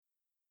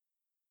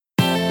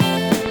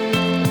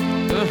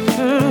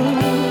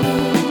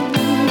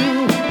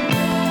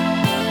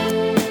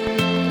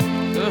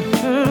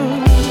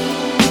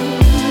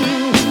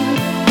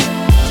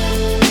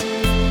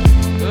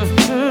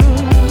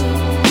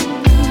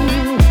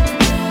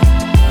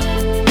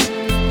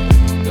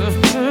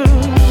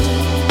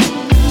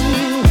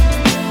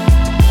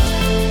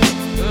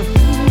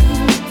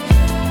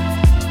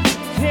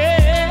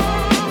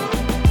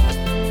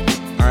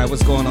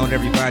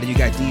everybody. You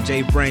got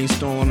DJ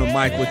Brainstorm on the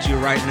mic with you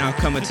right now,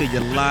 coming to you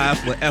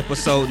live with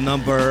episode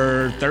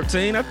number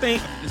 13, I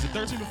think. Is it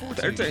 13 or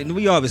 14? 13.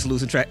 We always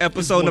losing track.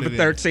 Episode number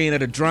 13 of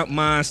the Drunk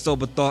Mind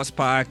Sober Thoughts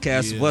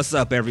podcast. Yeah. What's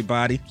up,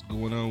 everybody? What's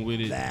going on with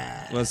it?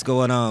 What's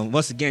going on?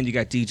 Once again, you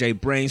got DJ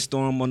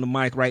Brainstorm on the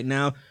mic right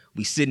now.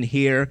 We sitting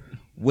here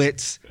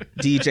with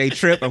DJ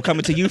Trip. I'm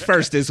coming to you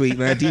first this week,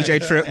 man.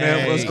 DJ Trip,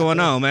 man. What's going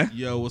on, man?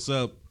 Yo, what's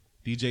up?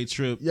 DJ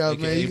Trip. Yo,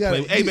 man, you got.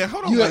 Hey, man,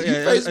 hold on. You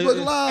Facebook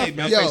Hey, Live.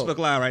 man, Yo, Facebook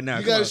Live right now.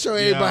 you got to show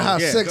everybody how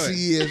Yeah, sexy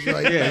he is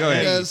right now. Yeah, go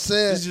ahead. You know what I'm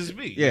saying? It's just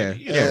me.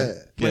 Yeah.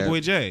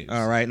 Playboy James.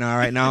 All right,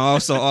 now.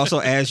 Also,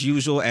 as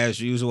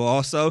usual,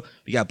 also,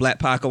 we got Black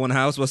Paco in the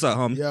house. What's up,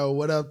 homie? Yo,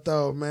 what up,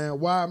 though, man?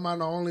 Why am I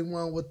the only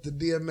one with the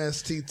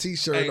DMST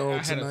T-shirt Hey, on I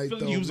had a tonight,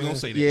 feeling though, you was man? gonna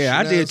say that. Yeah,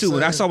 I know did what too. I'm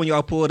But I saying? saw when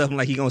y'all pulled up, I'm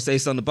like, he gonna say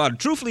something about it.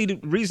 Truthfully, the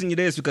reason it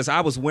is because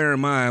I was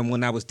wearing mine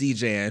when I was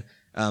DJing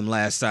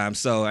last time.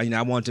 So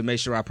I wanted to make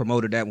sure I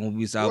promoted that when we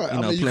was out, What?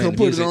 playing you the can put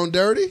music. it on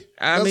dirty?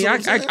 I mean,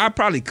 That's what I'm saying? I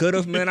probably could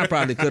have, man.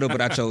 But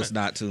I chose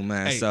not to,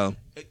 man. Hey, So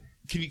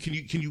Can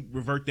you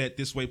revert that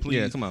this way, please?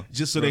 Yeah, come on.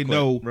 Just so Real they quick,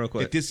 know real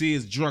quick. that this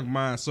is Drunk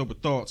Mind Sober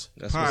Thoughts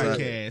That's what's up.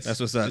 podcast. That's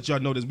what's up. That y'all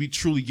know that we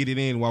truly get it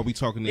in while we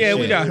talking this yeah,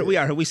 shit. we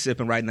are. We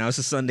sipping right now. It's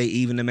a Sunday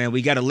evening, man.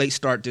 We got a late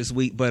start this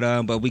week, but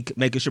we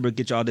making sure we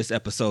get y'all this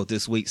episode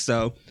this week.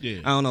 So Yeah.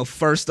 I don't know.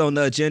 First on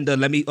the agenda,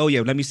 let me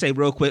say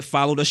real quick.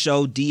 Follow the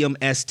show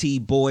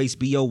DMST Boys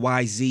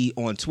BOYZ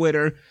on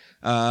Twitter.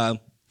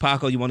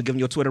 Paco, you want to give them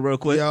your Twitter real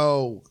quick?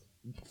 Yo,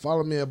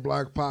 follow me at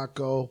Black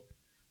Paco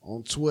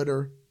on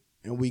Twitter,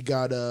 and we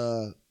got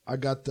I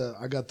got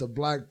the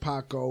Black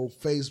Paco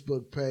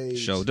Facebook page.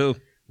 Show do.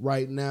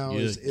 Right now,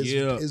 Yeah,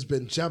 it's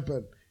been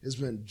jumping. It's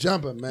been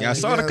jumping, man. Yeah, I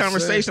saw You the know what I'm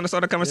conversation. saying? I saw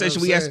the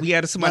conversation. You know what I'm We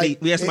had somebody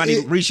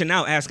saying? Like, reaching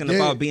out asking yeah.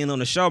 about being on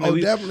the show. Man, Oh,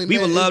 definitely, we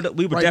man. would love to.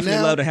 We would Right definitely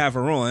now- love to have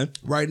her on.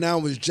 Right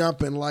now, it's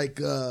jumping like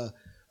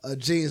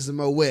jeans and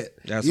Moet.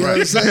 That's you right. know what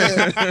I'm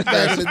saying?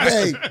 Back in the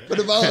day, for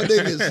the old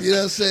niggas, you know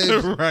what I'm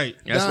saying? Right.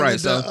 That's Down right. at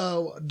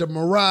So the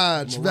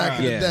Mirage back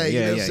in the Yeah, day, you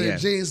yeah, know what I'm saying? yeah.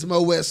 Jeans and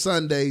Moet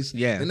Sundays.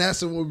 Yeah. And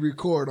that's when we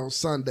record on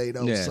Sunday,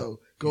 though. Yeah. So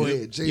go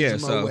ahead, Jeans yeah,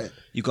 and so Moet.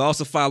 you can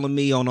also follow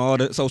me on all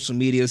the social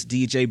medias.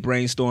 DJ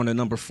Brainstorm, the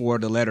number 4,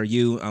 the letter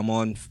U. I'm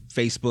on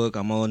Facebook.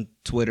 I'm on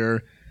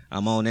Twitter.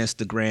 I'm on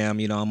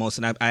Instagram. I'm on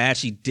Snap. I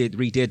actually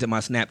redid my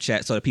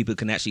Snapchat so that people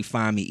can actually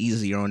find me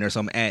easier on there. So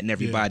I'm adding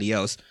everybody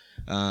else.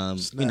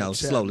 Snapchat,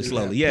 slowly.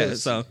 that Yeah. pussy,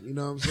 So you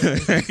know what I'm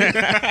saying? If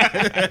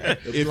Like,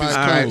 it's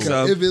all right, okay,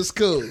 so- if it's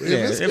cool. Yeah,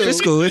 if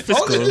it's cool. If it's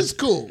Only cool. if it's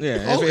cool.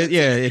 Yeah, Only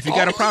if you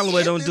got a problem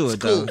with it, only don't do if it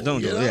it's though. cool,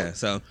 Don't do you it. know? Yeah.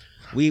 So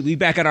we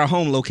back at our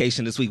home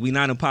location this week. We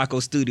not in Paco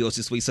Studios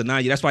this week. So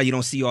now that's why you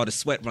don't see all the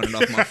sweat running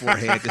off my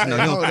forehead. Because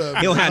Hold up,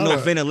 you don't have hold no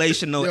up.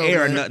 ventilation, no Yo,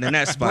 air, or man. nothing in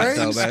that spot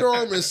though, man.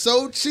 Brainstorm is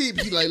so cheap.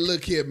 He like,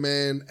 look here,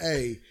 man.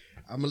 Hey,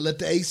 I'm gonna let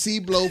the AC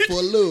blow for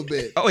a little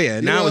bit. Oh, yeah.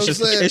 You Now know it's what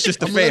just- I'm saying? it's just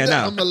the I'm gonna fan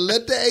now. I'm gonna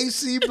let the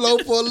AC blow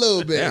for a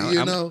little bit. Yeah,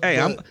 you know.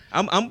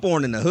 I'm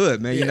born in the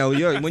hood, man.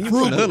 When you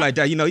from the hood like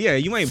that, you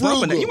ain't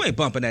bumping that. You ain't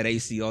bumping that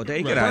AC all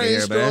day. Get out of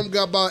here, Brainstorm man.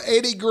 got about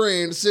 80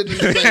 grand sitting in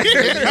the bank.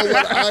 You know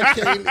what? I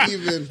can't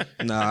even.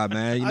 Nah,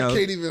 man. I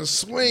can't even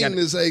swing gotta-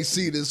 this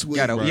AC this week.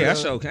 Gotta, bro. yeah,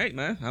 that's okay,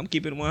 man. I'm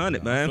keeping it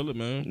 100, man. feel it,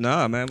 man.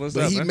 Nah, man. What's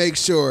But up, he man?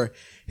 makes sure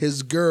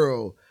his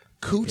girl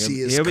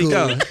coochie is Here cool. we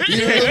go. You know what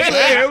I'm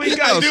saying? Here we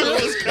go.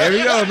 Here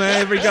we go,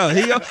 man. Here we go.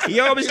 He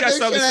always got Make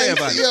something to sure say that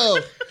about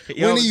AC, it.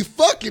 yo, when he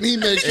fucking, he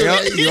makes sure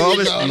that AC You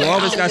always go. Like, got I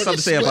don't something wanna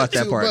to say about sweat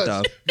that too part, much.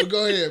 though. But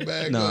go ahead,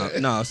 man. Go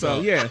ahead. No.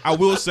 So yeah. I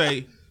will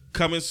say,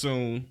 coming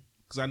soon,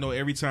 because I know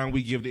every time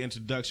we give the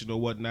introduction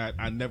or whatnot,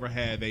 I never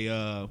have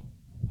a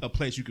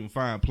place you can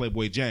find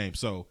Playboy James.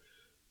 So,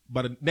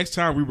 by the next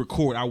time we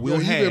record, I will Yo,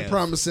 have. you've been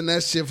promising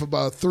that shit for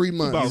about 3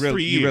 months. About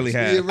 3 years. You really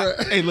have. Yeah,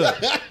 right. Hey, look,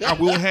 I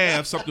will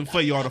have something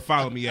for y'all to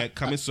follow me at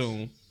coming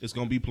soon. It's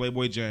gonna be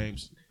Playboy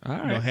James. All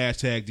You know, right.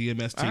 hashtag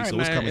DMST. All right, so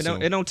it's man. coming It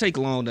soon. don't take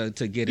long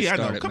to get it Yeah, I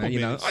know. started, Couple man.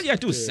 minutes. All you have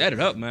to do is set it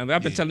up, man.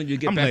 I've been telling you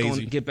to I'm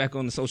lazy. get back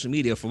on the social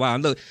media for a while.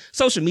 And look,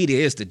 social media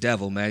is the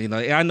devil, man.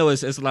 I know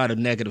it's a lot of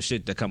negative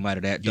shit that come out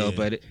of that, though, Yeah.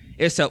 but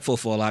it's helpful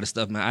for a lot of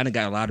stuff, man. I done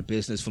got a lot of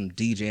business from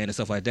DJing and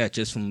stuff like that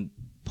just from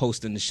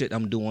posting the shit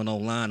I'm doing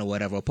online or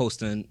whatever, or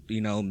posting,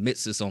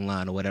 mitzvahs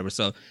online or whatever.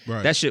 So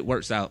Right. that shit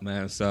works out,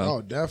 man. So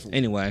Oh, definitely.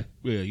 anyway,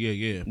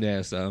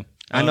 Yeah. so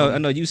I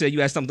know you said you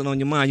had something on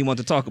your mind you want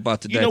to talk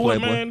about today, You know what,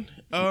 Playboy.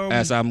 man?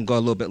 As I'm going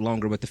a little bit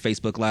longer with the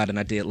Facebook Live than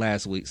I did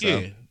last week. So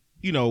Yeah.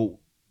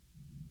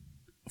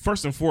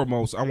 First and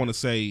foremost, I want to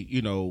say,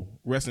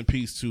 rest in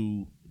peace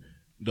to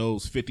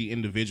those 50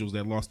 individuals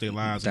that lost their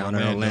lives down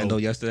in Orlando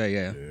yesterday,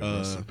 yeah.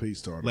 Rest in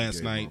peace to all the last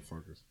gay night.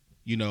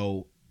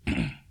 motherfuckers.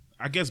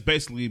 I guess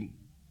basically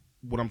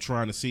what I'm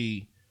trying to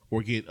see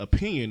or get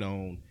opinion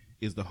on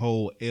is the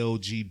whole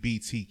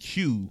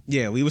LGBTQ.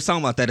 Yeah, we was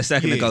talking about that a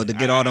second Yeah, ago to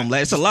get all them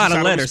letters. It's a lot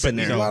of letters in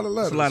there. It's a lot of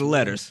It's a lot of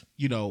letters.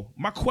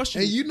 My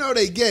question. And you know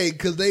they gay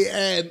because they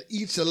add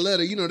each a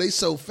letter. You know they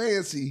so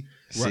fancy.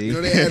 See? You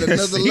know they add another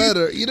See?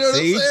 letter. You know what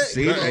I'm saying?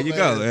 See, Come on, there you man.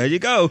 go. There you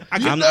go.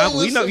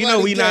 We know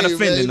we not gay,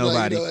 offending man.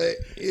 nobody. Like,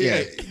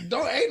 Yeah.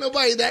 Ain't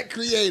nobody that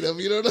creative.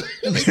 You know what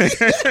I mean?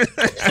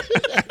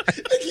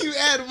 They keep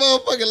add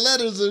motherfucking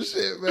letters and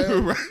shit,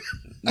 man. Right.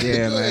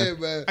 Yeah, Go man. ahead,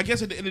 man. I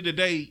guess at the end of the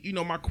day,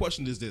 my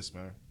question is this,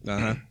 man.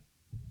 Uh-huh.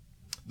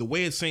 The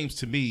way it seems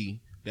to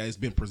me that it's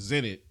been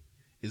presented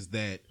is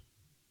that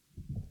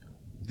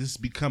this is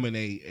becoming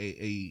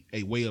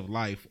a way of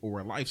life or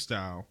a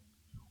lifestyle,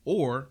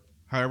 or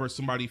however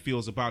somebody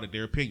feels about it,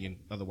 their opinion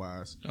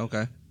otherwise.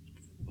 Okay.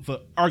 For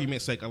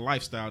argument's sake, a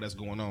lifestyle that's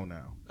going on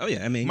now. Oh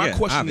yeah, I mean, My yeah,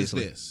 question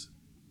obviously. is this,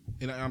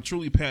 and I'm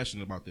truly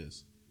passionate about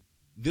this.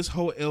 This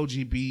whole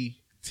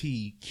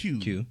LGBTQ,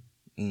 Q.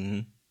 Mm-hmm.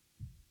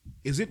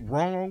 is it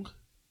wrong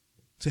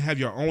to have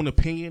your own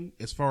opinion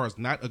as far as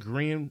not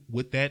agreeing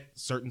with that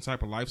certain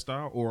type of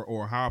lifestyle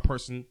or how a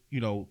person,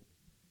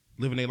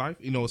 living their life?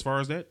 As far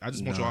as that, I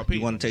just want your opinion.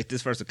 You want to take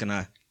this first, or can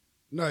I?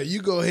 No,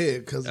 you go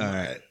ahead, because All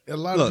right. a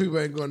lot of people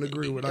ain't going to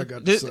agree with what I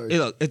got to say.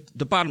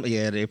 The bottom,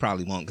 they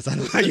probably won't, because I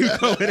know how you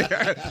go with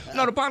it.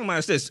 No, the bottom line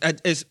is this: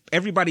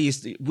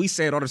 we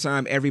say it all the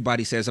time.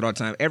 Everybody says it all the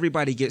time.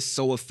 Everybody gets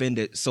so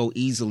offended so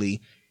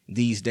easily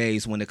these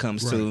days when it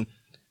comes to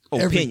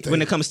Everything.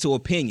 when it comes to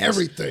opinions.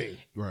 Everything.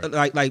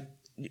 Right. Like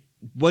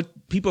what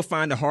people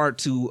find it hard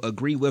to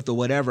agree with or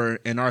whatever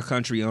in our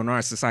country or in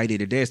our society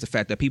today is the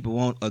fact that people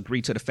won't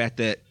agree to the fact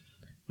that,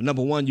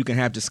 number one, you can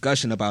have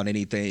discussion about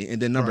anything,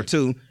 and then number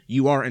two,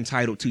 you are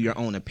entitled to your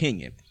own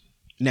opinion.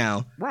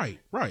 Now, Right.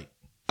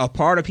 a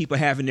part of people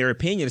having their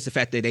opinion is the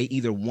fact that they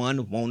either,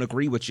 one, won't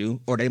agree with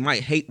you, or they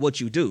might hate what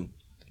you do.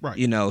 Right.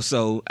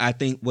 So I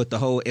think with the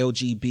whole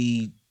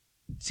LGBTQ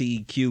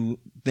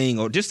thing,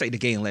 or just say the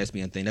gay and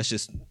lesbian thing, let's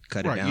just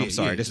cut it Right, down. yeah,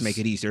 Sorry, yeah, just just- make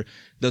it easier.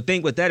 The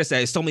thing with that is that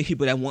there's so many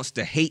people that wants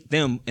to hate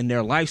them and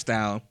their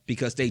lifestyle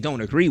because they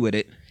don't agree with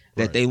it,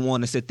 that Right. they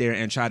want to sit there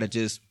and try to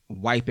just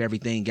wipe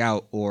everything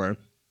out or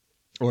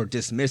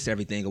dismiss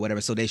everything or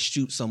whatever. So they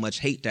shoot so much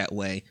hate that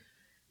way.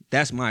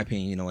 That's my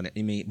opinion, you know what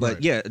I mean? But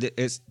Right. yeah,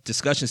 it's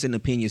discussions and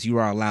opinions. You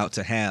are allowed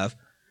to have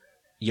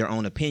your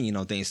own opinion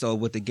on things. So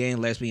with the gay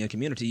and lesbian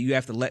community, you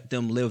have to let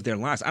them live their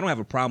lives. I don't have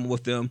a problem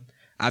with them.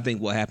 I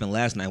think what happened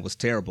last night was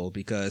terrible,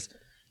 because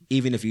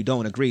even if you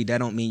don't agree, that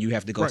don't mean you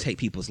have to go Right. take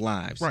people's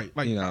lives. Right.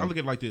 Like, you know? I look at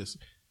it like this.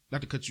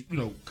 Not to cut you,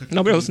 cut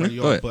No, but listen, anybody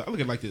go off, ahead. but I look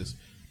at it like this.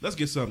 Let's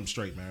get something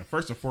straight, man.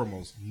 First and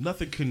foremost,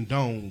 nothing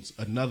condones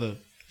another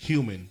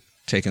human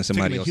taking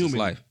somebody taking else's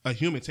life. a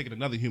human taking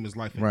another human's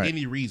life for Right.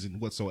 any reason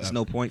whatsoever. There's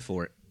no point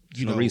for it.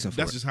 There's no reason for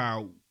that's it. just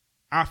how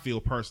I feel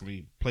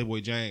personally,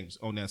 Playboy James,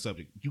 on that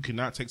subject. You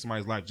cannot take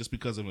somebody's life just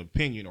because of an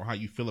opinion or how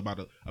you feel about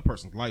a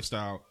person's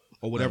lifestyle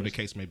or whatever the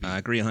case may be. I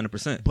agree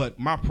 100%. But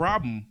my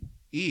problem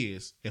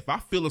is, if I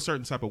feel a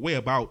certain type of way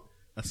about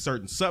a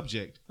certain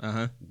subject,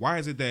 why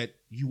is it that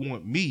you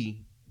want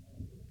me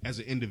as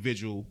an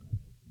individual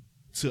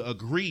to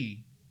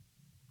agree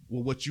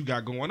with what you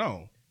got going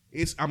on?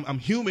 I'm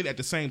human at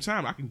the same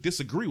time. I can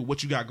disagree with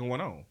what you got going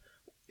on.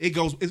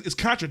 It's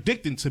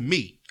contradicting to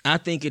me. I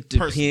think it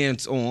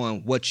depends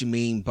on what you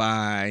mean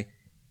by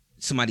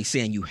somebody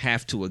saying you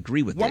have to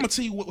agree with Well, I'm it. gonna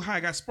tell you how I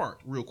got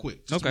sparked real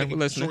quick. Just to Okay, make it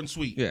well, listen. short and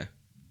sweet. Yeah.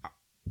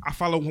 I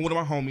follow one of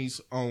my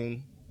homies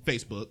on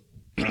Facebook,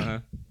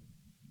 and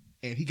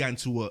he got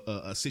into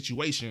a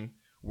situation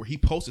where he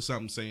posted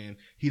something saying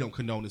he don't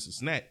condone this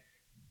and that,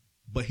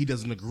 but he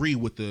doesn't agree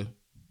with the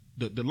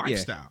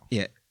lifestyle.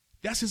 Yeah.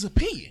 That's his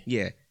opinion.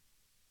 Yeah.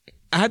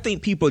 I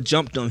think people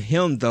jumped on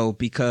him though,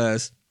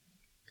 because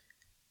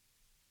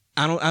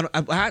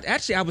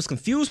I was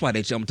confused why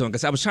they jumped on,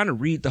 because I was trying to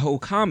read the whole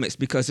comments,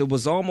 because it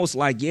was almost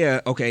like,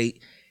 yeah, okay,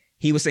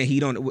 he was saying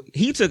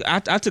I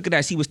took it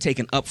as he was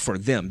taking up for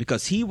them,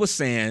 because he was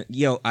saying,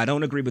 yo, I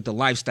don't agree with the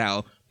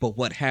lifestyle, but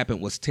what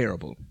happened was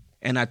terrible.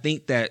 And I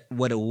think that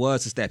what it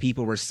was is that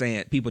people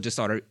just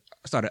started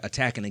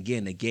attacking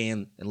again the gay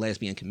and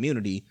lesbian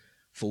community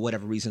for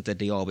whatever reasons that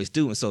they always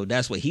do. And so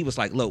that's what he was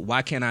like, look,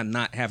 why can't I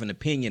not have an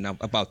opinion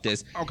about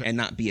this and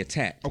not be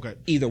attacked? Okay.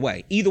 Either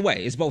way,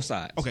 it's both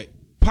sides. Okay,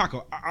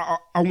 Paco, I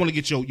want to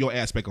get your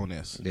aspect on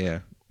this. Yeah.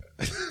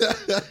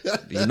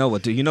 you know where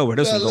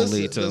this one's gonna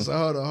lead to. Listen,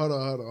 hold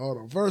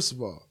on. First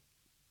of all,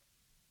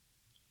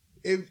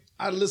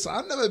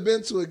 I've never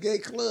been to a gay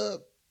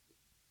club,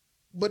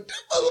 but them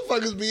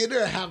motherfuckers be in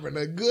there having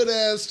a good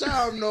ass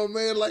time, though,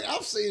 man. Like,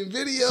 I've seen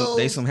videos. So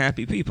they some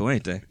happy people,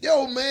 ain't they?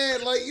 Yo,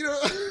 man, like,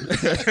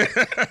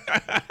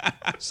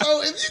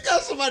 So if you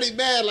got somebody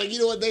mad, like, you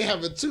know what, they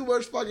having too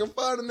much fucking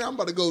fun, and I'm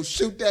about to go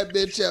shoot that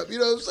bitch up. You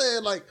know what I'm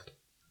saying? Like,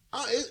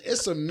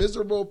 it's some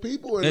miserable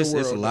people in the world.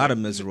 It's a lot of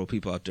miserable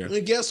people out there.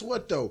 And guess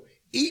what, though?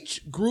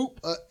 Each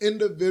group,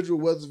 individual,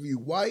 whether you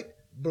white,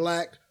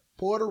 black,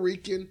 Puerto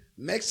Rican,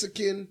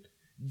 Mexican,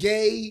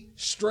 gay,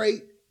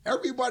 straight,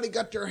 everybody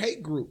got their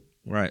hate group.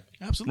 Right.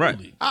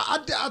 Absolutely.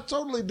 I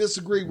totally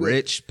disagree with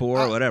rich,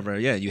 poor, whatever.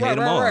 Yeah, you hate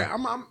them all. Right.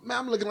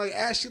 I'm looking like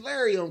Ashley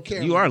Larry on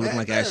camera. You are looking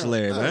like Ashley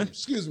Larry, man.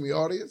 Excuse me,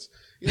 audience.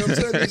 You know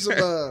what I'm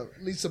saying?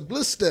 Need some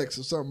bliss sticks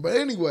or something. But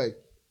anyway,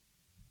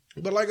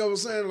 but like I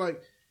was saying,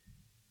 like,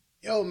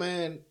 yo,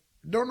 man,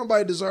 don't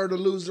nobody deserve to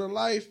lose their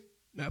life.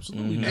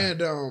 Absolutely Mm-hmm.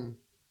 not.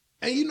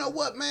 And you know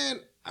what, man?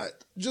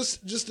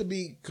 Just to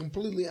be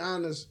completely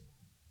honest,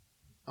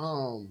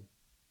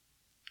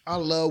 I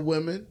love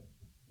women.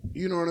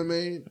 You know what I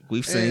mean?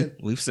 We've seen.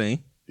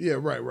 Yeah,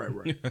 right.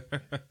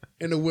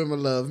 And the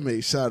women love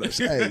me. Shout out.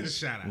 Hey,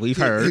 Shout out. We've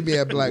heard. hit me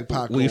at Black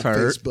Pac on We've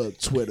heard. Facebook,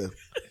 Twitter,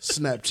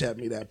 Snapchat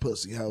me that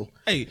pussy hoe.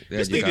 Hey,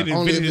 this you nigga go. didn't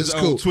Only invent if his it's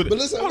own cool. Twitter. But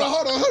listen, hold on.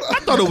 I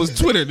thought it was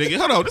Twitter, nigga.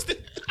 Hold on.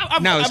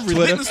 Now it's I've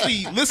Twitter.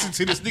 relentlessly listened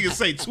to this nigga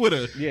say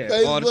Twitter. Yeah,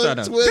 all the Facebook,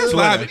 time. Twitter. That's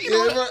live. You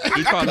know Yeah, what? right.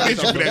 He I called commend you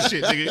himself for that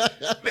shit,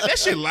 nigga. That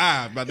shit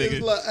live, my It's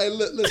nigga. like, hey,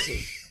 listen.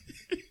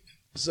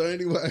 So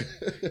anyway,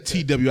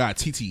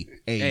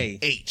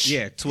 TWITTAH.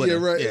 Yeah, Twitter. Yeah,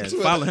 right, Yeah,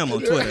 Twitter. follow him on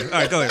Twitter. All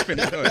right, go ahead.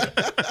 Finish. Go ahead.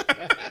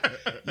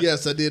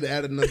 yes, I did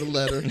add another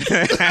letter.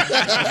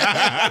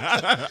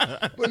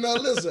 But no,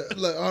 listen,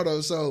 look, hold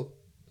on. So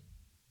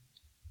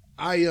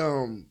I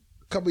a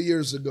couple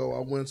years ago I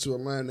went to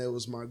Atlanta. It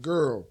was my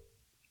girl.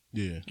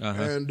 Yeah.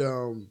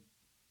 And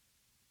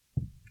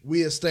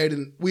we had stayed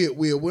in we had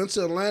went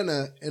to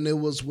Atlanta, and it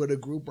was with a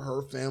group of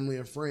her family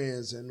and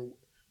friends, and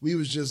we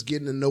was just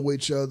getting to know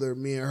each other,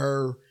 me and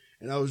her,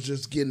 and I was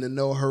just getting to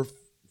know her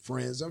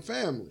friends and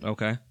family.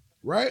 Okay.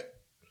 Right?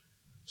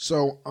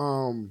 So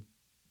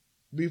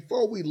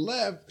before we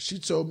left, she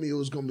told me it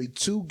was gonna be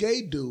 2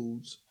 gay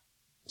dudes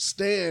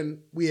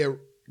staying. We had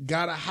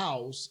got a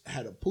house,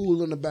 had a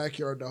pool in the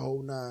backyard, the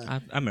whole nine.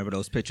 I remember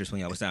those pictures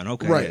when y'all was down.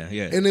 Okay. Right.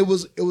 Yeah. And it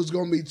was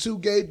gonna be 2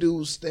 gay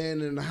dudes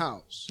staying in the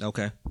house.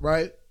 Okay.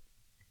 Right?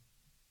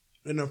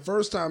 And the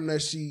first time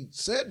that she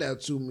said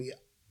that to me,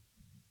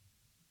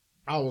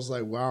 I was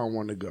like, well, I don't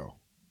want to go.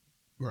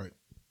 Right.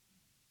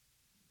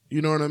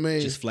 You know what I mean?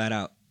 Just flat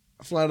out.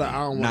 Flat out, I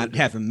don't want Not to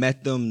having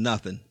met them,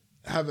 nothing.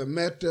 haven't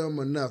met them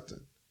or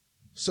nothing.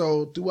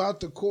 So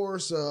throughout the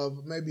course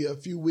of maybe a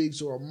few weeks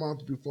or a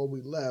month before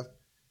we left,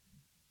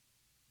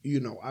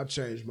 I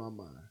changed my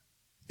mind.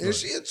 And Right.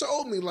 she had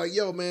told me, like,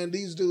 yo, man,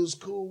 these dudes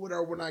cool with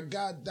her. When I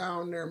got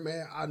down there,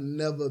 man, I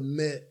never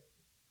met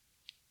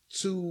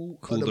 2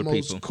 of the Cooler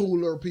most people.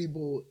 cooler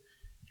people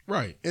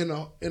Right. in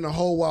the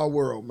whole wide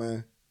world,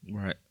 man.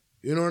 Right.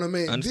 You know what I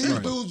mean? These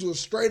Understand. dudes were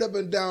straight up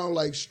and down,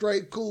 like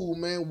straight cool,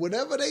 man.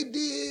 Whatever they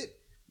did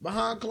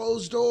behind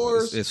closed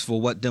doors, It's for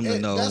what them to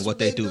know that's and what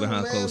they do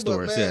behind man. closed But,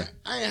 doors. man, Yeah.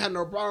 I ain't had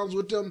no problems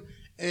with them.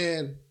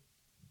 And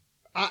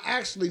I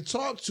actually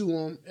talked to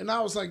them, and I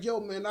was like, yo,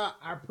 man,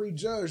 I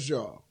prejudged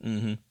y'all.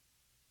 Mm-hmm.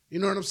 You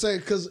know what I'm saying?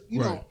 Because,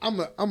 Right.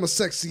 I'm a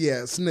sexy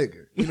ass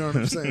nigga. You know what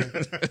I'm saying?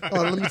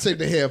 Oh, let me take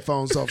the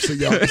headphones off so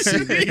y'all can see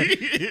me.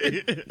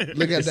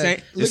 Look at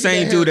that. The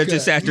same dude that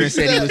just sat there and You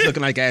see said he that? was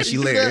looking like Ashley You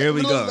see Larry. that? Here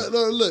we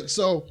go. Look,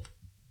 so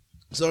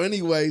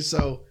anyway,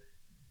 so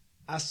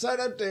I sat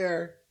up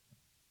there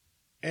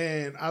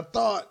and I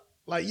thought,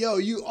 like, yo,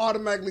 you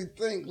automatically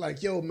think,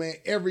 like, yo, man,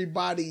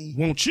 everybody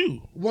Won't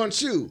you?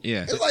 wants you.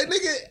 Yeah. It's like,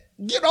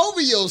 nigga, get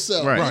over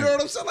yourself. Right. You know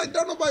what I'm saying? Like,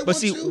 don't nobody But want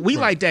see, you. we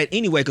like that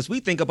anyway because we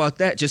think about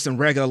that just in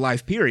regular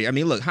life, period. I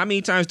mean, look, how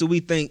many times do we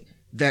think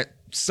that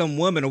some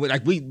woman or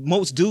like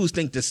most dudes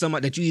think that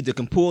somebody that you either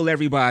can pull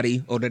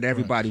everybody or that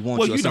everybody wants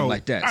Well, you or you something know,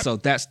 like that. So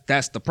that's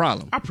the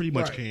problem. I pretty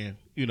much Right. can.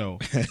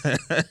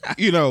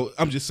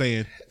 I'm just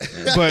saying.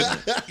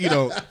 But,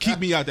 keep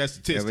me out that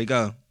statistic. There we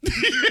go.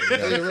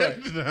 Yeah,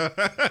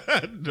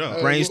 right. No.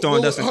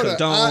 Brainstorm doesn't hold on.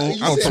 condone.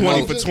 You I'm said 20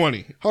 I'm for just-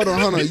 20. Hold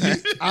on.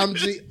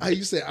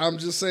 You say I'm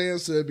just saying,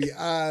 so it'd be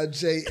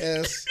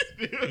IJS.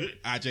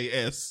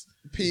 IJS.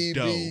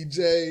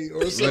 PBJ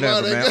or something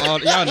Whatever, like man.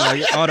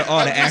 that. Y'all know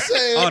all the I'm just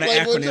saying, all the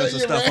like, what acronyms and you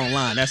stuff right?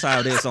 online. That's how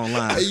it is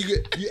online. Hey,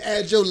 you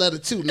add your letter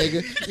too,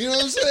 nigga. You know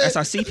what I'm saying? As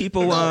I see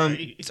people,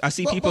 Right. I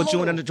see But people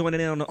hold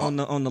joining in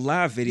on the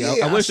live video.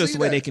 Yeah, I wish I there's see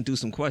a way that. they can do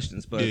some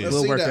questions, but Yeah. I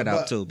we'll see work that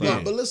out too.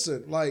 But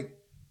listen, like,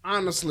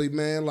 honestly,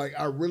 man, like,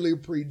 I really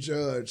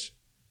prejudged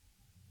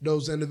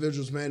those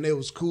individuals, man. They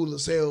was cool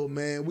as hell,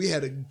 man. We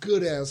had a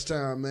good ass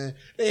time, man.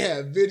 They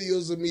had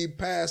videos of me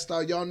passed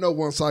out. Y'all know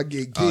once I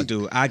get geeked, Oh,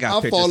 dude, I got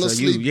I'll fall pictures of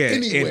you, asleep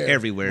anywhere.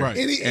 anywhere. Right.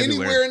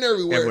 Anywhere and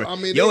everywhere. I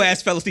mean, your they-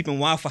 ass fell asleep in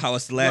Waffle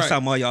House the last Right.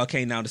 time all y'all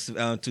came down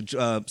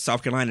to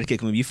South Carolina to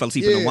kick me. You fell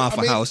asleep in a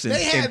Waffle House they in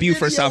had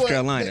Beaufort, video South of-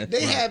 Carolina,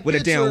 they had with a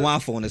damn picture-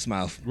 waffle in his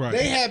mouth. Right.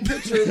 They had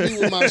pictures of me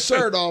with my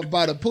shirt off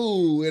by the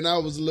pool, and I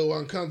was a little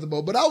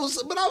uncomfortable. But I was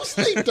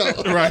asleep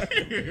though. Right.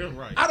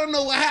 Right. I don't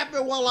know what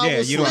happened while I Yeah,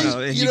 was you asleep. don't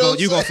know. And You you know go, what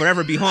you I'm gonna saying?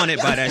 forever be haunted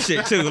by that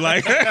shit too.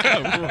 Like,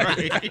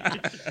 Right.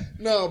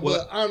 No,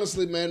 but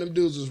honestly, man, them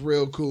dudes is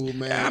real cool,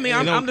 man. I mean,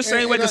 And- I'm the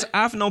same and way because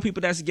I've known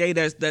people that's gay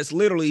that's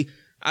literally.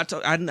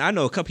 I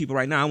know a couple people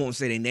right now. I won't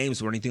say their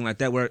names or anything like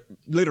that. Where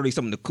literally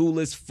some of the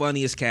coolest,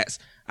 funniest cats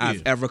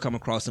I've ever come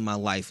across in my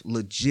life,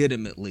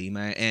 legitimately,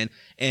 man.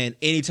 And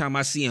anytime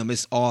I see them,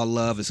 it's all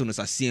love. As soon as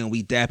I see them,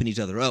 we dapping each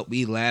other up,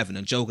 we laughing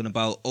and joking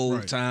about old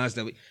Right. times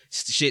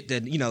shit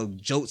that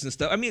jokes and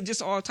stuff. I mean,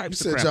 just all you types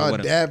of said crap. y'all or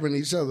whatever. dabbing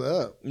each other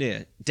up.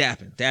 Yeah,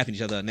 dapping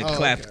each other up, and then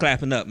Oh,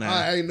 clapping up, man.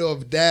 I ain't know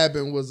if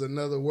dabbing was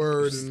another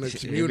word in the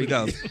community.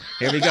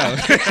 Here we go.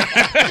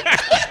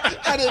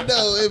 I didn't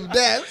know if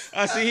that.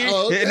 I see.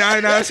 Oh, okay.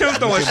 No, it's him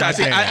throwing Look at shots.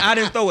 my See, dad. I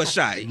didn't throw a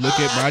shot. Look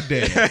at my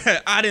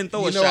dad. I didn't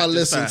throw You a know, shot. I this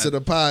listened time. to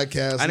the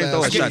podcast. I didn't throw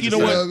a last shot week. this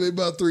time. I mean,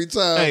 about 3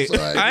 times. Hey,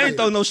 so I ain't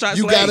throw no shots.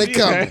 You got last it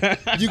coming.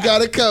 week. You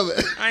got it coming. I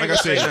ain't Like I gonna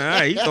say said, nothing. All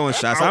right, you throwing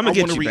shots. I I'm gonna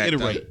get wanna you back.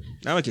 reiterate.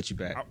 I'm gonna get you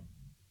back.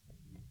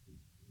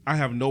 I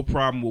have no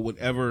problem with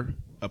whatever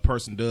a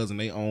person does in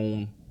their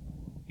own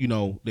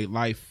their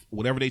life,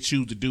 whatever they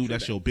choose to do,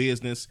 that's your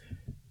business,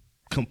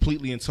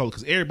 completely and totally.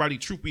 Because everybody,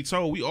 truth be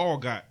told, we all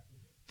got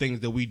things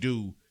that we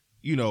do,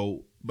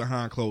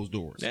 behind closed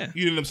doors. Yeah.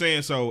 You know what I'm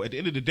saying? So at the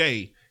end of the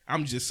day,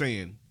 I'm just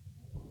saying,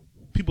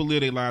 people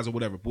live their lives or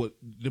whatever. But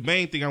the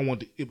main thing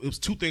it was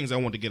two things I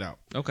wanted to get out.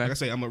 Okay. Like I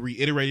say, I'm going to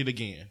reiterate it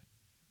again.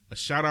 A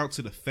shout out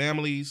to the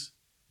families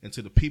and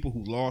to the people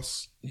who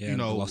lost,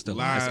 lost their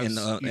lives, and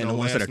the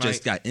ones that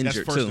just got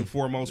injured That's first too. and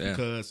foremost,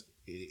 because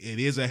it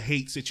is a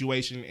hate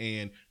situation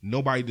and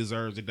nobody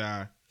deserves to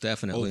die.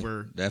 Definitely.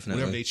 Over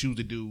Definitely. whatever they choose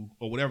to do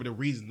or whatever the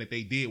reason that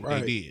they did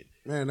what they did.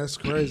 Man, that's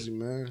crazy,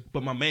 man.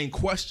 But my main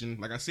question,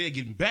 like I said,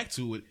 getting back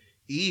to it,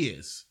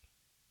 is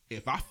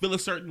if I feel a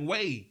certain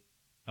way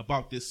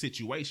about this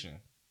situation,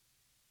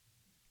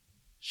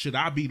 should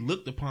I be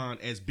looked upon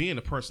as being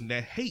a person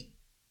that hate?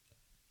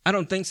 I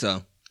don't think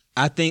so.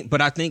 I think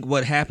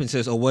what happens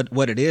is, or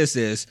what it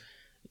is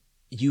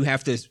you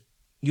have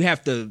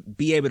to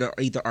be able to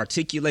either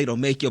articulate or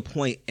make your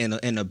point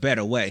in a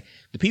better way.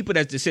 The people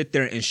that just sit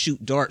there and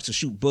shoot darts or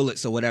shoot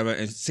bullets or whatever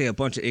and say a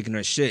bunch of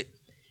ignorant shit,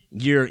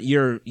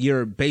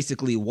 you're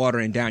basically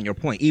watering down your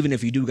point, even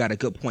if you do got a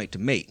good point to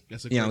make.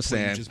 That's a great point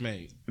you just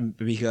made.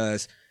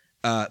 Because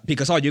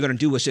all you're going to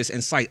do is just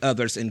incite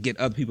others and get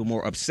other people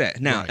more upset.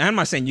 Now, Right. I'm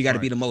not saying you got to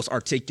be the most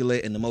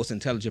articulate and the most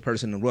intelligent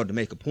person in the world to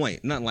make a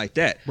point. Nothing like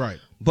that. Right.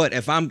 But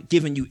if I'm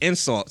giving you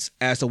insults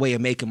as a way of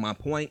making my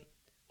point,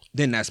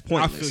 then that's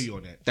pointless. I feel you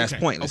on that. That's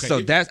Okay. pointless.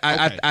 Okay. So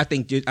I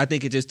think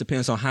it just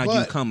depends on how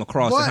you come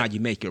across and how you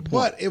make your point.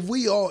 But if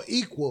we all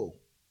equal,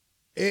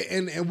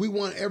 and we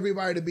want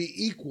everybody to be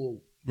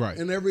equal, Right.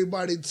 and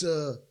everybody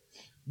to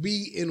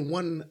be in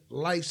one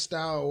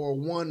lifestyle or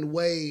one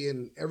way,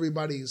 and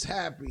everybody's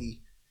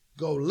happy,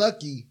 go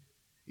lucky,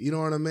 you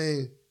know what I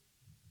mean?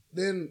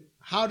 Then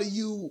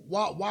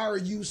why are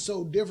you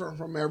so different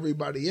from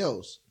everybody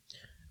else?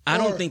 I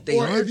don't think they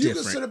are different. Or if you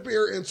different. can sit up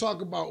here and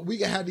talk about, we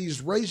can have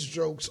these race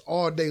jokes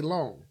all day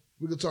long.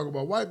 We can talk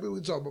about white people,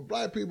 we can talk about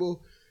black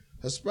people,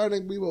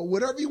 Hispanic people,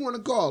 whatever you want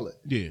to call it.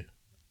 Yeah.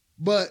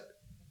 But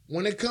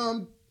when it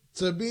comes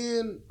to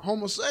being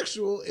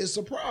homosexual, it's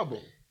a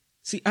problem.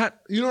 See,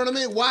 you know what I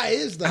mean? Why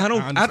is that?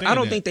 I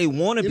don't think they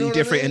want to You be know what I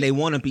different mean? and they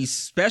want to be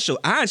special.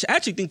 I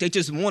actually think they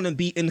just want to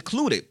be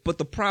included. But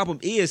the problem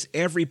is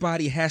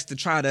everybody has to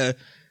try to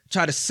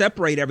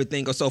separate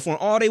everything or so forth.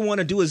 All they want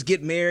to do is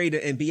get married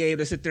and be able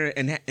to sit there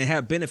and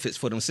have benefits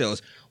for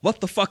themselves. What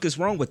the fuck is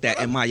wrong with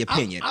that, in my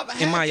opinion?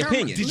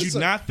 Did you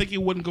not think it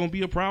wasn't going to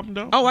be a problem,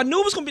 though? Oh, I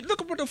knew it was going to be.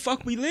 Look at where the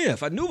fuck we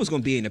live. I knew it was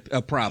going to be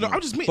a problem. No, I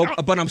just mean,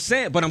 but I'm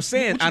saying,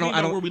 I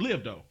don't where we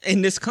live, though.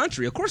 In this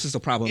country, of course, it's a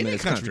problem in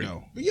this country.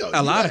 though.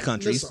 A lot of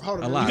countries. Listen,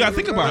 hold on. A lot. You gotta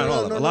think about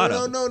it. A lot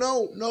of them.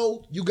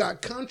 No. You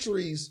got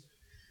countries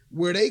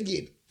where they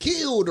get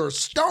killed or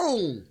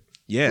stoned.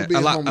 Yeah, for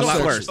being a lot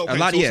homosexual. worse. Okay, a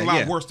lot, so it's yeah, a lot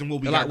yeah. worse than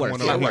what we a got lot worse.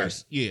 going A lot on.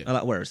 worse. Yeah. A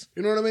lot worse.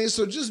 You know what I mean?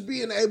 So just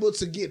being able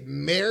to get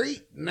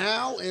married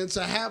now and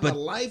to have a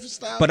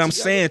lifestyle. But I'm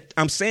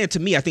together, saying to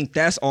me, I think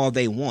that's all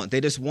they want.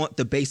 They just want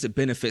the basic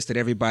benefits that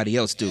everybody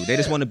else do. They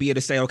just want to be able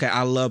to say, okay,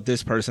 I love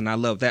this person, I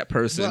love that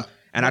person,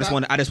 and I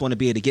just want to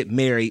be able to get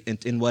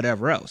married and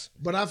whatever else.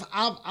 But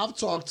I've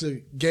talked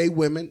to gay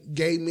women,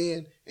 gay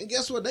men, and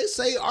guess what? They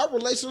say our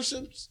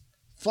relationships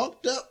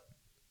fucked up.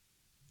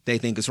 They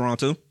think it's wrong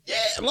too. Yeah,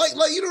 like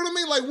you know what I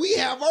mean? Like we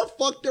have our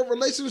fucked up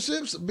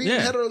relationships being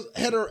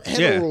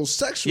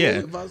heterosexual.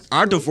 Yeah,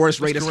 our divorce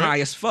rate is high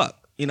as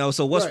fuck. You know,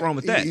 so what's wrong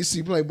with that? You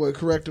see Playboy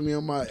correcting me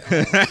on my.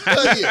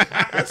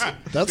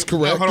 That's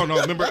correct. Hold on, no.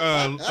 Remember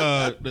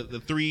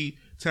the 3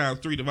 times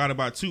 3 divided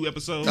by 2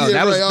 episodes? Oh,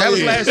 that was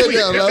last week.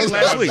 That was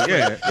last week.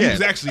 Yeah, You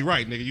was actually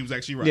right, nigga. You was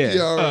actually right.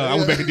 Yeah. I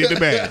went back and did the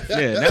math.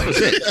 Yeah, that was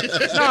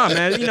it. Nah,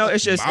 man. You know,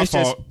 it's just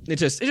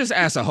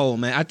as a whole,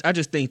 man. I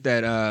just think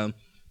that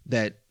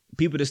that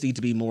people just need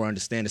to be more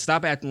understanding.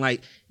 Stop acting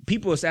like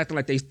people is acting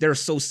like they're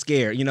so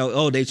scared. You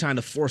know, they trying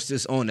to force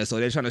this on us or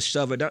they're trying to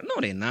shove it down.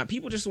 No, they're not.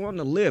 People just want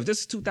to live.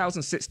 This is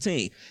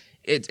 2016.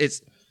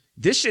 It's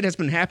this shit has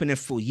been happening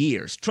for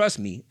years. Trust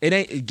me. It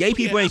ain't gay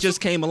people ain't just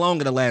came along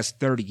in the last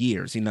 30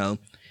 years. You know,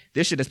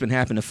 this shit has been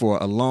happening for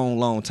a long,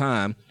 long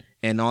time.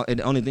 And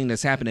the only thing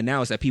that's happening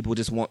now is that people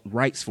just want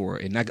rights for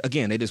it. And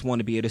again, they just want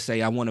to be able to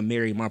say, I want to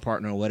marry my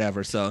partner or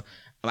whatever. So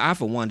I,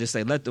 for one, just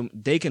say let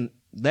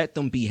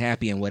them be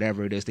happy in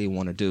whatever it is they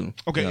want to do.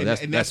 Okay, you know,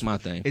 that's my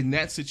thing. In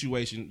that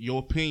situation, your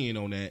opinion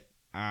on that,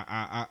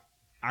 I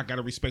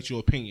gotta respect your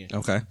opinion.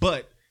 Okay,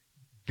 but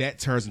that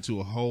turns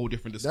into a whole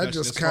different discussion. That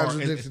just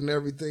contradicting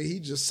everything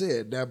he just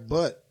said. That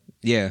but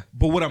yeah.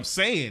 But what I'm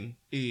saying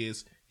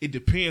is, it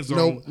depends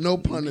on no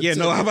pun intended. Yeah,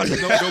 no, how about no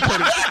pun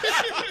intended.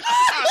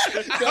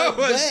 What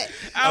about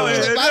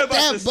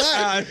that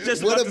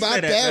butt? What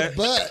about that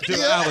butt? Dude,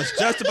 I was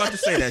just about to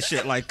say that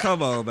shit. Like,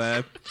 come on,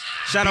 man.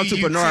 Shout out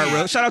to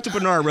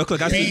Bernard real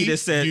quick. I see he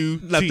just said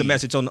left the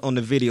message on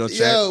the video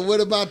chat. Yo, what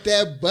about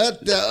that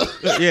butt though?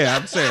 Yeah,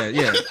 I'm saying,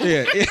 yeah.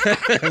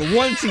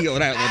 One T on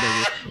that one,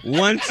 nigga.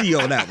 One T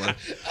on that one.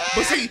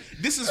 But see,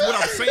 this is what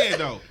I'm saying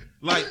though.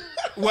 Like,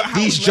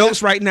 these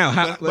jokes right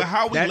now. But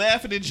how we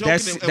laughing and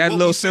joking? That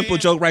little simple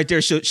joke right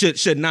there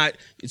should not.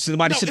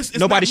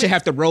 Nobody should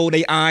have to roll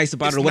their eyes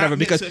about it or whatever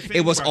because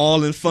it was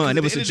all in fun.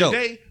 It was a joke.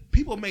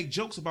 People make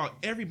jokes about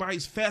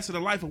everybody's facet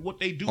of life and what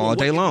they do all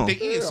day long.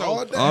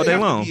 All day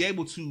long. Be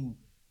able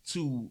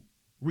to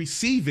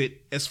receive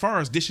it as far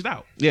as dish it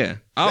out. Yeah.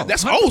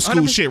 That's old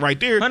school shit right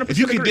there. If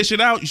you can dish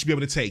it out, you should be able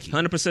to take it.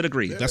 100%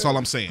 agree. That's all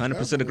I'm saying.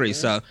 100% agree.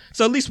 So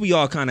at least we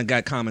all kind of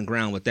got common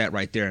ground with that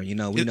right there. You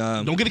know,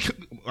 don't get it.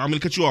 I'm going to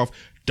cut you off.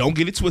 Don't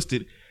get it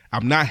twisted.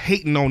 I'm not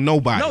hating on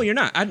nobody. No, you're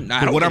not.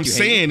 But what I'm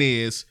saying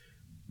is,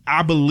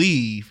 I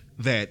believe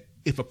that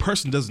if a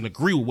person doesn't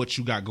agree with what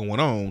you got going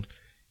on,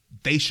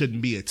 they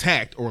shouldn't be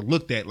attacked or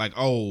looked at like,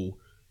 oh,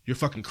 you're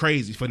fucking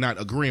crazy for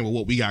not agreeing with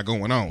what we got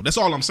going on. That's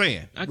all I'm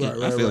saying. I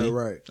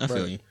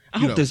feel you. I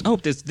hope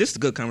this is a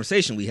good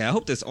conversation we had. I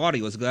hope this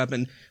audio is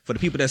good. For the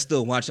people that's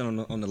still watching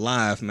on the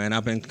live, man,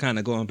 I've been kind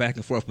of going back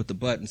and forth with the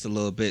buttons a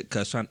little bit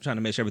because trying to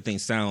make sure everything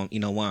sound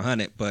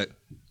 100. But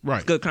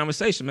it's good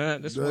conversation,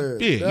 man.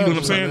 You know what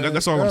I'm saying.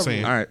 That's all I'm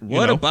saying. All right,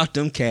 what about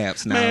them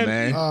Caps now,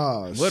 man?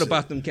 What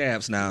about them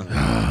Caps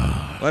now?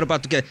 What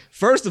about the Caps?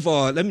 First of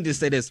all, let me just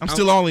say this. I'm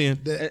still all in.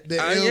 The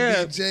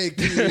LBJ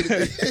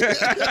community.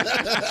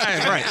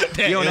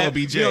 Right. You on that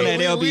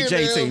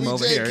LBJ team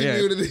over here.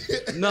 Yeah.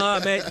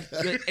 No, man.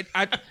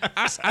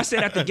 I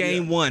said after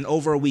game 1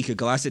 over a week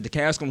ago, I said the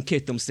Cavs going to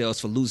kick themselves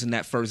for losing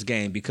that first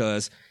game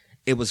because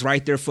it was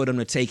right there for them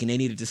to take, and they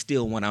needed to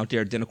steal one out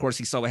there. Then, of course,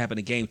 he saw what happened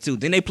in game 2.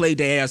 Then they played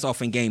their ass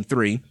off in game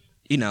 3,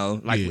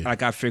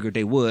 like I figured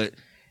they would.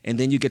 And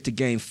then you get to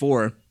game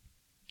 4,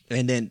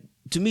 and then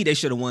to me, they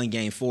should have won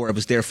game 4. It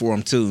was there for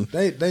them, too.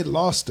 They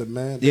lost it,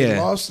 man. They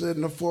lost it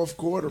in the fourth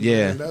quarter,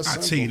 man. That's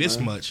simple, I'll tell you this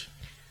much.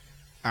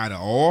 Out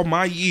of all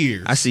my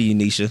years. I see you,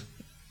 Nisha.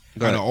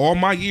 Out of all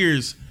my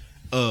years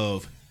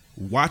of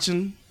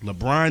watching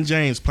LeBron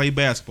James play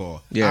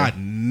basketball, I'd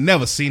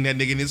never seen that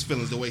nigga in his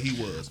feelings the way he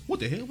was. What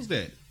the hell was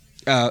that?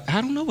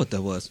 I don't know what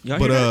that was. I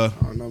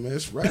don't know, man.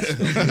 It's ratchet.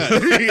 You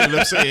know what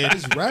I'm saying?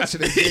 It's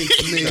ratchet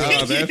against me.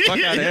 Oh, man.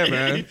 Fuck out of here,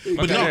 man.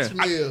 But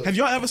have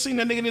y'all ever seen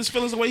that nigga in his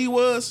feelings the way he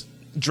was?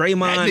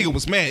 Draymond. That nigga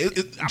was mad.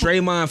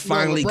 Draymond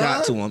finally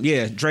got to him.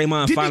 Yeah,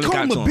 Draymond finally got to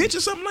him. Did he call him a bitch or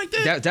something like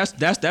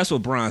that? That's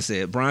what Bron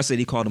said. Bron said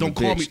he called him a bitch.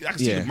 Don't call me. I can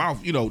see his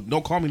mouth.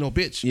 Don't call me no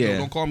bitch. Yeah.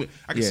 Don't call me.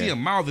 I can see him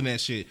mouthing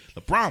that shit.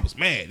 LeBron was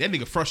mad. That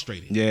nigga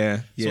frustrated. Yeah.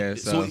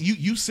 So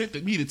you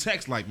sent me the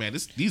text like, man,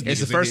 these niggas.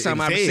 It's the first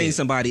time I've seen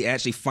somebody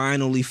actually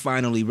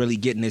finally really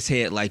get in his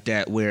head like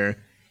that where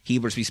he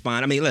was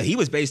responding. I mean, look, he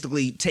was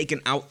basically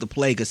taking out the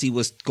play because he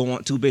was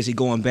too busy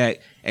going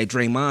back at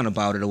Draymond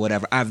about it or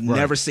whatever. I've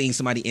never seen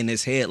somebody in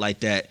his head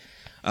like that.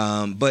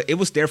 But it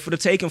was there for the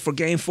taking for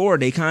game 4.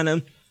 They kind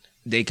of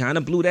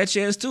blew that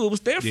chance too. It was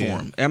there for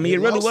him. I mean,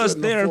 it really was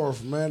there.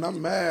 Man, I'm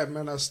mad,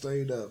 man. I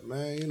stayed up,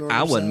 man. You know what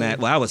I I'm wasn't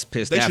mad. Well, I was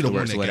pissed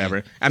afterwards or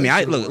whatever. I mean,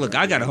 I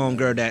got a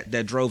homegirl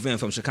that drove in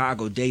from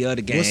Chicago day of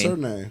the game. What's her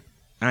name?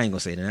 I ain't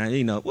gonna say that.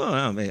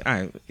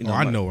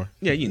 I know her.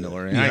 Yeah, you know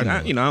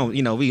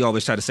her. We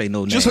always try to say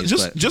no names.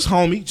 Just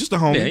homie, just a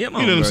homie. Yeah, you know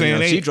what I'm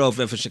saying? She drove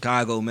in from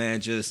Chicago, man.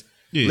 Just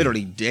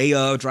literally day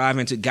of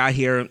driving got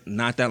here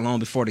not that long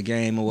before the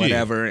game or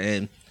whatever,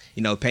 and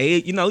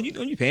paid.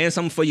 You paying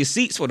something for your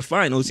seats for the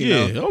finals.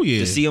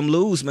 To see them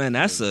lose, man.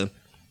 That's a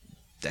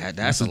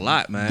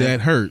lot, man.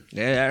 That hurt.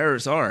 Yeah, that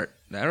hurts hard.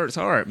 That hurts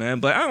hard,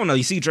 man. But I don't know.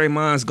 You see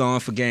Draymond's gone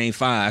for game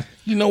 5.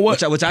 You know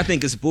what? Which I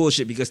think is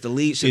bullshit because the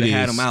league should have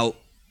had him out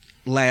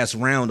last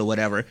round or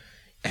whatever.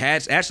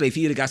 Actually, if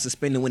he would have got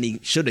suspended when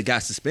he should have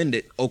got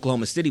suspended,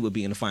 Oklahoma City would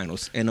be in the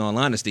finals. In all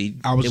honesty,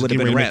 it would have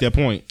been a wrap. That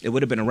point. It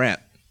would have been a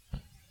wrap.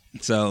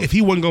 So if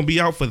he wasn't going to be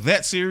out for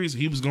that series,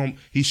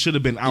 he should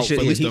have been out for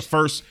at least the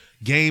first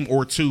game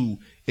or 2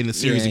 in the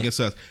series against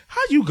us.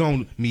 How you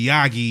going to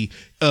Miyagi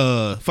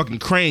fucking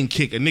crane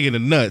kick a nigga in the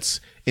nuts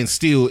and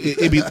still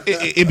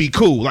it'd be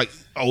cool? Like,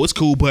 oh, it's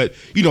cool, but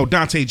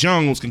Dante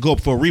Jones can go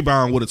up for a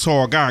rebound with a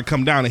tall guy and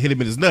come down and hit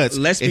him in his nuts.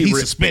 He's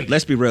suspended.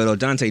 Let's be real though.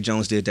 Dante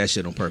Jones did that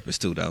shit on purpose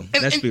too, though.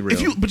 Let's be real.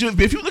 If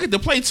you look at the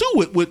play too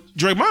with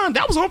Draymond,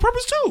 that was on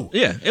purpose too.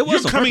 Yeah, it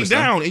was. You're coming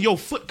down and your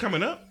foot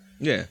coming up.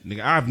 Yeah, nigga,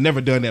 I've never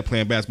done that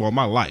playing basketball in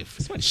my life.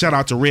 Shout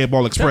out to Red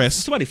Ball Express.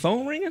 Somebody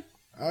phone ringing?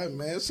 All right,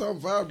 man, something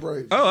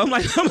vibrating. Oh, I'm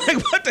like, what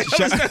the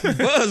hell is that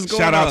buzz going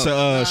Shout out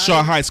to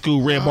Shaw High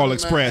School Red Ball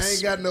Express. I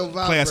ain't got no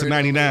vibrator. Class of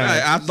 99.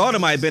 I thought it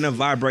might have been a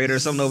vibrator or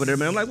something over there,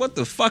 man. I'm like, what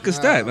the fuck is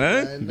that,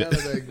 man? None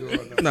of that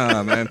going on.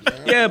 Nah, man.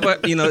 Yeah,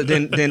 but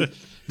then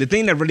the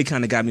thing that really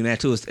kind of got me mad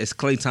too is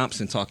Klay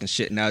Thompson talking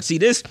shit. Now, see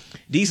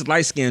these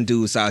light skinned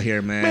dudes out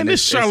here, man. Man,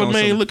 this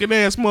Charlamagne looking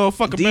ass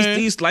motherfucker, man.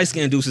 These light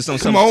skinned dudes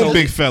are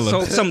big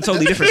fella. Something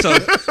totally different.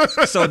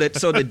 So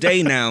the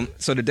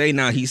day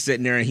now he's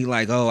sitting there and he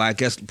like, oh, I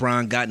guess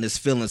Bron got in his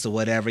feelings or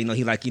whatever.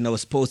 He like,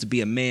 it's supposed to be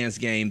a man's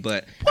game,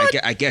 but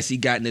I guess he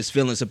got in his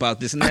feelings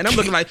about this and that. And I'm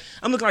looking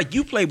like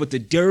you played with the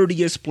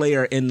dirtiest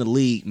player in the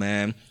league,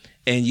 man,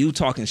 and you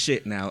talking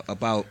shit now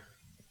about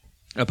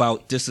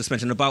this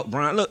suspension, about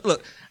Bron.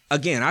 Look.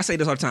 again, I say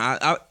this all the time.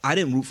 I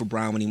didn't root for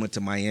Bron when he went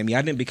to Miami.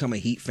 I didn't become a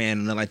Heat fan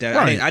and nothing like that.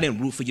 Right. I didn't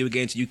root for you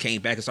again until you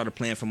came back and started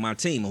playing for my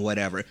team or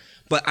whatever.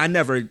 But I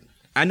never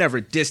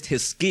dissed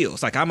his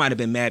skills. Like I might have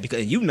been mad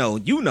because, and you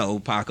know,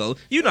 Paco,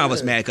 I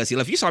was mad because he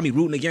left. You saw me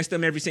rooting against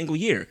him every single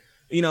year.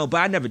 But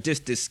I never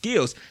dissed his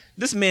skills.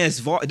 This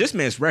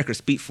man's record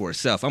speak for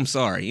itself. I'm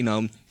sorry.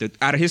 Out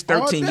of his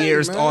 13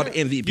 years, man. All the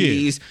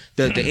MVPs,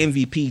 the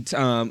MVP,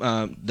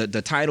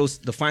 the titles,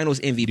 the finals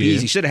MVPs. Yeah.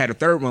 He should have had a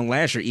third one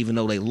last year, even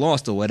though they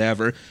lost or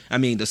whatever. I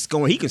mean, the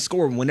scoring, he can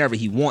score whenever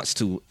he wants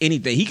to.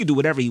 Anything, he can do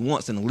whatever he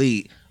wants in the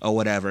league or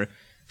whatever.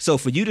 So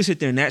for you to sit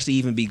there and actually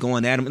even be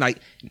going at him, like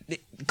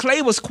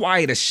Clay was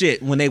quiet as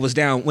shit when they was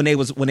down, when they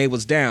was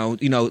down,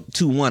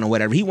 2-1 or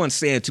whatever. He wasn't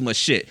saying too much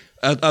shit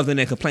other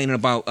than complaining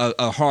about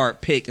a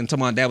hard pick and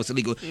talking about that was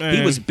illegal. Man.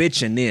 He was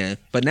bitching then,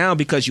 but now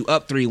because you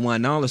up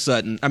 3-1, now all of a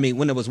sudden, I mean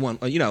when it was 1,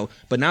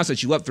 but now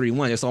since you up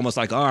 3-1, it's almost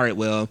like all right,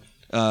 well,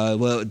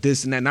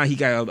 this and that. Now he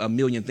got a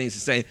million things to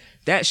say.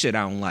 That shit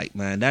I don't like,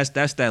 man. That's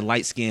that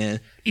light skin.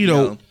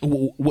 How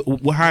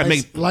it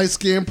makes light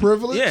skin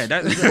privilege. Yeah,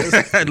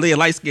 that's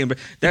light skin.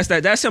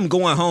 That's him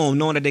going home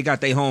knowing that they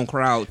got their home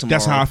crowd tomorrow.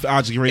 That's how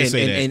I just ready to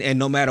say that. And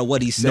no matter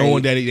what he say,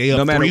 knowing that they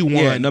up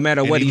 3-1, no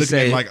matter what he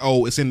say, like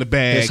it's in the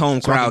bag. His home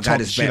crowd got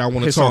his back. I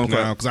want to talk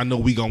now because I know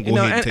we gonna go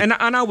ahead and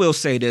I will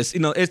say this.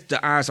 It's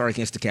the odds are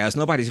against the Cavs.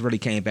 Nobody's really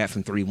came back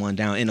from 3-1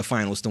 down in the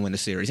finals to win the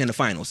series in the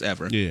finals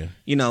ever.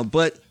 Yeah,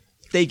 but.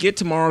 They get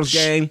tomorrow's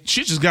game.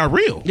 Shit just got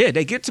real. Yeah,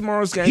 they get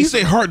tomorrow's game. He's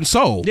their heart and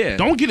soul. Yeah.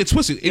 Don't get it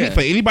twisted.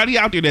 For anybody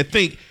out there that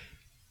think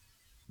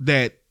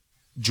that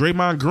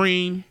Draymond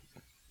Green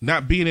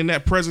not being in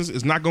that presence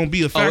is not going to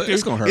be a factor,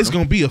 it's going to hurt him. It's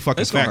going to be a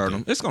fucking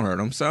factor. It's going to hurt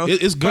him. So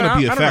it's going to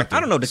be a factor.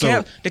 I don't know. The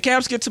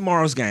Cavs get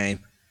tomorrow's game.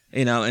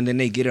 And then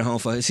they get it home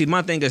for. See,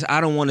 my thing is, I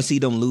don't want to see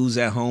them lose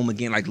at home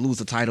again, like lose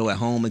the title at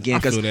home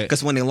again,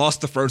 because when they lost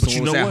the first one,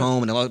 it was at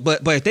home, and they lost.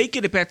 But if they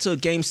get it back to a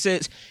game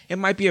 6, it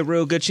might be a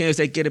real good chance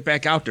they get it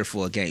back out there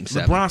for a game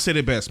 7. LeBron said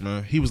it best,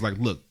 man. He was like,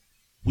 "Look,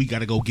 we got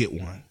to go get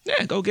one.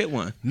 Yeah, go get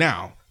one.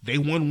 Now they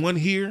won one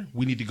here.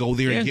 We need to go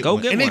there and get go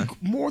one. Get and one.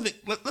 They more than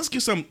let's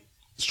get some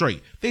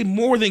straight. They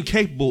more than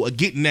capable of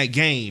getting that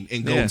game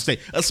and Golden State,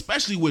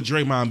 especially with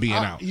Draymond being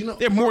out.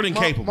 They're more than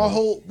capable. My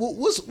whole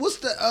what's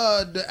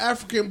the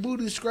African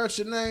booty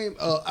scratcher name?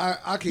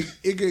 Igala.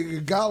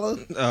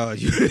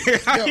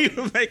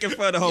 You making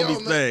fun of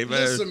homie's name, man.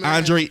 Listen, man.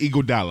 Andre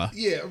Iguodala.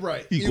 Yeah,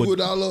 right.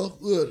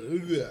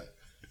 Iguodala.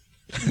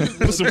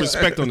 Put some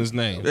respect on his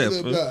name.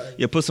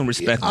 Put some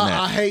respect on that.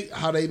 I hate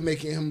how they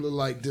making him look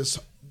like this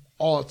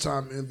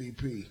all-time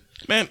MVP.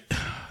 Man,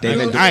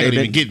 I ain't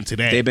even getting to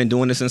that. They've been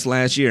doing this since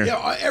last year.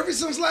 Yeah, ever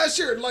since last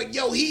year. Like,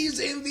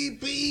 he's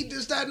MVP,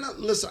 this, that, and that.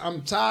 Listen,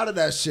 I'm tired of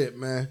that shit,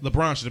 man.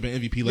 LeBron should have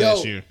been MVP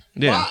last year.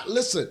 Yeah.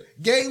 Listen,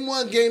 game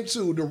 1, game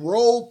 2, the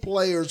role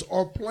players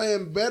are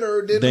playing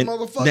better than the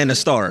motherfuckers. Than the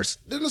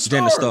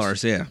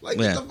stars. Yeah. Like,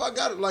 get the fuck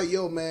out of like,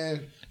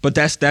 man. But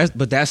that's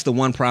the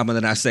one problem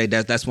that I say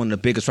that's one of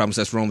the biggest problems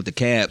that's wrong with the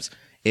Cavs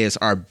is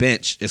our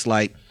bench. It's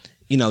like,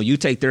 you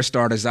take their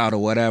starters out or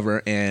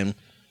whatever and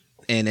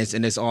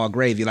it's all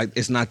gravy. Like,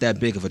 it's not that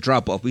big of a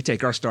drop off. We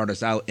take our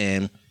starters out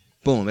and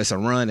boom, it's a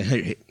run.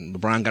 And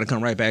LeBron got to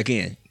come right back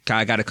in.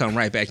 Kai got to come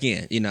right back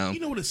in. You know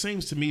what it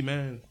seems to me,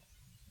 man.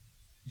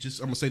 I'm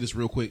gonna say this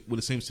real quick. What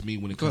it seems to me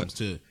when it comes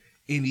to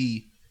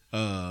any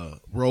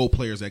role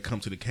players that come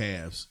to the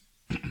Cavs,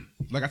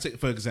 like I take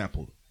for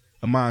example,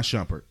 Iman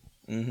Shumpert.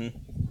 Mm-hmm.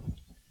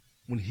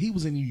 When he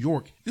was in New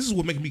York, this is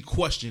what making me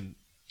question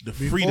the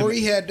freedom. Before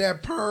he had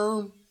that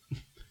perm.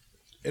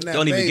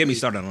 Don't even get me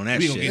started on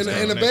that shit.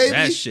 And the baby,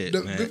 that shit,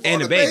 man.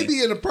 And the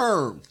baby and the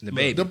perm. The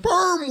baby. The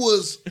perm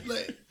was,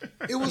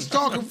 it was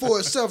talking for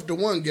itself the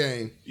one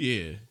game.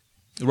 Yeah.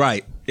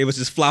 Right. It was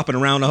just flopping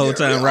around the whole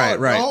time. Right.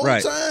 The whole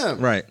time.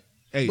 Right.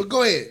 Hey, but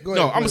go ahead.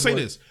 No, I'm gonna say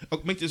this.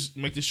 Make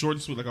this short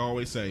and sweet, like I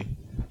always say.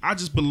 I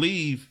just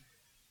believe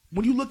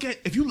when you look at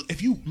if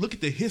you look at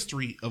the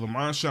history of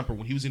Iman Shumpert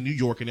when he was in New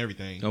York and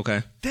everything.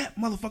 Okay. That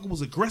motherfucker was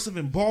aggressive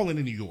and balling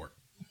in New York.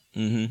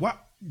 Mm-hmm. Why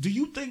do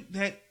you think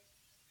that?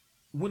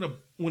 When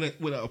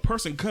a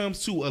person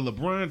comes to a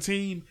LeBron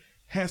team,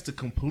 has to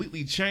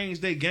completely change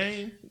their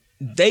game?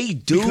 They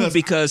do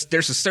because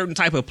there's a certain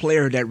type of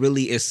player that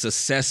really is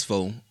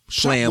successful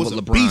playing with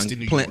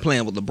LeBron.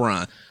 Playing with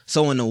LeBron.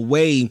 So in a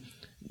way,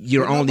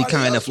 you're only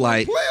kind of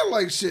like playing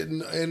like shit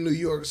in New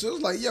York. So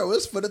it's like,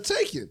 it's for the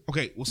taking.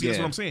 Okay, well, see, that's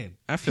what I'm saying.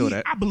 I feel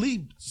that. I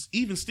believe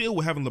even still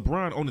with having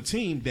LeBron on the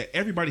team, that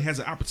everybody has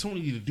an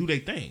opportunity to do their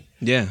thing.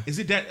 Yeah. Is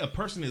it that a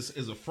person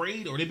is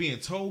afraid, or they being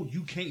told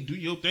you can't do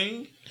your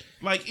thing?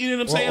 Like, you know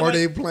what I'm saying? Or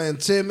they playing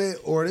timid,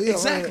 or they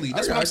exactly.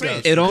 That's what I'm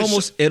saying.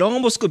 It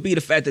almost could be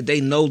the fact that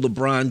they know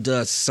LeBron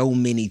does so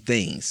many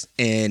things,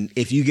 and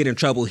if you get in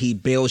trouble, he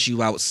bails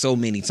you out so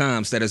many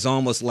times that it's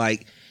almost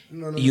like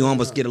you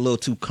almost get a little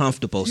too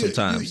comfortable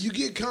sometimes. You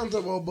get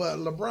comfortable, but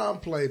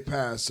LeBron played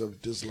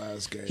passive this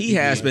last game. He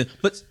has been,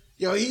 but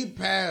Yo, he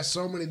passed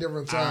so many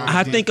different times.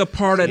 I think a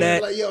part of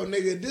that, like, yo,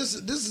 nigga, this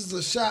is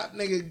a shot,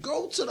 nigga.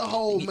 Go to the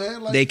hole,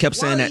 man. Like, they kept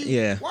saying that,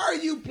 yeah. Why are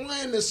you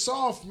playing this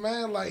soft,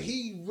 man? Like,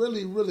 he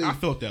really. I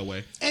felt that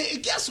way.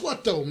 And guess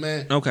what, though,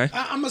 man? Okay.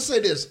 I'm gonna say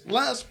this.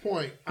 Last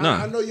point. No.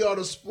 I know y'all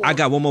the sports. I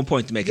got one more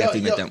point to make after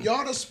you make that one.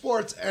 Y'all the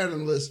sports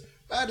analysts.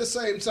 But at the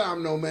same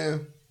time, though,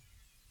 man.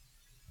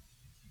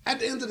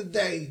 At the end of the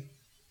day,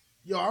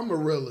 yo, I'm a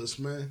realist,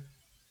 man.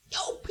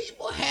 Yo,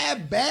 people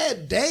have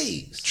bad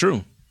days.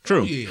 True.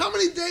 Yeah. How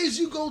many days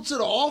you go to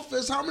the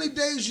office? How many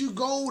days you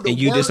go to and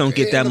you work just don't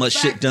get that in much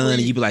factory, shit done,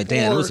 and you be like,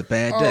 damn, it was a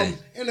bad day.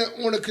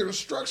 On a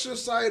construction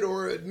site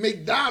or at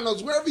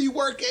McDonald's, wherever you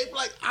work at,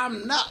 like,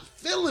 I'm not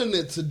feeling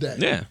it today.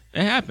 Yeah,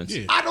 it happens.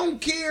 Yeah. I don't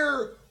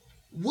care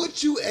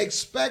what you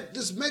expect.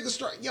 This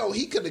megastar, yo,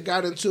 he could have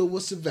got into it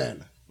with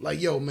Savannah. Like,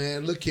 yo,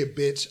 man, look here,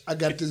 bitch. I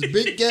got this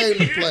big game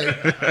to play.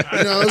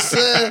 You know what I'm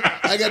saying?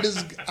 I got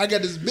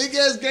this big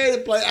ass game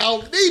to play. I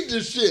don't need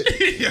this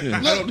shit.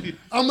 Look,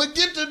 I'm gonna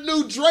get the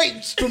new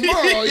drapes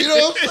tomorrow. You know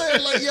what I'm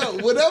saying? Like,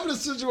 yo, whatever the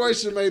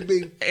situation may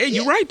be. Hey,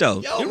 you're right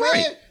though. Yo, you're man,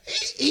 right.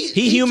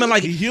 He human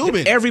like he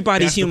human.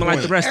 Everybody's That's the human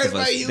like the point. rest of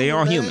Everybody us. They human,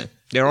 are man. human.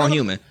 They're all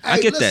human. I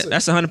Hey, get listen,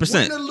 that. That's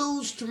 100%. Win or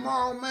lose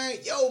tomorrow, man.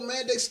 Yo,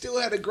 man, they still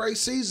had a great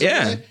season,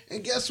 Yeah. man.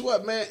 And guess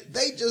what, man?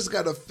 They just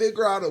got to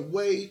figure out a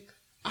way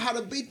how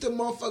to beat them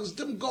motherfuckers.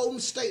 Them Golden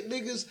State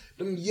niggas,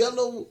 them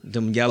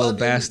yellow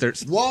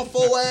bastards.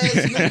 Waffle ass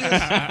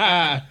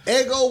niggas.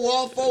 Eggo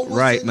Waffle.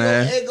 Right,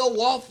 man. Eggo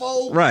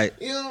Waffle. Right.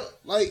 You know,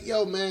 like,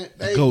 yo, man.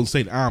 They, Golden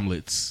State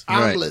omelets.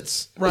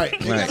 omelets. Right.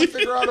 They Right. got to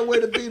figure out a way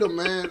to beat them,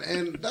 man.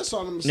 And that's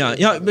all I'm saying.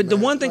 Yeah, about but it, the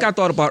man. one thing I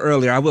thought about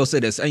earlier, I will say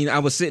this. I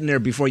was sitting there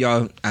before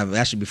I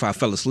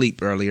fell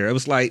asleep earlier. It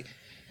was like,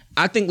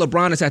 I think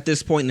LeBron is at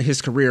this point in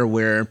his career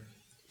where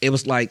it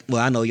was like,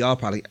 well, I know y'all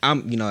probably,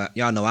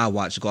 y'all know I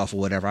watch golf or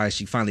whatever. I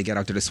actually finally got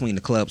out there to swing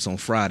the clubs on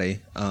Friday.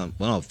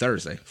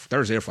 Thursday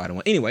or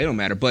Friday. Anyway, it don't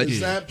matter. But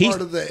Is that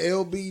part of the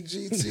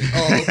LBGT?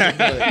 Oh,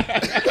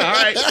 okay. All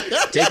right,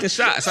 taking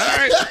shots. All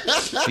right,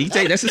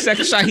 that's the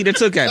second shot he done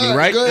took at me.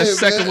 Right, go that's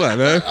the ahead, second man.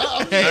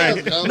 one,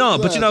 man. I'm No,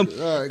 but you know,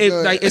 All right,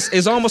 go ahead.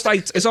 it's almost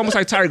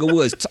like Tiger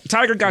Woods.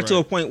 Tiger got to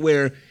a point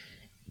where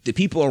the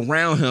people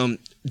around him,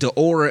 the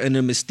aura and the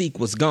mystique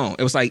was gone.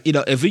 It was like, you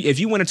know, if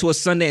you went into a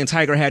Sunday and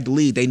Tiger had the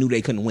lead, they knew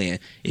they couldn't win.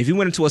 If you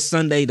went into a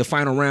Sunday, the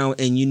final round,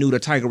 and you knew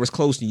that Tiger was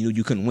close and you knew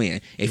you couldn't win.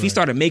 If he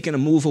started making a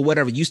move or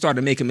whatever, you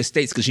started making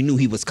mistakes because you knew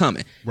he was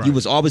coming. Right. You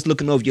was always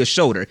looking over your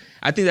shoulder.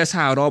 I think that's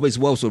how it always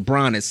was with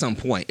Bron at some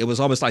point. It was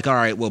always like, all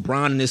right, well,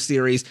 Bron in this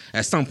series,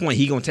 at some point,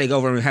 he going to take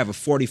over and have a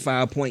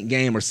 45-point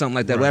game or something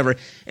like that, whatever.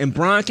 And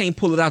Bron can't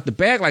pull it out the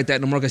bag like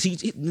that no more because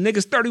the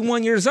nigga's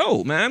 31 years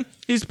old, man.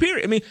 He's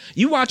period. I mean,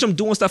 you watch him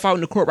doing stuff out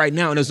in the court right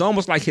now, and it's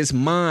almost like his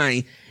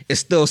mind is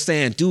still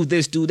saying, do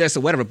this,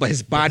 or whatever, but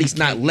his body's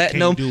not letting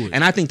him.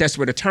 And I think that's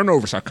where the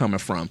turnovers are coming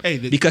from.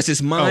 Because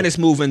his mind is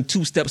moving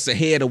 2 steps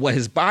ahead of what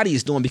his body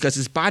is doing because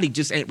his body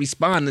just ain't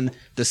responding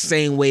the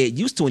same way it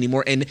used to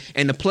anymore. And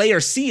the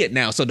players see it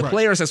now. So the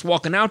players that's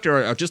walking out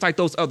there are just like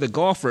those other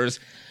golfers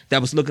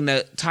that was looking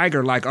at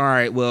Tiger like, all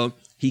right, well,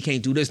 he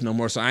can't do this no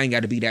more, so I ain't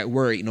got to be that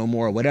worried no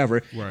more or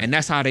whatever. Right. And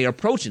that's how they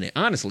approaching it,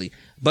 honestly.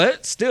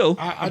 But still,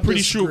 I'm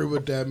pretty sure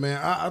with that, man.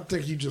 I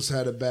think he just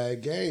had a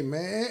bad game,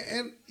 man.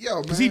 And yo,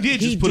 man, because he did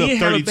just put up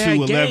 32,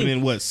 11,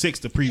 and 6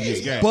 the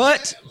previous game.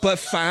 But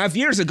 5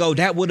 years ago,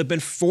 that would have been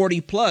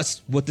 40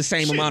 plus with the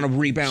same amount of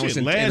rebounds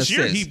and last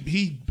year assists.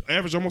 he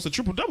averaged almost a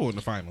triple double in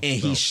the finals.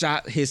 And he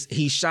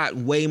shot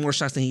way more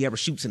shots than he ever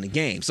shoots in the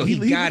game. So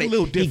he got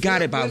it. He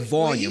got it by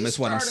volume. Is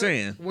what I'm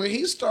saying. When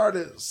he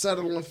started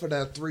settling for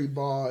that 3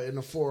 ball in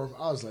the fourth,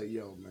 I was like,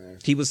 yo, man.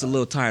 He was a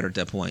little tired at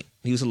that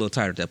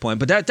point.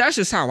 But that's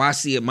just how I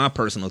see it, my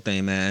personal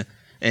thing, man.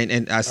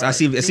 And I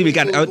see we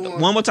got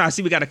one more time. I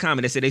see we got a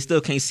comment that said they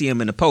still can't see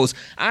him in the post.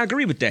 I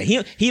agree with that.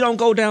 He don't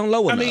go down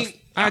low enough. I mean,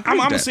 I'm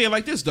gonna say it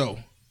like this though.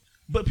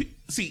 But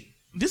see,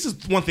 this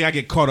is one thing I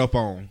get caught up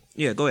on.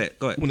 Yeah, go ahead.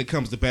 When it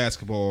comes to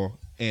basketball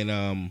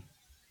and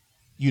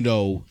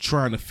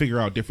trying to figure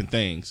out different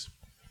things.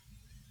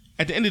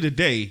 At the end of the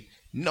day,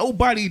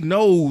 nobody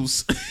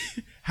knows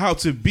how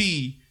to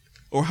be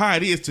or how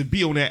it is to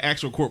be on that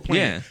actual court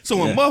playing. Yeah. So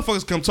when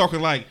motherfuckers come talking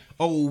like,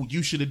 oh,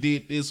 you should have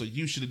did this or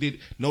you should have did,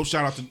 no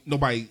shout out to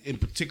nobody in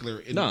particular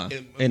in my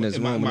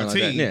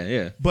team.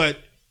 Yeah. But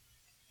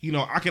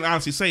I can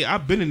honestly say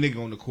I've been a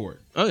nigga on the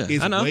court. Oh yeah,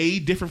 it's I know. way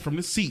different from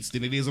the seats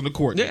than it is on the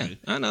court. Yeah, nigga.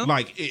 I know.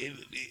 Like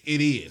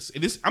it is.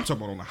 I'm talking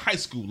about on the high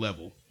school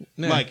level.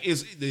 Yeah. Like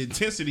the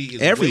intensity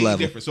is every way level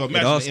different. So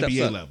imagine the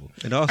NBA level.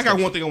 I got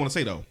one thing I want to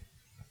say though.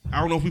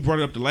 I don't know if we brought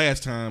it up the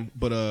last time,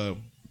 but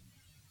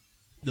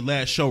the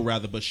last show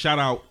rather. But shout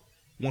out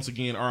once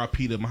again,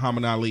 RIP to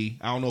Muhammad Ali.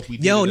 I don't know if we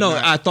did it or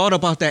not. I thought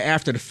about that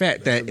after the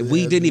fact that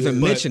we didn't even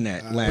mention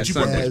that last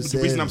time. But the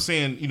reason I'm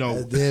saying,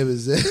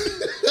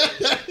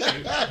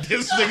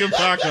 this nigga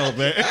Paco,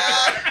 man.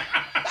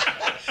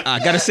 I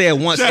gotta say it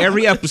once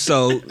every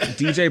episode.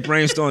 DJ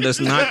Brainstorm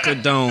does not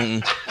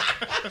condone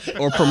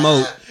or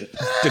promote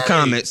the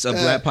comments of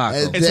Black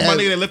Paco. And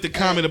somebody that left a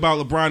comment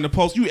about LeBron in the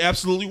post, you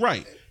absolutely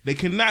right. They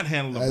cannot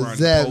handle LeBron in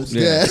That- the post.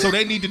 yeah. So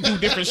they need to do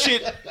different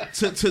shit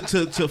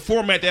to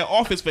format that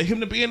offense for him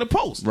to be in the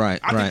post.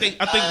 Right, I right. think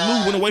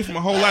Lou went away from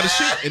a whole lot of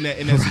shit in that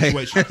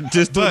situation.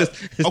 Just do But,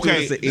 this. This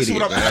okay, dude this is is an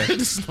what idiot, I'm. man.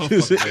 This is no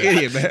Dude's an fucking man.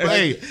 idiot, man.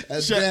 Hey,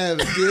 Damn,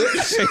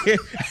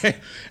 dude.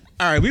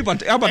 All right, I'm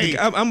about Hey,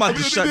 to let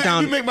me shut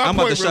down. make my I'm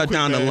about to point real shut quick,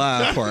 down the man.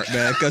 live part,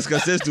 man, because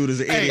this dude is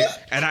an idiot,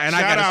 and I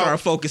shout gotta out, start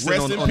focusing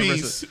rest on in the rest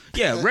peace. of,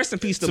 yeah, rest in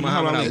peace to to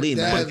Muhammad Muhammad Ali,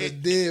 man.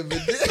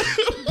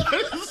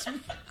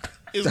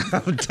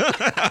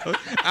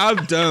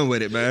 I'm done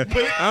with it, man.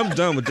 I'm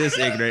done with this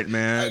ignorant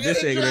man.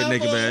 This ignorant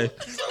nigga, man.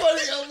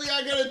 Somebody help me!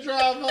 I gotta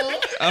drive home.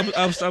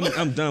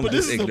 I'm done with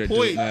this this is the ignorant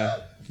point. dude, man.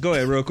 Go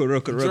ahead, real quick,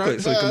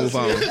 so we can move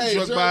on. Hey, Drunk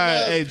drunk by,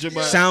 guys. hey, drunk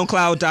by.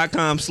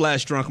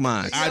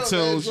 SoundCloud.com/drunkminds.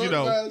 iTunes, man,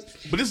 drunk guys.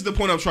 But this is the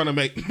point I'm trying to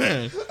make,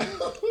 man.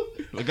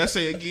 Like I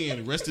say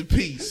again, rest in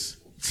peace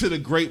to the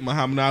great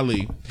Muhammad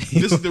Ali.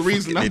 This is the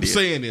reason I'm idiot.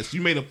 saying this.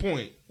 You made a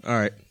point. All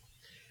right.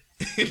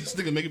 This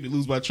nigga making me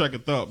lose my track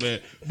of thought, man.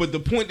 But the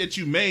point that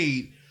you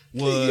made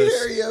was,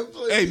 Hurry up,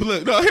 please. hey, but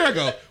look, no, here I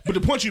go. But the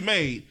point you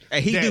made,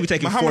 Hey, he that do be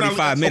taking Muhammad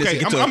 45 minutes to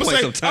get to a I'ma point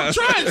say, sometimes.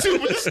 I'm trying to,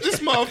 but this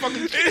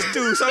motherfucker, This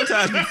dude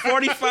sometimes be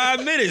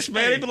 45 minutes,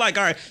 man. They be like,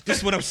 all right, this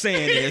is what I'm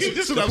saying is.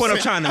 This is The what point I'm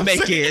I'm trying to saying.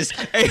 make is,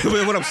 hey,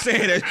 what I'm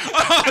saying is,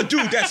 oh,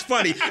 dude, that's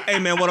funny. Hey,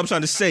 man, what I'm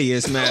trying to say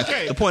is, man,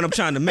 Okay. the point I'm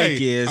trying to make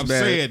Hey, is, I'm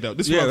man. saying, though,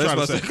 this is what I'm that's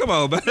trying to say. Come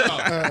on, man.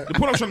 the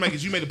point I'm trying to make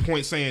is you made a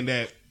point saying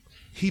that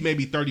he may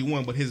be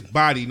 31, but his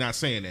body not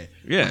saying that.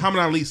 Yeah. Muhammad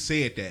Ali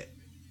said that,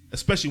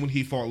 especially when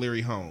he fought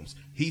Larry Holmes.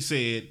 He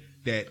said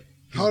that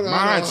his Hold on,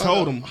 mind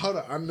told him. Hold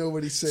on, I know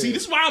what he said. See,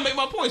 this is why I make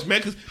my points, man,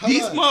 because Hold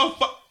these on.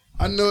 motherfuckers.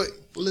 I know.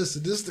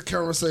 Listen, this is the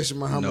conversation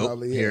Muhammad Nope.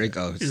 Ali. Here had. it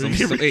goes. Some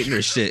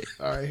ignorant shit.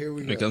 All right, here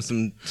we Here go. comes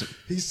some.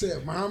 He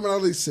said, Muhammad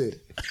Ali said,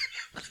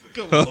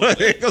 Come on, man.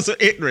 Here comes some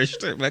ignorant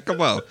shit, man. Come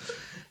on.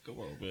 Come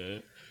on,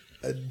 man.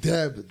 a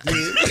dab it,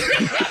 dude.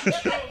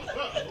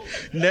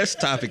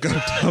 Next topic. I'm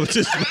done with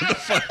this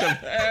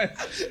motherfucker, man.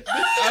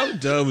 I'm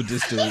done with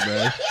this dude,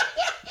 man.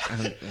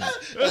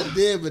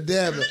 Dab it,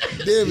 dab it.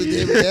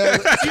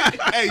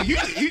 Hey,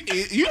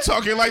 you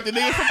talking like the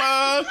nigga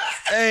from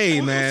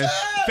Hey, man.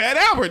 Fat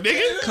Albert,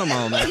 nigga. Come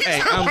on, man. Hey,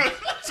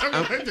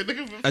 Talking like the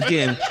nigga from Fat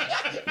again,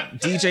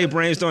 DJ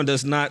Brainstorm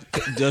does not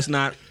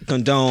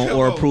condone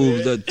or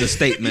approve the You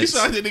statements.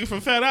 sound like the nigga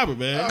from Fat Albert,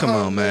 man. Come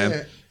on, man.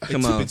 man.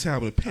 Come Hey, on. Tip it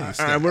down with a pen.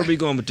 All right, where are we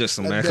going with this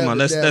one, man? Come on,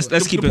 let's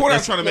The keep it. point I'm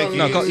let's- trying to make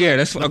No, is go, yeah,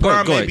 that's go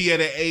LeBron may ahead. be at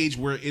an age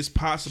where it's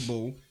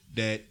possible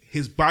that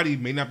his body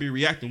may not be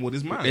reacting with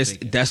his mind.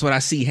 thinking. That's what I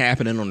see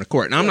happening on the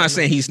court. And I'm not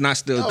saying he's not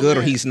still No, good or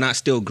man. he's not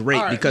still great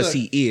All right, because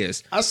look. he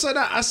is. I said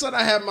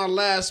I had my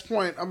last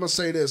point. I'm gonna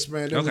say this,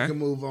 man. Then Okay. we can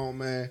move on,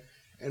 man.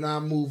 And I'll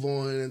move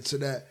on into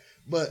that.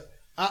 But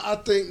I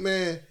think,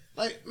 man,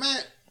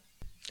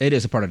 It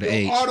is a part of the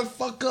age. all the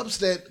fuck ups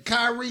that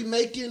Kyrie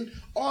making,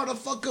 all the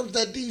fuck ups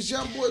that these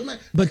young boys make.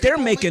 But they're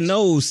making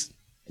those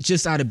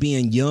just out of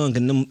being young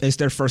and them, it's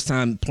their first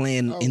time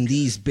playing in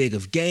these big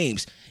of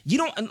games. You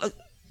don't.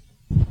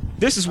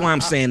 This is why I'm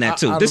saying that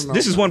too. I This don't know,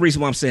 is man. one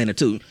reason why I'm saying it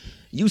too.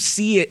 You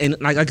see it, and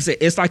like I said,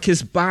 it's like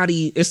his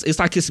body. It's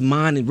like his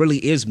mind. It really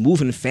is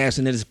moving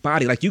faster than his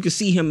body. Like you can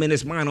see him in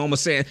his mind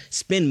almost saying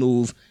spin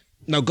move.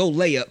 No, go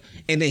layup,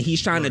 and then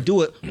he's trying to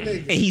do it,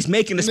 and he's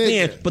making the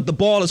spin, Nigga. but the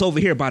ball is over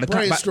here by the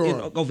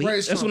Brainstorm. over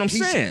here. That's what I'm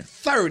He's saying.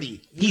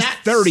 30. He's not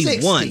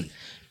 31. 60.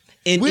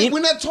 And We're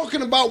not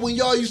talking about when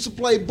y'all used to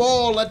play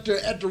ball at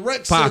the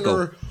rec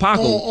center on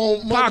Paco,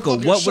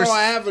 motherfucking what we're- Shaw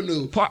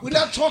Avenue. Pa- We're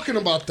not talking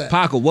about that.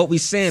 Paco, what we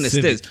saying is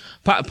this.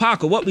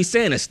 Paco, what we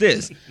saying is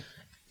this.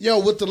 Yo,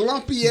 with the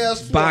lumpy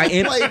ass floor, By I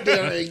in- played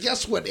there, and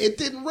guess what? It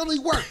didn't really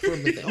work for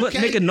me. Okay? Look,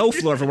 nigga, no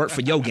floor for work for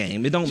your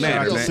game. It don't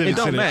matter, yo, man. sit It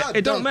don't it. matter.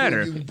 It don't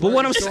matter. But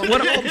what I'm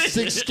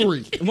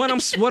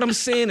 6'3". what I'm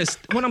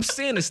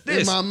saying is In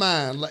this. my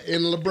mind, like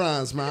in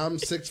LeBron's mind, I'm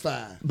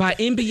 6'5". By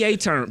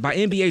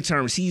NBA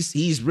terms,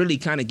 he's really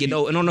kind of getting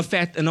old. And on the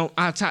fact, and on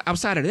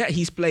outside of that,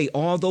 he's played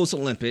all those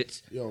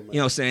Olympics. Yo, man. You know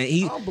what I'm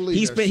saying? I don't believe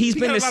He's that been shit. he's He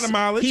been got a to lot of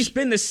mileage. he's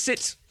been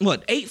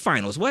to 8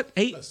 finals. What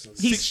 8?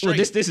 Six Well,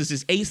 straight. this is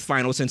his 8th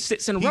finals and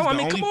 6 in a He's row. I the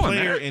mean, only come on,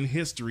 player man. in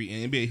history,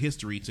 in NBA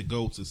history, to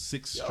go to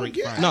 6 straight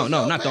yeah. finals.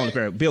 No, Yo, not the only man.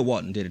 player. Bill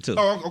Walton did it too.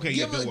 Oh, okay.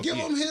 Give, Bill give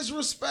Walton, him his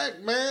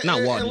respect, man. Not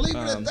and, Walton. And leave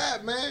it at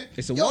that, man.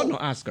 It's a Yo, Walton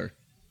or Oscar.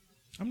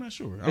 I'm not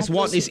sure. It's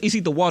Walton. It's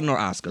either Walton or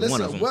Oscar. Listen,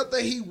 one of them.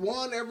 whether he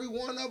won every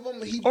one of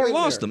them, he Or been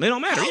lost there. them. It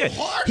don't matter. How Yeah,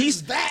 hard he's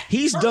is that?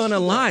 He's First done a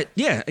of all, lot.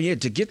 Yeah,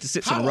 to get to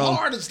 6 in How a row.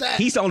 hard is that?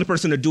 He's the only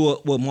person to do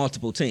it with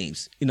multiple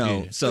teams. You know,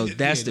 Yeah. so Yeah,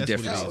 that's the that's what it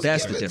difference. is.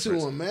 That's give the it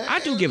difference. to him, man. I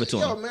do give it to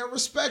Yo, him. man,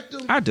 respect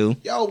him. I do.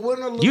 Yo, win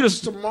or lose You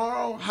just-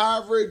 tomorrow,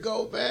 however it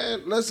go,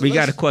 man. We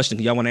got a question.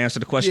 Y'all want to answer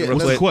the question Yeah, real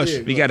let's- quick?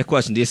 question. We got a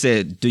question. They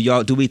said,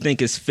 do we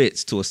think it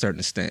fits to a certain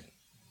extent?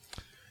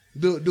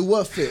 Do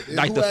what fit?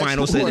 Like Who the asked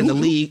finals the in the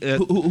question? league.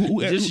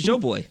 This is your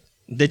boy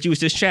that you was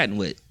just chatting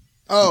with.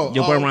 Oh,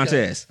 Your boy okay. Ron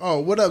Tez. Oh,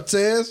 what up,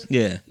 Tez?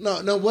 Yeah.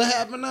 No, what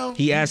happened now?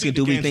 He asked you, think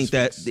do the we games think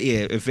that, fits?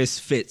 yeah, if it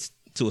fits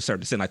to a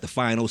certain extent, like the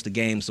finals, the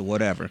games, or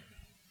whatever?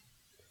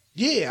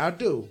 Yeah, I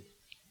do.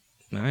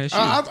 Nah, it's you.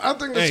 I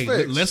think it's Hey,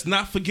 fixed. let's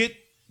not forget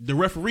the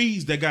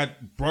referees that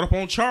got brought up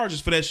on charges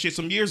for that shit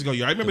some years ago.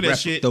 Y'all remember that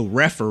shit? The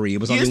referee.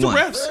 It was only It's the one.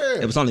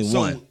 refs. It was only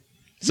one.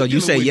 So you you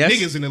say with yes?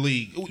 Niggas in the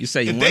league. You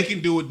say if you they want?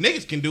 can do it,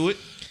 niggas can do it.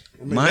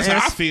 My That's how I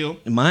answer- feel.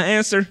 My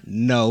answer,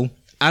 no.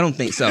 I don't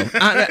think so.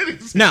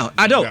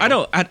 I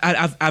don't.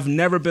 I've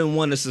never been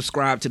one to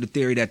subscribe to the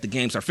theory that the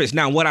games are fixed.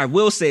 Now, what I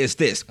will say is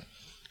this.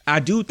 I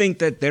do think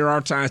that there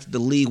are times the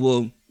league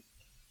will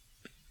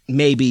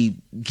maybe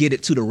get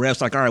it to the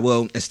refs like, all right,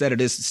 well, instead of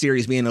this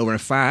series being over in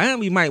 5,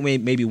 we might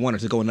maybe want it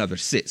to go another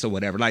 6 or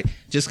whatever. Like,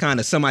 just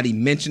kind of somebody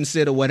mentions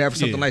it or whatever,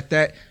 something like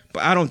that.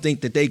 But I don't think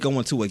that they go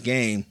into a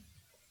game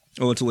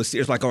or into a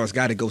series like, oh, it's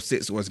got to go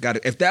 6 or it's got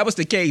to. If that was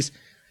the case,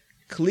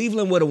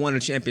 Cleveland would have won a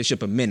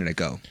championship a minute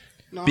ago.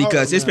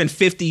 Because it's been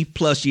 50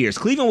 plus years.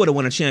 Cleveland would have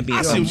won a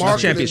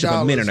championship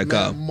a minute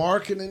ago.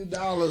 Marketing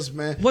dollars,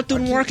 man. What do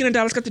marketing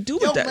dollars got to do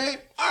with that? Man.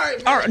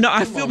 All right. No,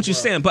 I feel what you're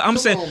saying, but I'm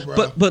saying,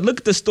 but look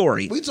at the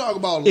story. We talk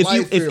about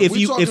if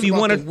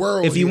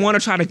you want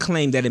to try to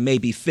claim that it may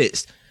be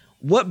fixed,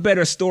 what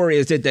better story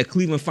is it that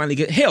Cleveland finally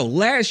get? Hell,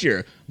 last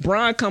year,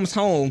 Brian comes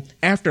home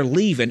after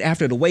leaving,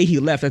 after the way he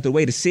left, after the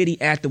way the city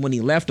acted when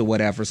he left or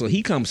whatever. So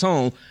he comes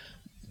home.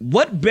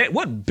 What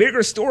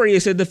bigger story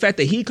is it the fact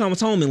that he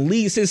comes home and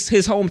leads his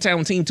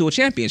hometown team to a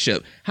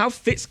championship? How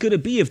fixed could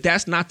it be if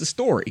that's not the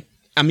story?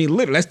 I mean,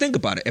 literally, let's think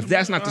about it. If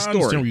that's not the story. I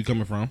understand where you're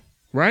coming from.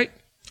 Right?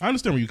 I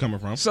understand where you're coming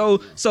from. So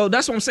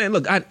that's what I'm saying.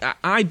 Look,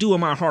 I do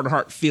in my heart of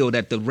heart feel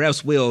that the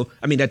refs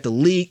that the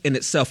league in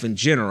itself in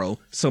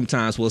general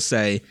sometimes will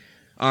say,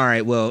 all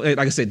right, well, like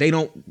I said, they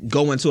don't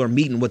go into a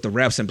meeting with the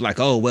refs and be like,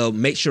 oh, well,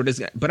 make sure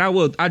this. But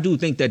I do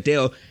think that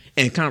they'll,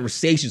 in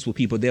conversations with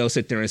people, they'll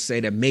sit there and say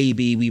that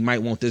maybe we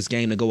might want this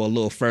game to go a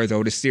little further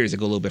or this series to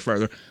go a little bit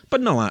further.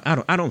 But no,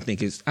 I don't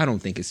think it's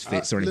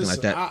fixed or anything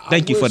like that.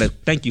 Thank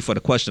you for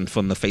the question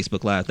from the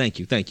Facebook Live. Thank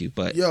you.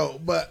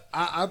 But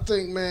I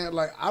think, man,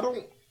 like I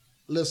don't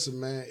listen,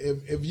 man.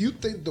 If you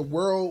think the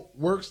world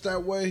works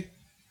that way.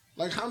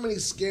 Like, how many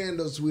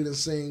scandals we done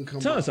seen come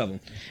tons up? of them.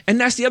 And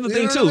that's the other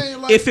thing, too. I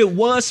mean? Like, if it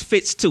was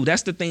fixed, too,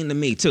 that's the thing to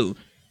me, too.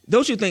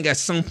 Don't you think at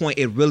some point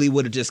it really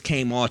would have just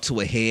came all to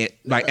a head?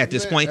 Like, at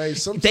this point,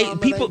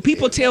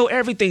 people tell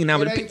everything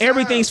now.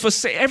 Everything's for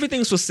sale.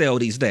 Everything's for sale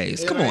these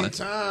days. Come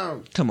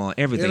on,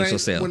 everything's for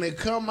sale. When they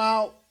come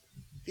out,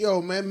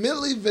 yo, man,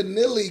 Milli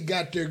Vanilli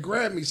got their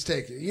Grammys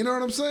taken. You know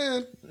what I'm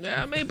saying?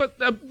 Yeah, I mean, but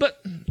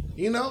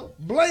you know,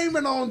 blame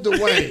it on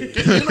Dwayne.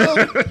 You know,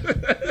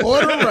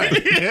 or the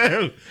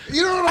Ray.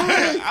 You know what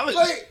I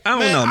mean? I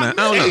don't know, man.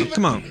 I don't know.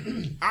 Come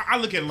on. I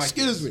look at it like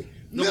excuse me.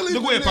 No,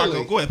 go ahead,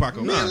 Paco. Go ahead,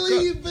 Paco.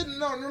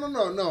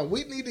 No.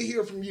 We need to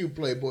hear from you,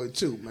 Playboy,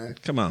 too, man.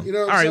 Come on. You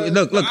know all right, saying?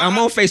 Look. I'm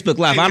on Facebook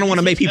Live. I don't want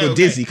to make people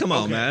dizzy. Come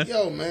on, man.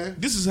 Yo, man.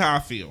 This is how I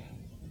feel.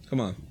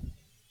 Come on.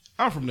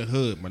 I'm from the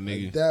hood, my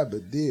nigga.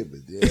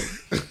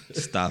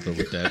 Stop it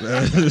with that,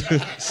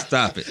 man.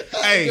 Stop it.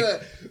 Hey,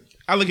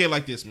 I look at it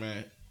like this,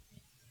 man.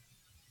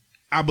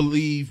 I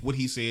believe what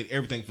he said,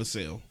 everything for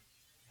sale.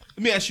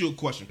 Let me ask you a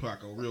question,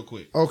 Paco, real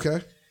quick. Okay.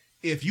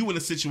 If you in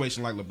a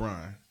situation like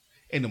LeBron,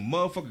 and the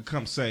motherfucker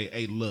come say,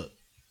 hey, look,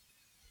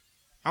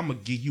 I'm going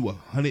to give you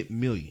 $100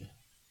 million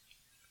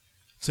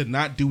to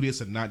not do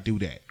this and not do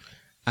that.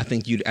 I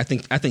think he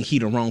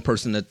the wrong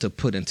person to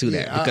put into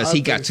that because he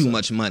got too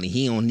much money.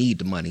 He don't need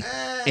the money,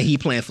 and he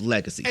playing for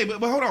legacy. Hey,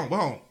 but hold on.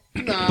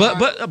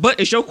 Nah. But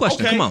it's your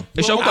question. Okay. Come on,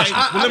 it's your question.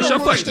 It's your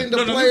question.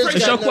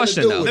 It's your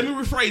question though. Let me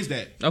rephrase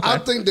that. Okay. I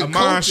think the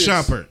Amon coaches.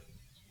 Shumpert.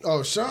 Oh,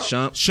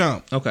 Shump.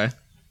 Shump. Okay.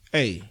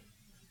 Hey,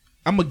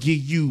 I'm gonna give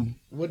you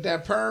with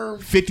that perm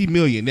 $50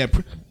 million.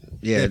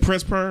 That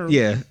Prince perm.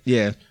 Yeah.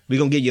 We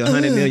gonna give you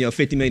 $100 million or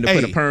 $50 million to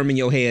put a perm in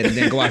your head and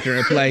then go out there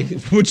and play.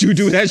 Would you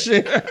do that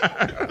shit?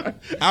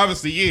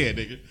 Obviously, yeah,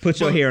 nigga. Put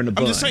your hair in the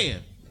bun. I'm just saying,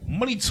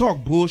 money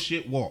talk,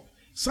 bullshit walk.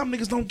 Some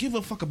niggas don't give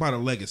a fuck about a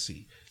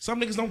legacy. Some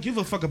niggas don't give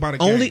a fuck about a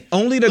game.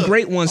 Only the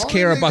great ones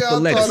care about the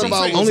legacy.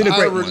 Only the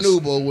great ones.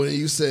 Nuba when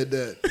you said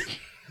that.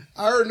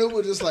 I heard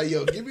Nuba just like,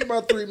 yo, give me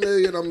my $3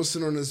 million. I'm gonna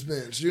sit on this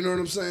bench. You know what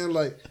I'm saying?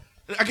 Like,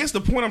 I guess the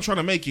point I'm trying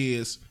to make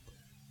is,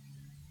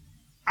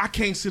 I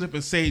can't sit up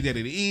and say that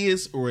it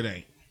is or it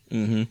ain't.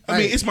 Mm-hmm. I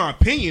mean, it's my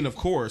opinion, of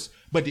course,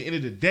 but at the end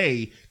of the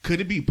day,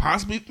 could it be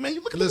possibly? Man,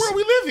 look at the world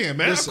we live in,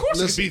 man. Of course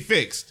it could be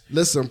fixed.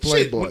 Listen,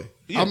 Playboy.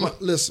 I'm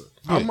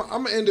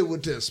gonna end it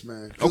with this,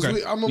 man. Okay.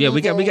 We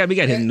got to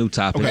hit a new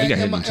topic. Okay. We got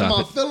to hit a new topic. And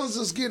my feelings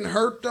is getting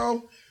hurt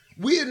though.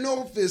 We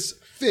know if it's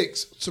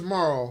fixed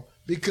tomorrow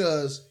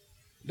because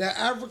that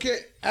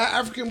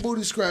African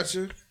booty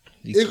scratcher.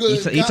 You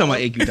talking about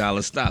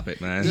 $8? Stop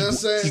it, man. You know what I'm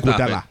saying? Stop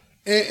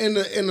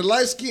it. And the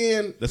light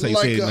skin, that's how you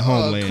like say it in the a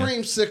homeland.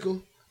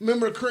 creamsicle.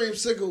 Remember the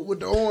creamsicle with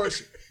the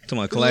orange? Talking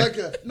about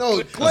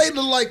Clay? Clay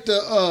looked like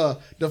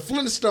the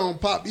Flintstone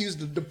pop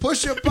used the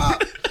push-up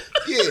pop.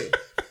 Yeah.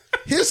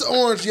 His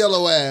orange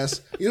yellow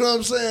ass. You know what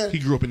I'm saying? He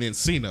grew up in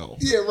Encino.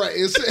 Yeah, right.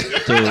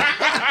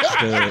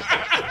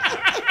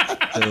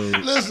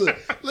 Dude.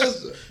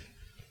 Listen.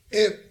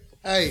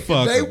 Hey,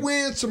 Fuck if they 'em.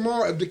 win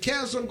tomorrow, if the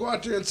Cavs don't go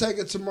out there and take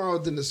it tomorrow,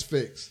 then it's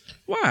fixed.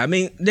 Why? I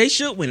mean, they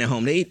should win at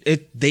home.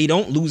 They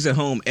don't lose at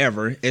home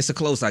ever. It's a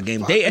closeout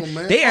game. Fuck They 'em,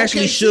 man.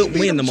 actually OKC should beat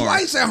win them tomorrow.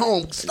 Twice at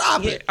home.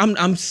 Stop Yeah, it.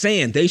 I'm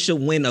saying they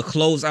should win a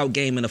closeout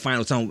game in the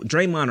finals. So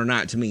Draymond or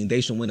not, to me, they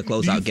should win a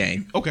closeout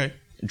game. Okay.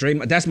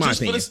 Draymond, that's my Just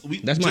for opinion.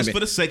 the- That's my just opinion. for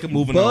the sake of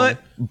moving on.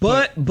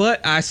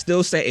 But I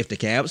still say if the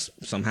Cavs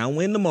somehow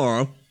win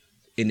tomorrow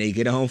and they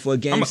get it home for a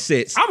game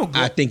 6,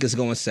 I think it's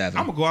going 7.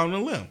 I'm gonna go out on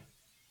a limb.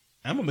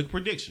 I'm gonna make a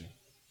prediction.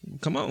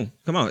 Come on.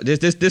 This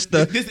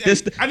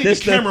the I need the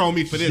camera on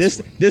me for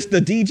this. This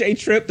the DJ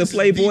Trip, the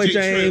Playboy DJ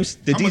James,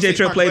 Trip. the I'm gonna DJ take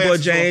Trip, my Playboy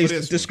glasses off for James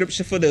this one.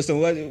 description for this.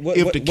 And what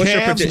If the what's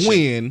your Cavs prediction?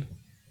 win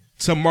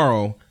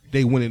tomorrow,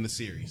 they win in the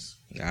series.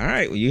 All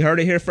right, well, you heard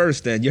it here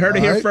first. Then you heard it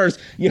All here right. first.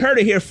 You heard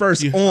it here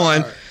first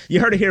on. You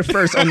heard it here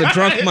first on the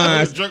Drunk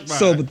Minds Drunk Mind.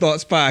 Sober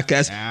Thoughts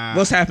podcast. Ah.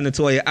 What's happening,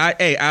 Toya?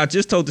 I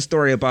just told the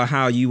story about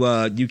how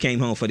you came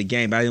home for the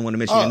game. But I didn't want to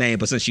mention your name,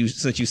 but since you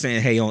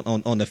saying hey on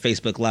the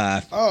Facebook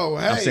Live, Oh,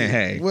 hey. I'm saying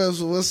hey.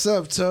 What's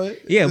up, Toy?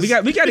 Yeah, we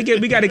got to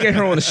get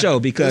her on the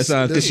show because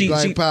this she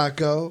Black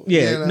Paco.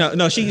 yeah, You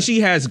know? she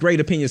has great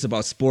opinions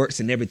about sports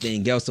and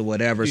everything else or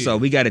whatever. So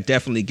we got to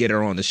definitely get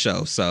her on the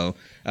show. So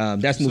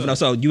that's moving on.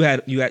 So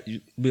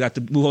we got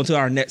to move on to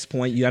our next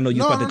point. I know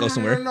you're about to go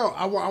somewhere. No.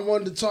 I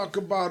wanted to talk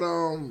about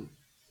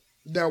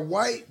that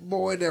white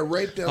boy that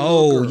raped that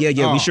little girl.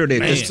 Yeah, we sure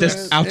did. Man.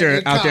 This out there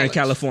in college.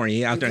 California.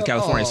 Yeah, out there in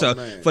California. So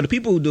man. for the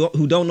people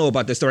who don't know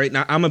about this story,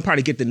 now I'm gonna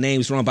probably get the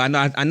names wrong, but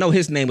I know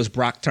his name was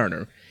Brock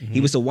Turner. Mm-hmm.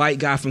 He was a white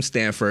guy from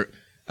Stanford.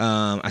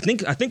 I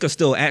think a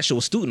still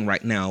actual student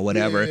right now, or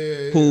whatever.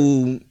 Yeah.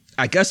 Who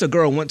I guess a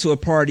girl went to a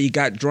party,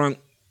 got drunk,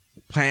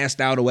 passed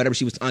out or whatever.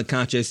 She was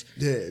unconscious.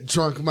 Yeah,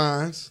 drunk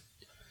minds.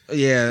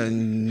 Yeah,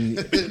 I'm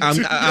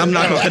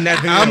not gonna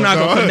connect. I'm not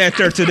gonna connect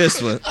her to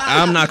this one.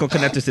 I'm not gonna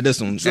connect her to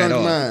this one Drunk at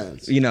all.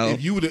 minds. You know,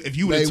 If you would They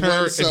have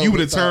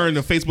weren't turned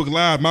the Facebook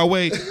Live my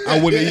way, I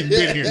wouldn't have even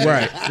been here.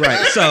 right.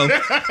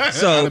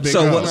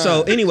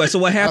 So anyway, so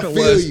what happened I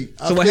feel was, you.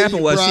 I so what feel happened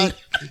you, was,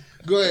 Brock.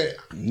 Go ahead.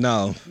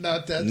 no,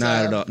 Not that not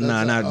time. at all, That's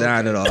not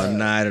at all,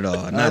 not at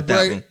all, not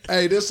that one.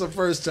 Hey, this is the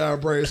first time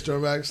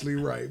Brainstorm actually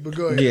right, but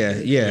go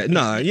ahead. Yeah.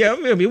 I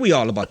mean, we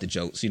all about the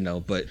jokes, you know.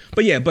 But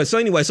so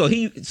anyway,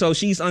 so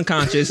she's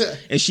unconscious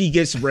and she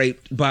gets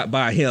raped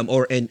by him,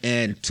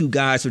 and two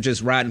guys were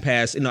just riding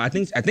past. You know, I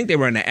think they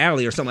were in the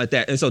alley or something like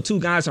that. And so two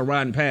guys are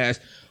riding past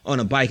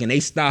on a bike and they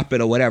stop it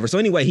or whatever. So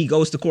anyway, he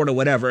goes to court or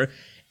whatever.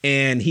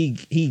 And he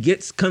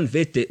gets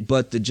convicted,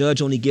 but the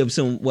judge only gives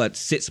him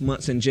 6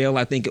 months in jail,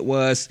 I think it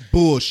was.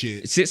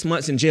 Bullshit. 6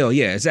 months in jail,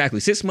 yeah, exactly.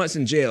 6 months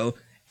in jail,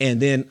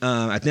 and then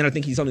I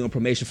think he's only on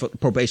probation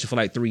for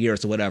like 3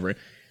 years or whatever.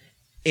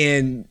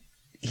 And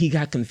he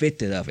got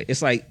convicted of it.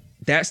 It's like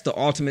that's the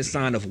ultimate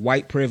sign of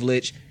white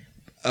privilege,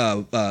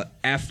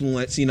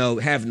 affluence, you know,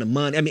 having the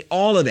money. I mean,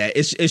 all of that.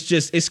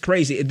 It's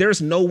crazy.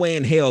 There's no way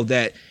in hell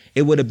that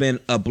it would have been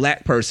a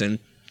black person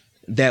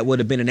that would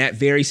have been in that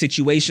very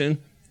situation,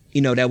 you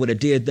know, that would have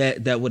did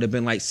that would have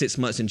been like 6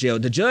 months in jail.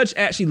 The judge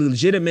actually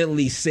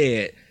legitimately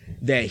said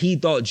that he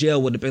thought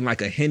jail would have been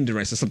like a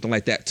hindrance or something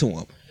like that to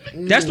him.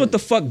 That's what the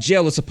fuck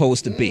jail is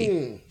supposed to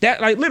be.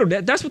 That like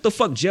literally that's what the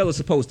fuck jail is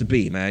supposed to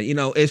be, man. You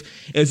know, if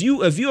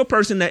you're a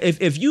person that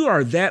if you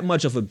are that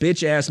much of a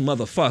bitch ass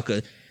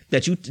motherfucker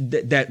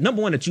that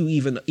number one that you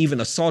even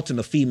assaulting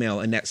a female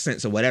in that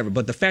sense or whatever,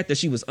 but the fact that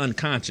she was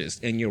unconscious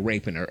and you're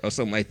raping her or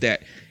something like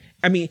that.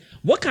 I mean,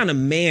 what kind of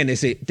man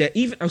is it that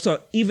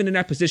even in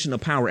that position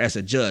of power as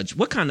a judge,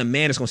 what kind of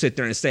man is going to sit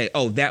there and say,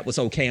 "Oh, that was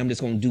okay. I'm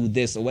just going to do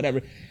this or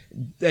whatever"?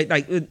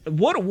 Like,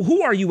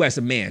 who are you as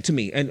a man to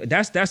me? And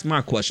that's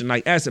my question.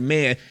 Like, as a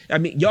man, I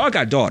mean, y'all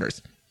got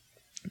daughters.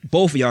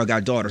 Both of y'all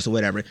got daughters or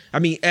whatever. I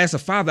mean, as a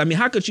father, I mean,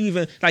 how could you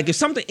even like if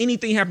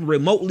anything happened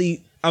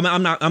remotely? I mean,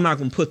 I'm not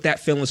going to put that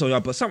feelings on y'all,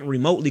 but something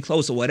remotely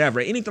close or whatever,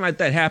 anything like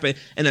that happened,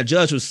 and the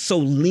judge was so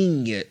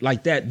lenient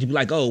like that, you'd be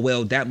like, oh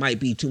well, that might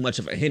be too much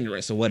of a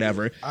hindrance or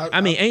whatever. I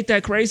mean, ain't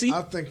that crazy?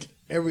 I think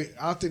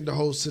the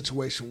whole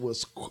situation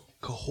was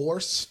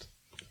Coerced.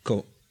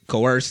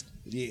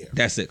 Yeah,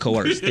 that's it.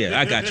 Coerced. Yeah,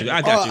 I got you.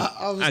 I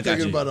was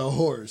thinking about a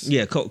horse.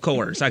 Yeah,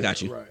 coerced. I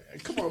got you. Right.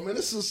 Come on, man.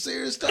 This is a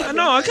serious topic.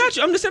 No, I got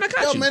you. I'm just saying I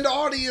got you. Man, the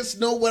audience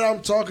know what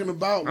I'm talking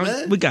about,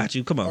 man. We got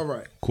you. Come on. All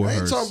right. Coerced. I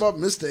ain't talking about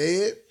Mr.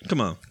 Ed. Come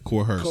on.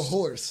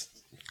 Coerced.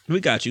 We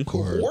got you.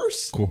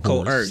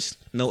 Coerced.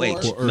 No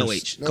H. No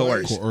H.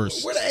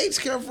 Coerced. Where the H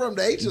come from?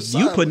 The H is silent.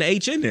 silent. You putting the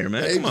H in there,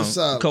 man. The Come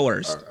on.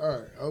 Coerced. All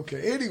right.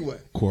 Okay. Anyway.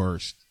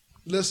 Coerced.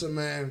 Listen,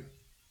 man.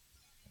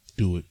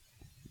 Do it.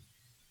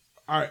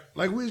 All right,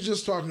 like we was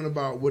just talking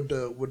about with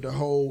the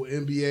whole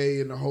NBA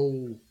and the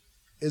whole,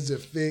 is it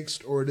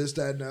fixed or this,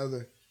 that, and the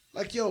other?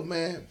 Like, yo,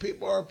 man,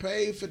 people are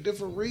paid for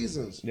different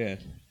reasons. Yeah.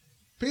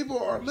 People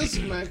are,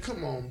 listen, man,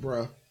 come on,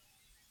 bro.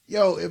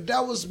 Yo, if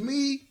that was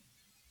me,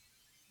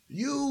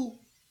 you,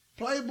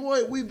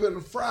 Playboy, we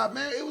been fried,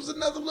 man. It was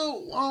another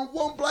little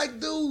one black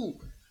dude.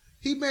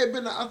 He may have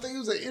been, I think he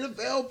was an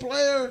NFL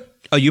player.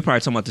 Oh, you probably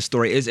talking about the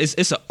story.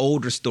 It's an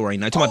older story.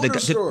 Now, talking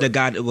about the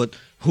guy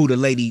who the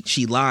lady,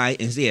 she lied,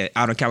 and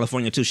out in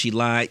California too. She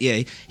lied.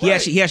 Yeah, he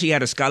actually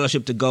had a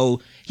scholarship to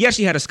go. He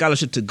actually had a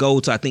scholarship to go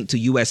to, I think, to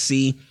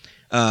USC,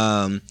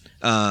 to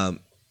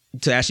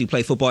actually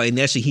play football. And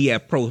actually, he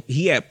had pro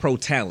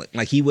talent.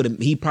 Like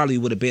he probably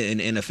would have been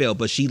in the NFL,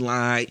 but she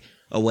lied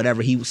or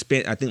whatever. He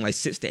spent, I think, like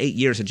 6 to 8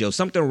 years in jail,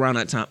 something around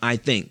that time. I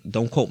think.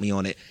 Don't quote me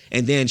on it.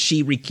 And then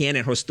she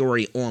recanted her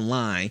story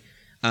online.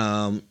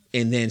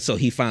 And then so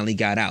he finally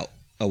got out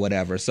or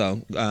whatever.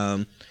 So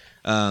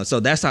so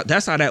that's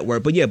how that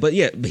worked. But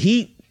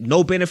he,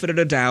 no benefit of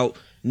the doubt.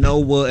 No,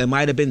 well, it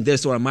might have been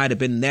this or it might have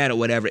been that or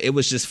whatever. It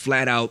was just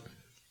flat out,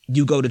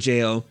 you go to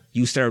jail,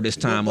 you serve this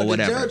time or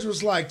whatever. The judge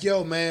was like,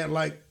 yo, man,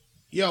 I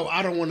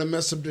don't want to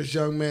mess up this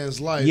young man's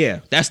life.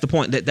 Yeah, that's the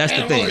point. That's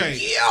the thing. Okay.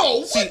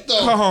 Yo, what the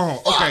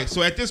fuck? Okay,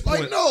 so at this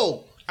point,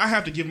 no. I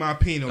have to give my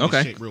opinion on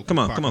this shit real quick. Come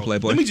on,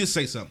 Playboy. Let me just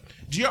say something.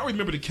 Do y'all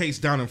remember the case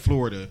down in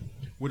Florida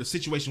where the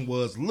situation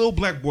was little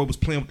black boy was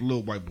playing with the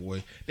little white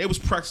boy? They was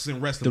practicing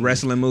wrestling. The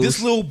wrestling moves.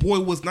 This little boy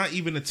was not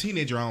even a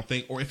teenager, I don't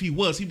think, or if he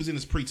was in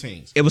his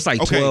preteens. It was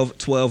like 12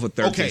 or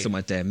 13, something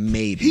like that,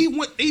 maybe.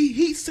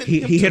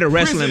 He hit a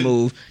wrestling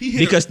move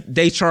because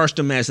they charged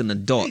him as an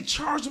adult. They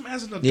charged him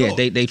as an adult.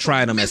 Yeah, they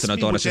tried him as an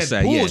adult, I should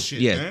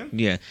say.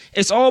 Yeah.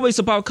 It's always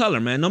about color,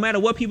 man. No matter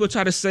what people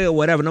try to say or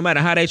whatever, no matter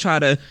how they try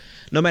to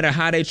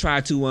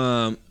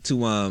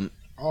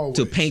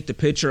paint the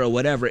picture or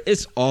whatever,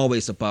 it's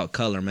always about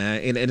color,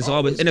 man, and it's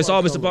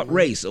always about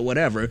race or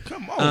whatever.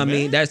 Come on, I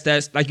mean,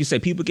 that's like you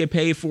said, people get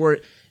paid for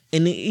it,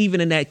 and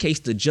even in that case,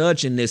 the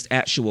judge in this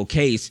actual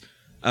case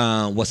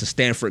was a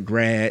Stanford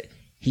grad.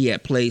 He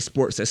had played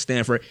sports at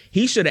Stanford.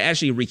 He should have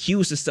actually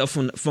recused himself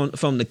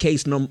from the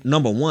case.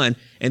 Number one,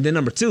 and then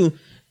number two,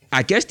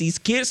 I guess the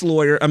victim's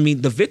lawyer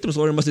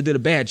must have did a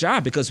bad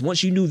job, because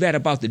once you knew that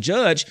about the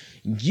judge,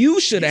 you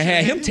should have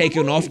had him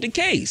taken off the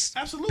case.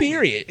 Absolutely.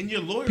 Period. And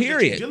your lawyers that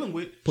you're dealing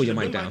with, pull your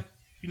mic down.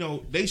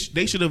 Like, they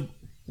should have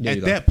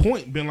at that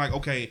point been like,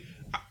 okay,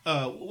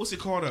 what's it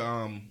called?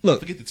 Look,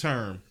 forget the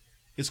term.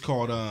 It's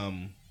called I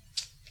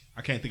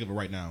can't think of it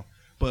right now,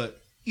 but.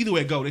 Either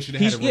way it go, they should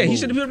have had it removed. Yeah, he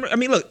should have been. I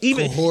mean, look,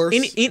 even cohorse.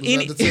 Look.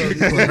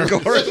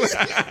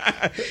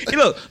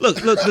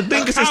 The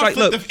thing is, it's like,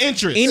 look,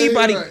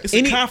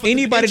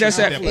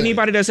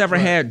 anybody that's ever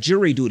had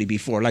jury duty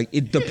before, like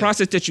the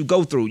process that you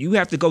go through, you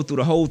have to go through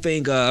the whole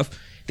thing of.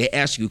 They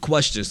ask you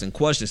questions, this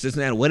and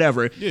that,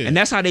 whatever. Yeah. And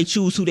that's how they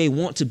choose who they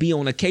want to be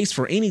on a case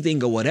for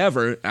anything or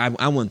whatever.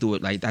 I went through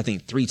it, like, I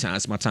think 3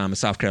 times my time in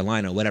South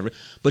Carolina or whatever.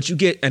 But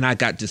and I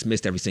got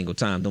dismissed every single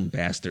time, them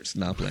bastards.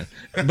 Not playing.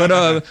 But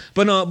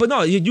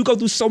no, you go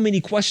through so many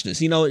questions.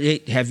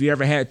 Have you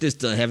ever had this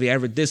done? Have you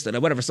ever this done?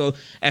 Or whatever. So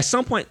at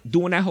some point,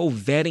 during that whole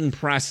vetting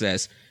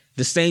process,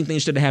 the same thing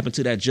should have happened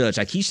to that judge.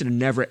 Like, he should have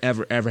never,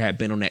 ever, ever had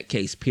been on that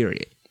case,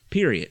 period.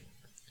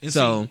 And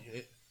so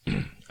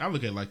I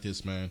look at it like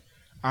this, man.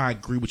 I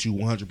agree with you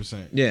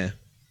 100%. Yeah.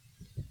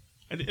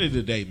 At the end of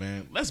the day,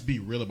 man, let's be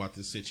real about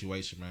this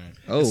situation, man.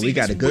 Oh, we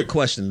got a good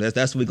question.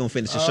 That's what we're going to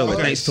finish the show with.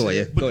 Thanks,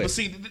 Toya. But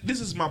see, this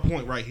is my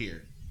point right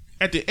here.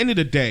 At the end of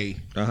the day,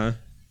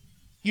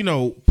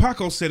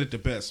 Paco said it the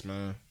best,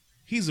 man.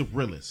 He's a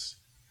realist.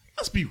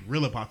 Let's be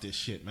real about this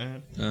shit,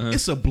 man.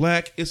 It's a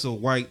black, it's a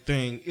white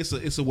thing,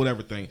 it's a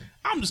whatever thing.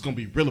 I'm just gonna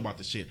be real about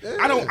this shit. Yeah.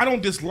 I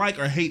don't dislike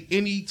or hate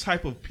any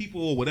type of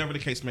people or whatever the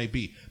case may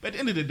be. But at the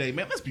end of the day,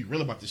 man, let's be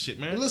real about this shit,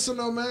 man. Listen,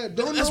 though, man,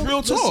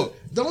 real talk.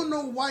 Don't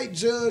no white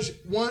judge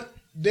want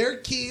their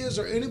kids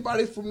or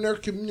anybody from their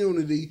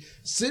community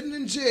sitting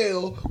in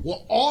jail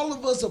while all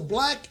of us are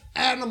black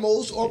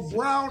animals or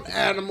brown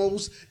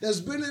animals that's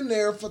been in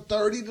there for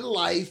 30 to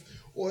life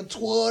or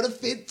 12 to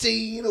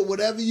 15 or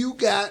whatever you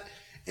got.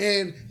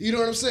 And you know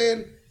what I'm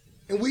saying?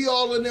 And we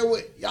all in there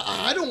with,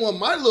 I don't want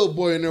my little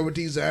boy in there with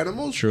these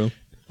animals. True.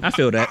 I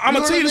feel that. I'm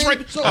going to tell you this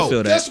right. So I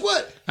feel that. Guess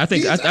what? I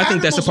think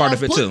that's a part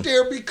of it too. Put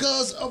there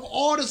because of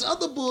all this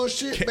other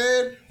bullshit,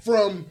 man,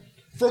 from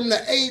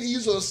the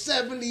 80s or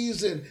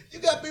 70s. And you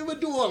got people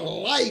doing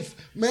life,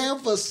 man,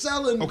 for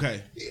selling.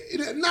 Okay.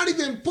 Not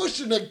even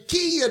pushing a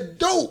key of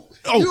dope.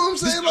 Oh, you know what I'm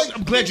saying?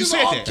 I'm glad you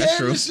said that. That's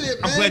true. Shit,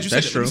 I'm glad you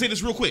said that. Let me say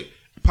this real quick.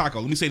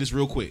 Paco, let me say this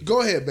real quick.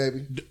 Go ahead,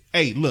 baby.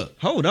 Hey, look.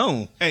 Hold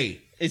on.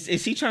 Hey.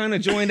 Is he trying to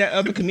join that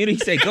other community?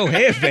 He said, go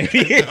ahead, baby.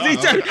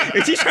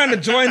 Is he trying to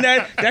join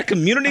that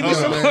community? You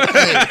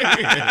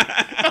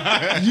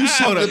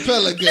shot the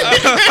pellet gun.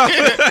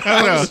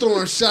 I was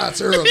throwing shots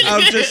earlier.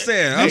 I'm just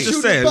saying. Okay,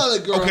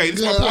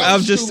 this is my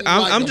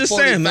point. I'm just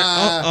saying,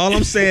 man. All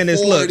I'm saying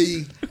is, look.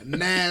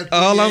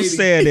 All I'm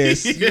saying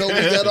is, we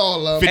got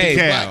all of them. Hey,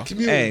 black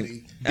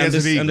community. I'm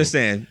just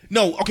saying.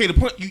 No, okay. The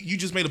point you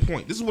just made a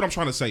point. This is what I'm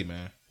trying to say,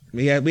 man.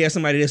 We have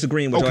somebody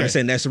disagreeing with you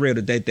saying that's real,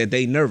 that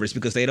they nervous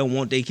because they don't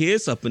want their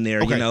kids up in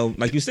there,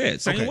 like you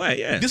said, same way,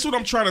 yeah. This is what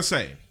I'm trying to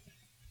say.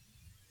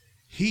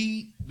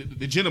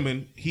 The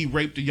gentleman, he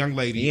raped a young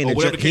lady. He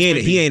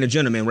ain't a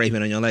gentleman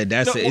raping a young lady.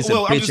 It's a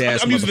bitch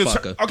ass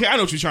motherfucker. Okay, I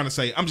know what you're trying to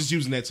say. I'm just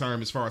using that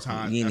term as far as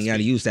how you ain't got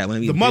to use that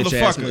one. The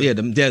motherfucker.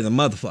 The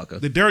motherfucker.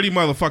 The dirty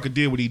motherfucker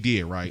did what he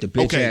did, right? The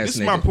bitch ass this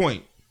is my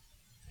point.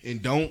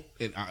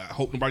 and I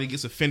hope nobody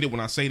gets offended when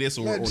I say this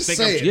or think just I'm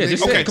say it. Yeah,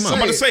 just okay, say it. Come on. I'm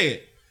about to say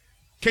it.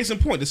 Case in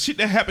point, the shit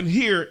that happened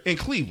here in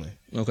Cleveland.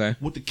 Okay.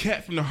 With the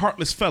cat from the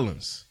Heartless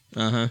Felons.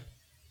 Uh-huh.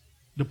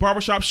 The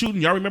barbershop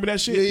shooting, y'all remember that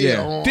shit?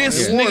 Yeah.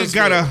 This nigga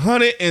got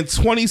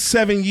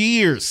 127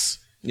 years.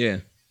 Yeah.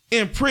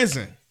 In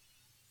prison.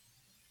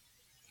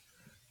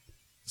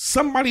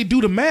 Somebody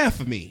do the math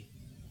for me.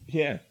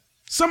 Yeah.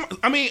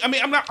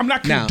 I'm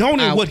not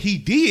condoning what he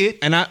did.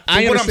 And I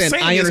understand.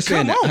 I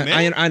understand that.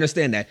 I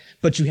understand that.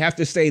 But you have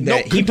to say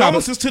that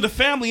condolences to the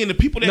family and the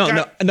people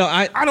that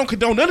I don't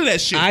condone none of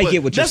that shit. I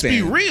get what you're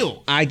saying. Let's be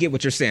real. I get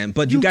what you're saying.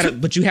 But you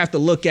have to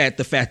look at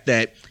the fact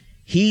that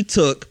he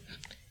took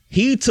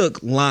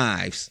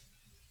lives.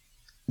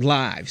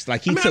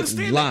 Like he took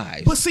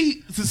lives. But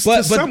see,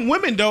 some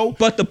women though.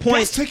 But the point,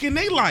 that's taking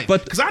their life.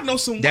 Because I know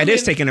some women that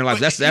is taking their life.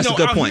 That's a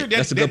good point.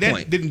 That's a good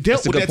point. Didn't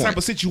dealt with that type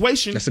of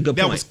situation. That's a good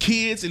point. That was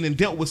kids and then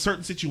dealt with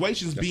certain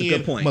situations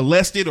being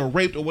molested or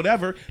raped or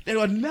whatever. They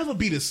will never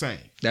be the same.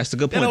 That's a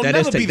good point. That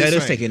is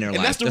taking their life.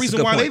 And that's the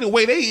reason why they the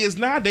way they is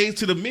nowadays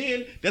to the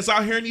men that's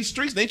out here in these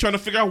streets. They trying to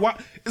figure out why.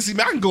 See,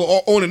 man, I can go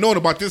on and on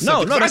about this.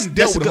 That's a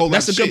good point.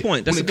 That's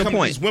a good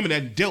point. These women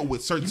that dealt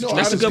with certain situations.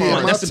 That's a good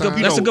point.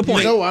 That's a good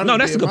point. No,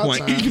 that's a good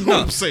point. You know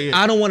what I'm saying?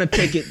 I don't want to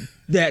take it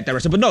that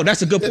direction, but no,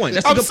 that's a good point.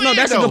 That's a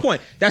good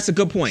point. That's a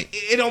good point.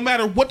 It don't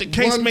matter what the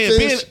case may have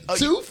been.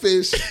 Two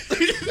fish.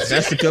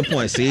 That's a good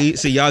point. See,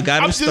 y'all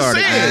got him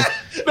started.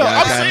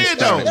 I'm saying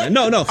though.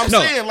 No.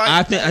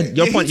 I think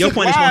your point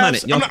is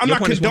 100. I'm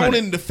not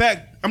condoning the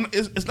fact.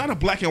 It's not a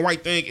black and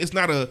white thing. It's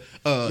not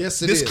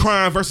this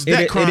crime versus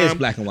that crime. It is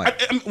black and white.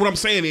 What I'm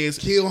saying is,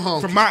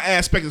 from my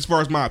aspect, as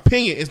far as my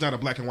opinion, it's not a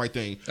black and white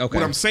thing. Okay.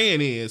 What I'm saying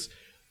is,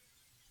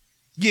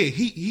 yeah,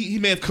 he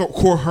may have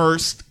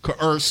coerced,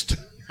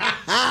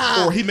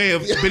 or he may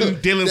have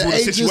been dealing with a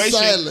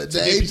situation to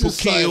get people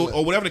killed,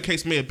 or whatever the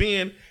case may have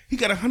been. He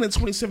got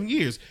 127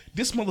 years.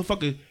 This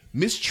motherfucker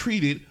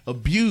mistreated,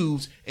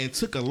 abused, and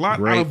took a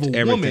lot out of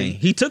a woman.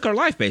 He took her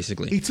life,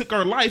 basically. He took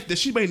her life that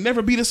she may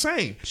never be the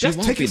same. That's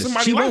taking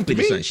somebody's life to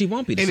me. She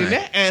won't be the same. And in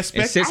that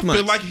aspect, I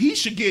feel like he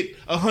should get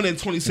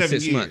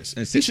 127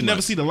 years. He should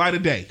never see the light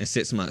of day. In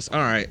 6 months.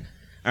 All right.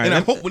 And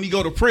I hope when you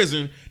go to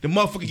prison, the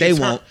motherfucker they gets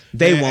won't. hurt.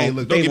 They won't. Hey,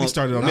 look, don't get me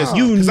started on this.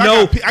 You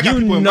know, I got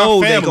people in my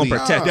family they gonna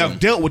protect that have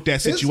dealt with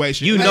that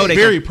situation. You know they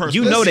very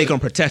personal. You know they gonna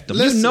protect them.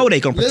 You know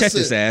they gonna protect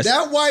his ass.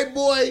 That white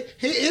boy,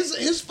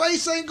 his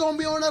face ain't gonna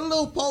be on that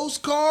little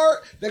postcard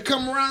that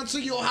come around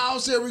to your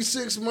house every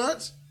 6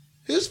 months.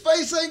 His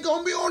face ain't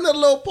gonna be on that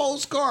little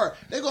postcard.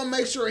 They're gonna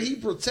make sure he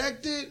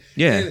protected.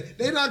 Yeah, and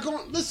they're not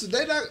gonna listen.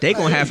 They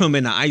gonna have him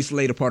in the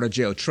isolated part of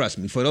jail. Trust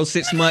me. For those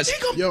 6 months,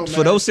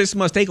 those 6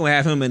 months, they gonna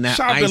have him in that.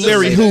 Shout out to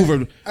Larry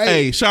Hoover.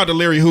 Hey, shout out to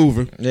Larry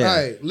Hoover. Yeah.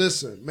 Hey,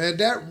 listen, man.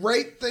 That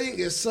rape thing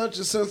is such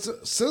a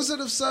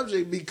sensitive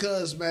subject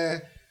because,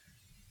 man,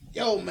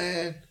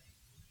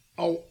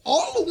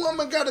 all the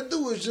woman got to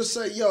do is just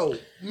say, "Yo,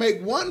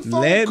 make one phone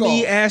call." Let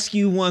me ask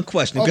you one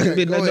question. Okay,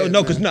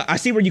 because I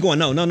see where you're going.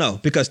 No.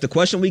 Because the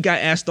question we got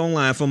asked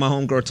online from my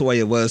homegirl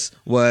Toya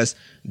was,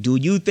 do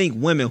you think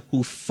women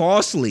who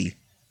falsely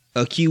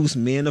accuse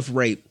men of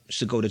rape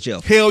should go to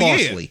jail? Hell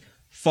falsely. Yeah.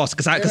 False.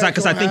 Because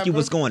I think you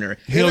was going there.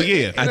 Hell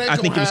yeah. I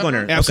think you was going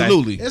there.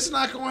 Absolutely. It's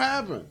not gonna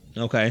happen.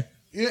 Okay.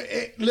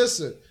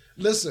 Listen.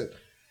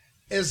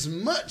 As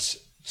much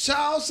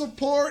child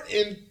support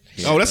and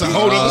that's a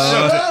whole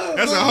other show.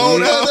 That's a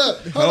whole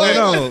other.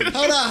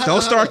 Hold on.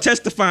 Don't start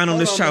testifying on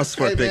this child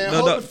support thing.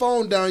 Hold the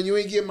phone down. You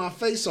ain't getting my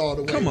face all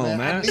the way. Come on,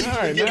 man.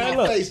 I need you to get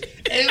my face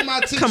and my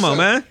t-shirt. Come on,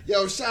 man.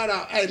 Yo, shout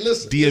out. Hey,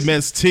 listen.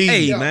 DMST.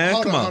 Hey,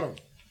 man. Come on. Hold on.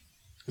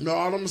 No,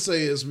 all I'm gonna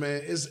say is,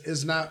 man,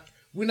 it's not.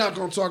 We're not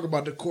gonna talk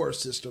about the court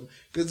system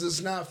because it's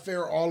not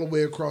fair all the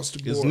way across the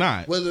board. It's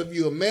not. Whether if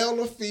you're a male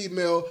or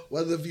female,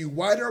 whether if you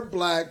white or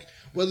black.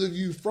 Whether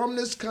you from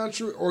this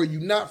country or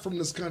you not from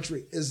this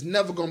country, is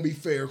never going to be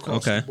fair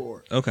across the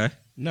board. Okay.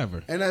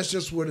 Never. And that's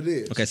just what it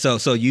is. Okay.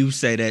 So you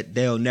say that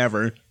they'll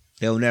never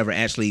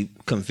actually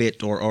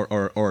convict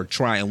or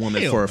try a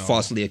woman for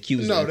falsely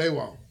accusing. No, they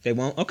won't. They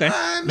won't. Okay.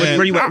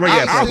 Where you at?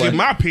 I'll give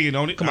my opinion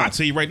on it. Come on, I'll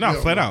tell you right now,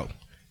 flat out.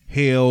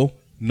 Hell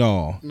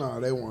no. No,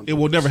 they won't. It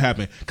will never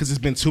happen because there's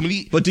been too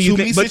many. But do you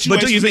think? But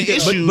do you think they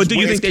should? But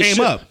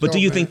do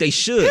you think they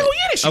should? Hell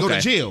yeah, they should go to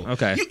jail.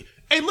 Okay.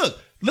 Hey, look.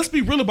 Let's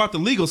be real about the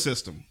legal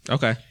system.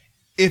 Okay.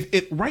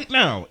 If right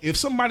now, if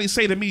somebody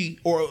say to me,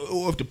 or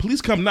if the police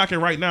come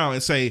knocking right now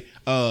and say,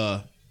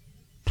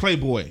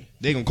 Playboy,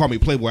 they gonna call me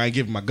Playboy. I ain't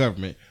giving my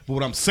government. But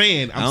what I'm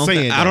saying, I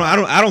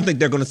don't think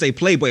they're gonna say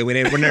Playboy when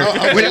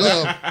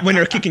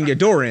they're kicking your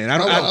door in.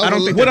 I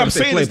don't think what I'm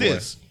saying is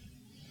this.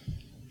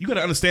 You got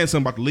to understand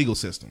something about the legal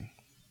system.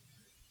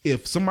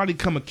 If somebody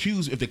come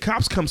accuse, if the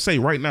cops come say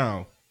right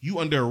now, you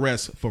under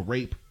arrest for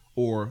rape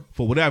or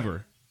for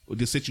whatever.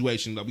 This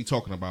situation that we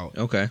talking about.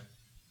 Okay.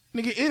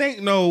 Nigga, it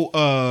ain't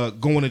no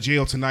going to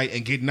jail tonight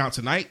and getting out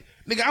tonight.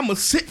 Nigga, I'm going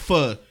to sit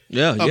for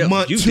a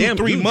month,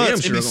 2-3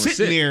 months and be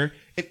sitting there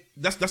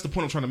That's the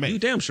point I'm trying to make. You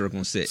damn sure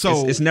gonna sit.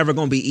 So it's never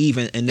gonna be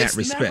even in that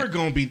respect. It's never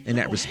gonna be in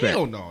that respect.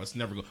 Hell no, it's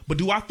never gonna. But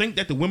do I think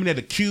that the women that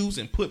accuse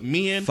and put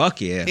men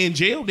in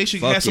jail, they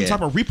should have some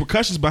type of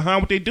repercussions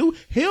behind what they do?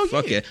 Hell yeah.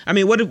 Fuck yeah. I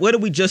mean, what did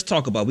we just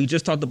talk about? We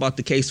just talked about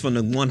the case from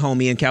the one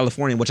homie in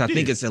California, which I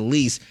think is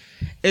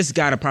it's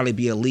got to probably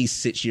be at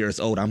least 6 years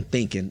old. I'm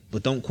thinking,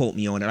 but don't quote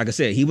me on it. Like I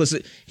said, he was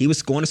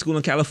going to school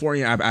in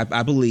California.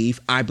 I believe.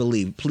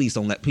 Please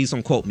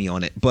don't quote me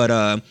on it.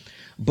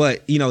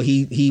 But you know,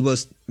 he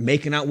was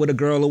making out with a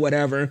girl or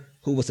whatever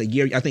who was a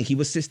year. I think he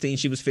was 16,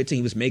 she was 15.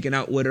 He was making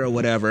out with her or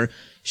whatever.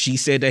 She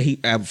said that he,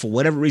 for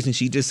whatever reason,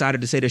 she decided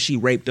to say that she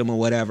raped him or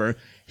whatever.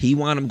 He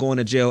wound up going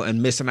to jail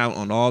and missing out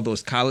on all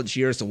those college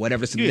years or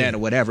whatever, that or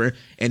whatever.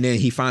 And then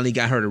he finally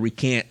got her to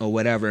recant or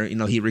whatever. You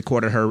know, he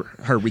recorded her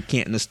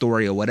recanting the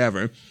story or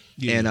whatever.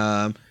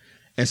 Yeah.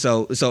 And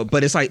so,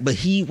 but it's like, but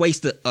he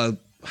wasted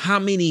how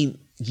many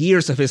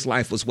years of his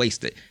life was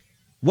wasted?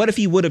 What if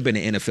he would have been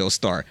an NFL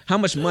star? How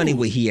much money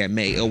would he have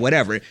made or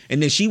whatever?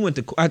 And then she went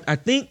to, I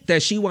think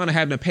that she wound up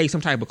having to pay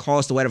some type of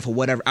cost or whatever for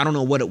whatever. I don't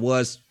know what it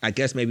was. I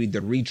guess maybe the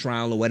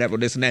retrial or whatever,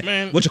 this and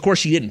that, which of course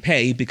she didn't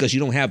pay because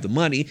you don't have the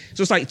money.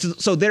 So it's like,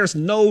 so there's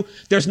no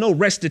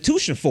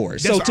restitution for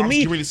it. So to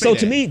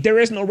me, there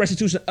is no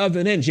restitution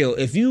other than jail.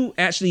 If you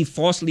actually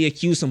falsely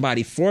accuse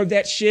somebody for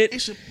that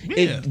shit,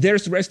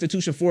 there's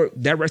restitution for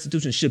it. That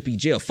restitution should be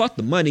jail. Fuck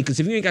the money,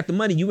 because if you ain't got the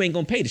money, you ain't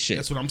gonna pay the shit.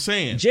 That's what I'm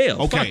saying.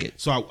 Jail. Okay. Fuck it.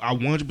 So I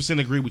 100%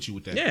 agree with you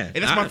with that. Yeah.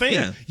 And that's my thing.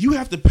 Yeah. You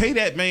have to pay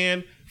that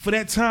man for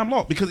that time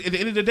off, because at the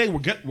end of the day,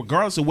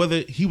 regardless of whether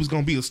he was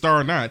going to be a star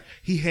or not,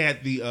 he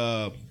had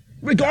the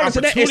regardless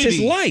of that, it's his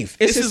life.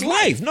 It's his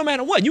life. No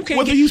matter what, you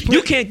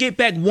can't get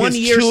back 1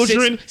 year,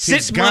 children,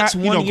 6 months,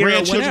 1 year,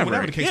 or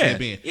whatever the case may have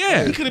been.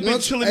 Yeah, he could have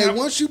been chilling out.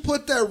 Once you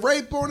put that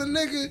rape on a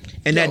nigga,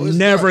 and that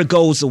never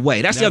goes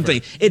away. That's the other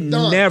thing. It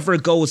never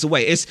goes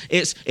away. It's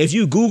if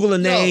you Google a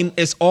name,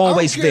 it's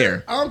always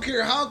there. I don't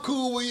care how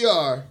cool we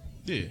are.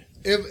 Yeah.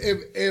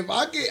 If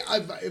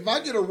I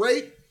get a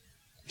rape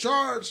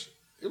charge,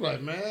 you're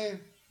like, man,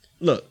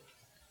 look.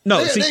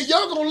 No, then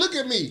y'all gonna look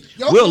at me.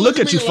 We'll look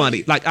at you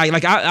funny.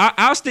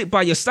 I'll stick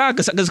by your side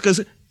because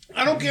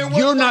I don't care.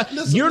 You're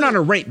not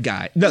a rape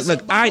guy. Look, whether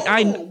if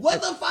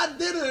I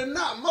did it or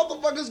not,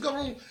 motherfuckers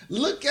gonna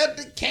look at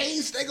the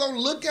case. They gonna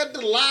look at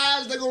the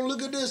lives. They gonna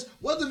look at this.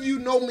 Whether you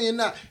know me or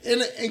not.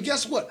 And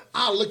guess what?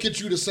 I look at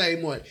you the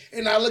same way,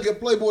 and I look at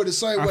Playboy the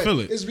same way. I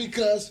feel it. It's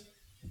because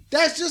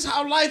that's just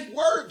how life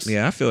works.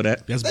 Yeah, I feel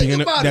that.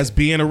 That's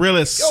being a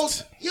realist.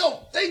 Yo,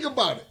 think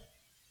about it.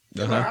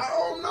 Uh-huh. I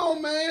don't know,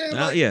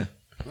 man. Yeah.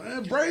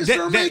 Man,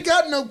 Brainstorm ain't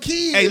got no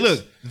kids. Hey,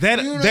 look,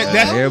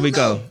 Here we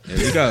go.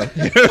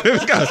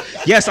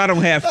 Yes, I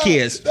don't have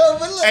kids.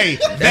 Hey,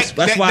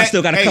 that's why I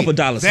still got a couple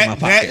dollars in my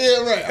pocket.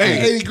 Yeah, right.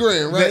 Hey, 80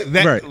 grand, right?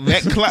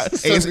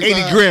 It's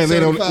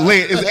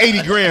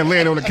 80 grand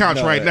laying on the couch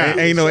right now.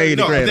 Ain't no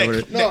 80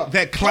 grand.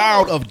 That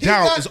cloud of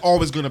doubt is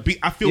always going to be.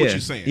 I feel what you're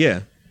saying.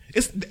 Yeah.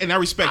 And I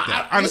respect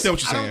that. I understand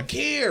what you're saying. I don't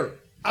care.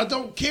 I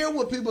don't care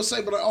what people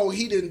say, but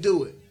he didn't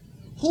do it.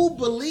 Who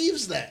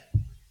believes that?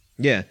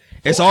 Yeah.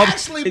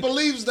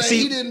 Believes that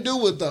he didn't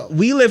do it though.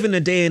 We live in a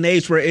day and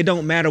age where it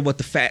don't matter what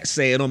the facts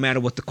say, it don't matter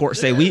what the court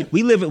say. We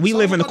live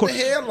in a court.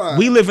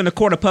 We live in a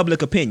court of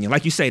public opinion,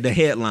 like you say, the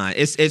headline.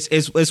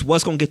 It's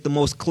what's gonna get the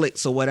most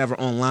clicks or whatever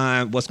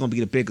online. What's gonna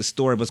be the biggest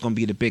story? What's gonna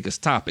be the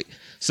biggest topic?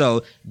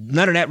 So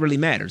none of that really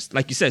matters,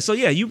 like you said. So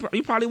yeah, you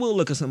probably will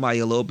look at somebody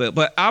a little bit,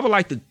 but I would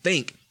like to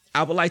think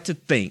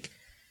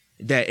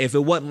that if it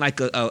wasn't like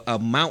a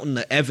mountain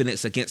of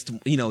evidence against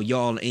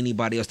y'all or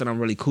anybody else that I'm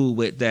really cool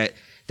with, that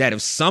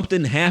if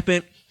something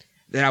happened,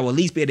 that I would at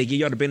least be able to give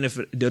y'all the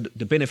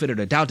benefit of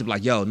the doubt to be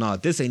like, yo, no,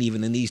 this ain't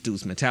even in these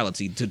dudes'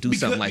 mentality to do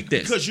something like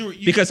this.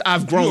 Because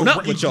I've grown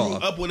up with y'all. You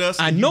grew up with us.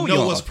 I know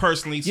y'all. Us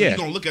personally, so you're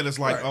gonna look at us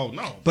like, oh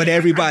no. But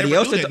everybody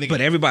else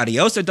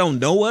that don't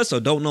know us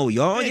or don't know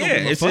y'all,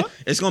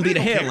 it's gonna be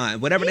the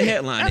headline, whatever the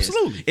headline is.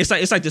 Absolutely.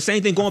 It's like the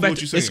same thing going back.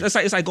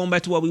 It's like going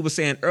back to what we were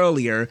saying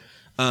earlier.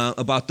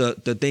 About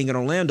the thing in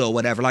Orlando or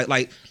whatever,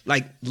 like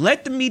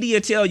let the media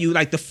tell you,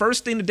 like the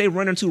first thing that they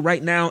run into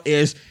right now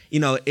is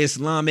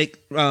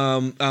Islamic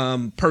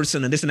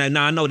person and this and that.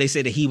 Now I know they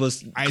say that he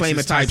was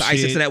claiming ties to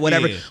ISIS and that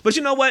whatever, but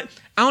you know what?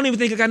 I don't even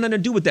think it got nothing to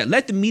do with that.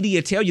 Let the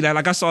media tell you that.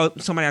 Like I saw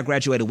somebody I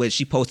graduated with,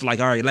 she posted like,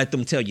 all right, let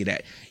them tell you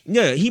that.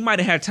 Yeah, he might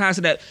have had ties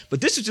to that,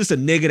 but this is just a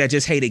nigga that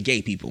just hated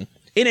gay people.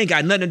 It ain't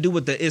got nothing to do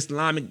with the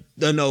Islamic,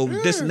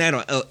 this and that,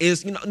 or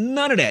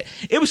none of that.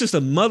 It was just a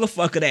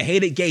motherfucker that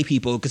hated gay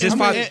people because his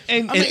father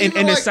and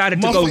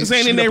decided to go. Motherfuckers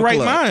ain't in their right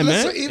mind,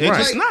 man.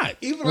 It's not.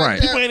 Even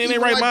like people ain't in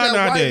their right mind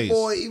nowadays.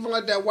 Even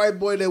like that white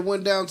boy that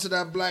went down to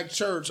that black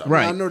church.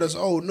 I know that's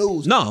old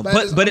news. No, but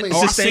it's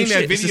the same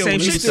shit. It's the same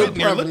shit. It's still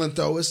prevalent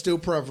though. It's still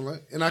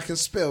prevalent, and I can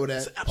spell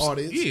that,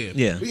 audience.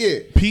 Yeah.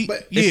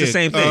 But it's the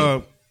same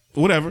thing.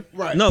 Whatever.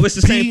 Right. No, it's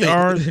the same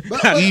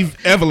thing. Eve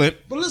Evelyn.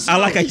 But listen, I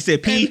like how you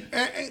said P.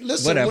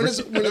 Listen, whatever.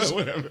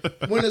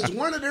 when it's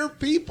one of their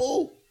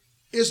people,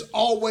 it's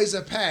always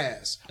a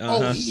pass.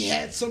 Uh-huh. Oh, he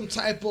had some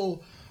type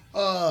of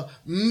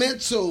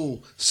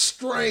mental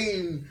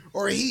strain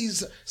or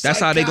he's That's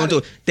how they gonna do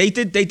it. They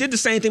did the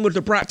same thing with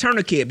the Brock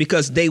Turner kid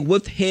because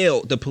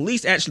the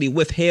police actually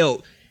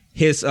withheld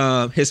his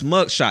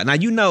mugshot.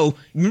 Now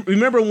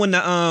remember when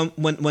the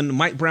when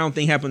Mike Brown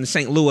thing happened in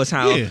St. Louis,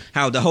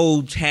 how the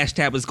whole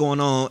hashtag was going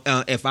on,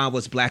 if I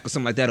was black or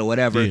something like that or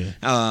whatever,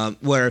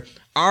 where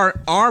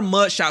our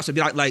mugshots would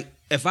be like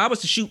if I was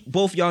to shoot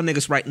both y'all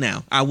niggas right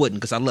now, I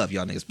wouldn't because I love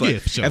y'all niggas.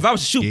 But sure. If I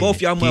was to shoot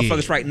both y'all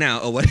motherfuckers right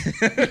now or what,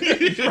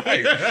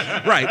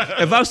 right.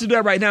 If I was to do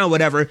that right now or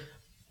whatever,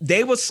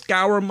 they would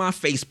scour my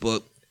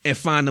Facebook and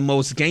find the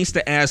most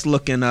gangster ass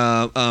looking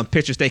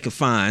pictures they could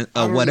find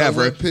or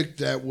whatever. I don't know what pick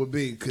that would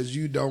be because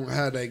you don't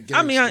have that gangster.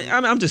 I mean,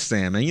 I'm just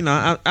saying, man. You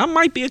know, I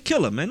might be a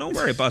killer, man. Don't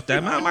worry about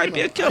that, man. I might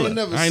be a killer.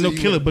 I ain't no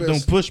killer, but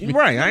don't push me.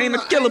 Right, I ain't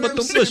a killer, but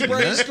don't push me,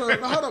 man.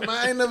 Hold on, man.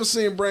 I ain't never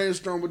seen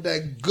Brainstorm with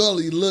that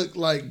gully look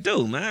like.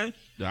 Dude, man.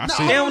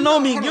 They don't know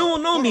me. You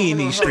don't know me in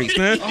these streets,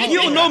 man.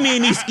 You don't know me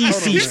in these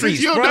EC streets, bro.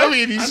 You don't know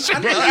me in these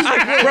streets,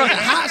 bro.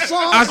 Hot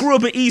sauce. I grew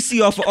up in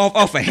EC off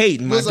of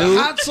hating, my dude. Was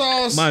hot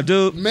sauce, my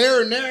dude.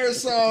 Marinara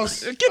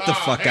sauce. Get the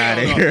fuck out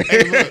of here.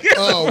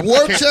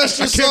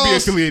 Worcester sauce. I can't be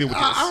affiliated with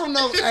this. I don't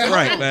know.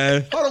 Right,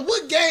 man. Hold on.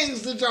 What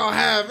gangs did y'all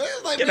have?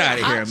 Like, get out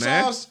of here,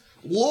 man.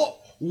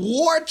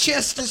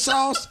 Worcester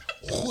sauce.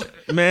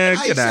 Man,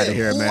 get out of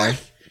here, man.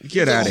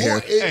 Get out of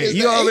here.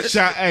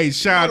 Shout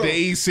out to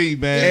EC,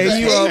 man. Hey,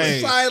 you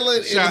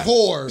silent and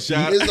whore. Is a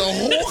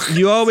whore.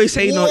 You always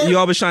hate you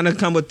always trying to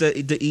come with the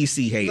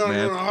EC hate,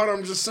 man. No, hold on.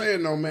 I'm just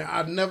saying though, man.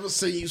 I've never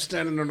seen you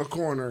standing on the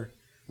corner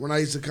when I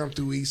used to come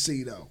through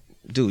EC though.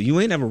 Dude, you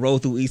ain't never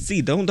rolled through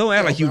EC. Don't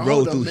act like you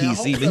rolled through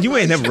EC, man. You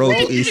ain't never rolled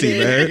through EC,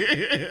 man.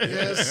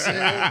 Yes,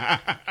 sir.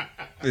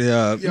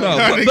 Yeah.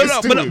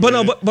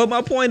 But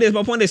my point is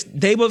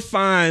they would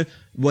find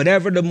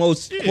whatever the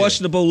most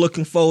questionable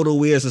looking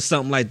photo is or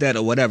something like that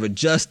or whatever,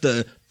 just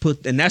to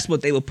put, and that's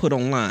what they would put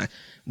online.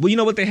 Well, you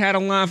know what they had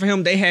online for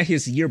him? They had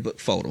his yearbook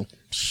photo.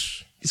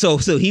 So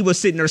he was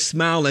sitting there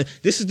smiling.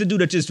 This is the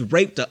dude that just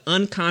raped an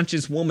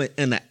unconscious woman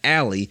in the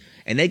alley,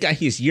 and they got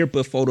his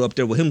yearbook photo up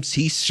there with him,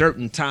 t-shirt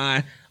and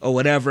tie or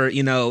whatever,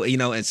 you know,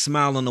 and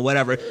smiling or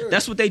whatever.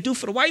 That's what they do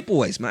for the white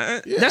boys,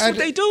 man. Yeah, that's what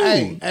they do.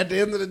 Hey, at the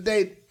end of the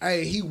day,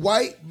 he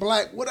white,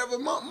 black, whatever,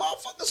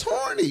 motherfucker's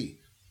horny.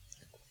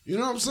 You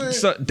know what I'm saying?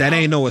 So that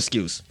ain't no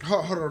excuse.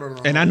 Hold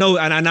on. And I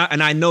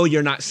know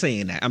you're not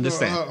saying that. I'm just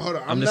saying. Hold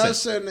on. I'm not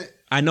saying that.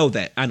 I know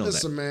that.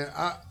 Listen, man.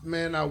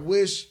 I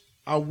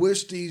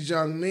wish these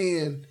young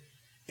men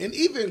and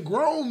even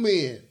grown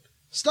men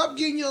stop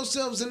getting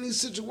yourselves in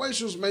these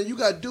situations, man. You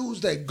got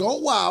dudes that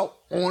go out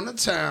on the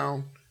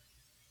town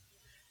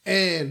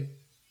and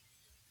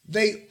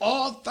they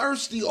all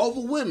thirsty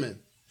over women.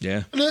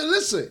 Yeah.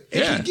 Listen,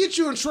 it can get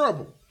you in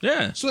trouble.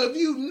 Yeah. So if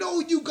you know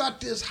you got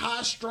this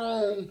high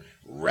strong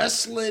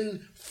wrestling,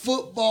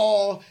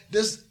 football,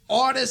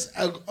 all this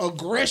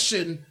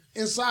aggression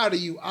inside of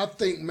you, I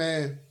think,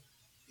 man,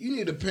 you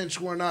need to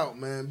pinch one out,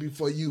 man,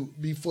 before you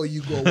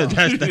go out.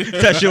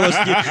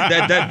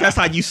 That's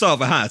how you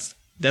solve it, huh?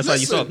 That's how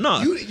you solve it.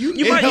 No,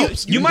 you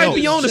might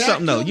be on to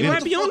something though. You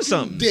might be on to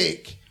something.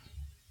 Dick.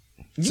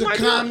 To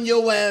calm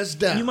your ass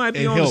down. You might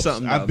be on to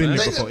something. I've been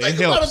there before. Think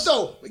about it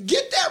though.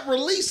 Get that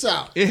release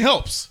out. It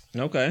helps.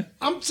 Okay.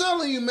 I'm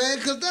telling you, man,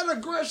 because that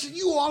aggression,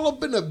 you all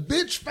up in a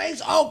bitch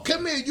face. Oh,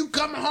 come here, you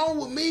coming home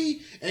with me,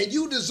 and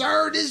you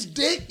deserve this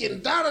dick,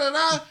 and da da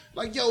da.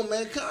 Like, yo,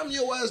 man, calm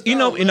your ass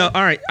down. You know.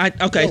 All right.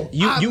 Okay.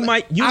 You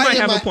might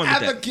have a point with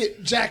that.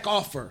 Advocate Jack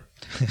Offer.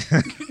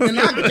 And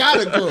I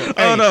got a girl.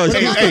 Hold on.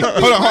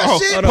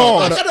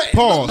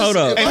 Pause. Hold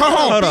on.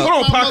 Hold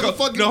on,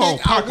 Paco. No,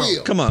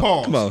 Paco. Come on.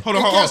 Hold on.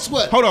 Guess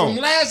what? Hold on.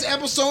 From last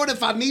episode,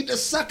 if I need to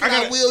suck it,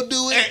 I will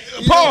do it.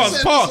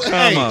 Pause.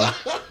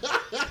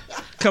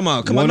 Come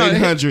on.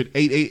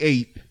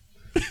 1-800-888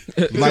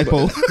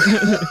 lipo.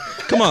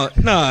 Come on.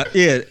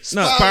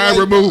 Spine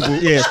removal.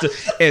 Yeah.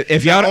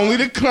 If y'all only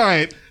the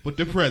client, but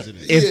the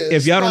president.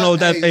 If y'all don't know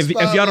that, if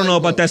y'all don't know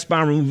about that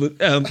spine removal,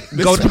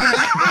 go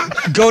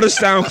to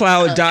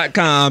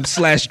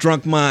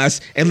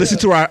SoundCloud.com/drunkminds and listen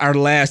to our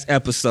last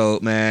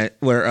episode, man.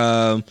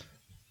 Where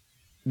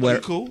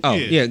cool. Oh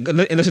yeah,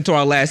 and listen to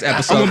our last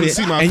episode. I want to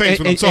see my face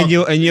when I'm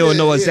talking. And you'll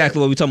know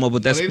exactly what we're talking about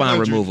with that spine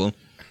removal.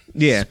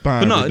 Yeah,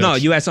 but no,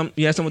 you had some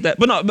with that.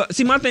 But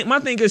see, my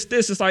thing is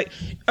this: it's like,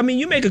 I mean,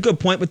 you make a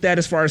good point with that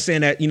as far as saying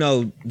that,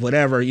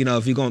 whatever,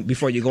 if you're going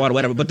before you go out or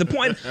whatever. But the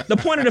point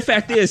of the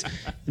fact is,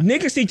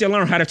 niggas need to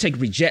learn how to take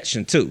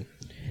rejection too.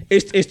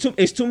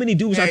 It's too many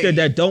dudes out there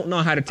that don't know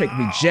how to take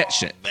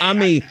rejection.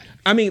 Man.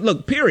 I mean,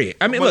 look, period.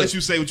 I mean, let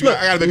you say what you.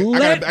 I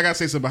gotta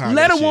say something behind.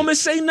 Let a woman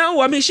say no.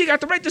 I mean, she got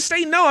the right to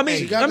say no. I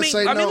mean,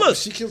 look,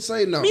 she can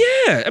say no.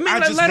 Yeah, I mean,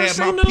 let her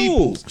say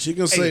no. She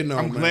can say no.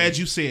 I'm glad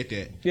you said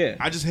that. Yeah,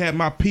 I just had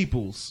my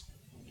peoples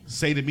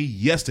say to me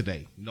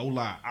yesterday. No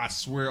lie, I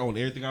swear on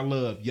everything I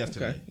love.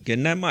 Yesterday,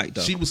 getting that mic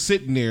though. She was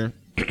sitting there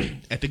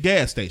at the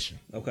gas station.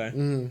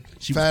 Okay.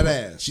 She Fat was,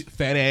 ass.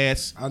 fat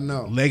ass. I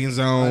know. Leggings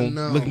on. I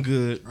know. Looking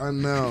good. I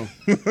know.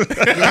 Go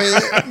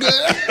ahead.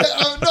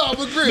 No,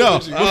 I'm agreeing No.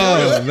 with you.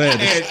 Oh man,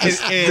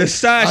 the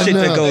side I shit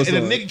that know. goes And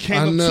on. the nigga I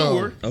came up know. to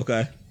her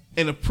Okay.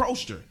 and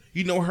approached her.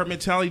 You know her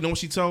mentality. You know what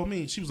she told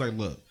me? She was like,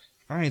 "Look,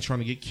 I ain't trying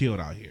to get killed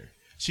out here."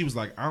 She was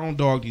like, "I don't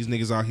dog these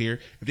niggas out here.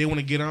 If they want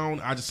to get on,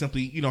 I just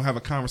simply, have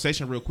a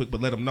conversation real quick,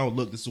 but let them know,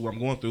 look, this is what I'm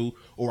going through,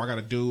 or I got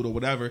a dude, or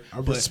whatever." I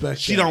respect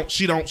she that.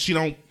 She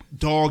don't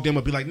dog them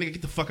or be like, "Nigga,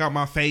 get the fuck out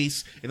my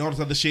face," and all this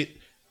other shit.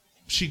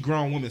 She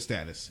grown woman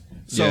status.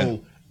 So. Yeah.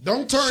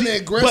 Don't turn the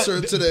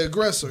aggressor to the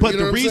aggressor. But you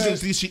know the what I'm reason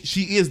saying?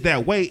 she is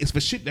that way is for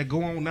shit that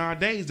go on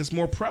nowadays that's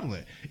more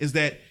prevalent. Is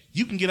that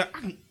you can get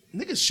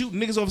niggas shooting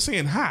niggas over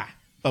saying hi.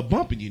 A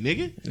bumping you,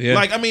 nigga. Yeah.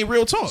 Like, I mean,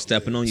 real talk.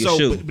 Stepping on your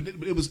shoe. But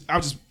it was. I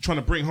was just trying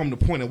to bring home the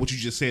point of what you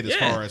just said as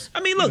far as.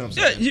 I mean, you look, know what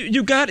I'm saying?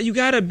 you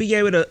gotta be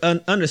able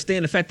to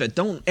understand the fact that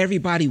don't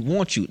everybody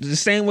want you. The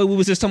same way we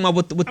was just talking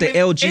about with the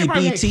everybody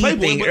want LGBT Playboy,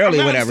 thing but earlier, I'm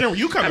not whatever. understanding where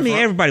you coming I mean,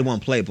 from. everybody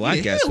want Playboy. I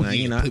Yeah, guess, hell man.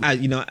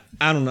 yeah,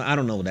 I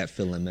don't know that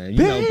feeling, man.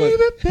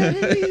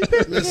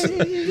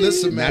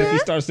 Listen, Not if man. you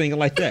start singing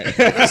like that.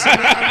 Listen,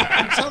 man,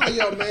 I'm telling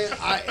y'all, man.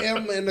 I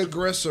am an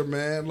aggressor,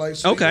 man. Like,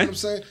 so Okay. you know what I'm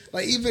saying?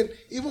 Like,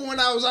 even when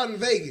I was out in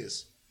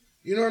Vegas,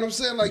 you know what I'm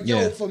saying? Like,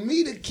 Yeah. yo, for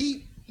me to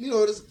keep,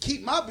 to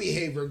keep my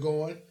behavior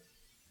going,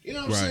 you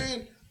know what I'm Right.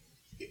 saying?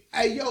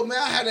 Hey, yo, man,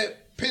 I had to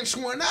pinch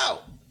one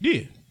out. Yeah.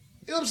 You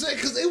know what I'm saying?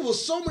 Because it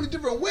was so many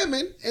different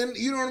women, and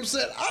you know what I'm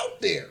saying,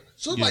 out there.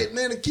 So, Yeah. like,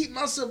 man, to keep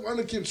myself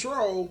under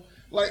control,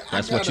 like,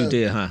 That's I what you gotta-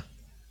 did, huh?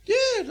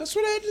 Yeah, that's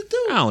what I had to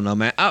do. I don't know,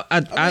 man. It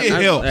helps. Hey, I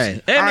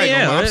ain't gonna lie. I'm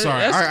that's-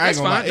 sorry. I ain't That's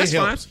gonna lie. fine. It That's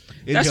fine. helps.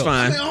 It That's helps. I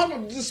fine. mean, hold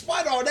on.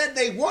 Despite all that,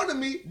 they wanted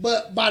me,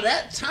 but by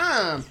that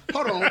time,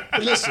 hold on,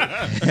 listen.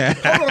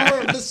 Hold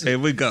on, listen. Here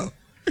we go.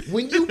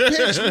 When you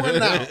pinch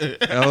one out,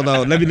 Hold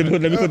on. Let me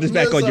put this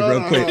back on you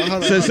real quick.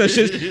 Hold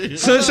on.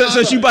 So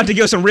you about to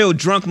give some real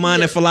drunk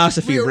minded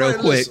philosophy real real right,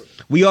 quick. listen.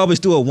 We always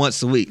do it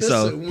once a week,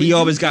 so Listen, when he you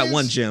always got pinch-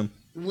 one gym.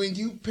 when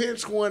you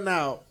pinch one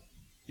out,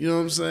 you know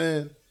what I'm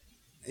saying,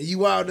 and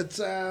you out of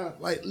town,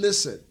 like,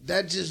 listen,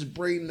 that just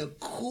bring the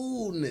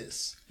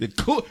coolness. The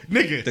cool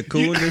nigga. The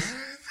coolness.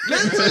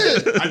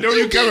 Listen, I know where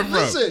you coming from.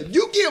 Listen,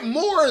 you get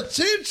more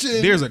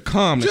attention. There's a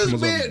calmness.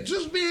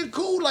 just being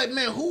cool. Like,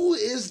 man, who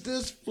is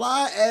this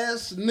fly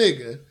ass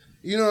nigga?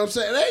 You know what I'm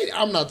saying?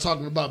 I'm not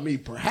talking about me,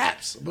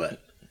 perhaps, but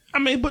I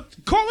mean, but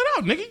call it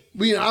out,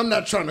 nigga. I'm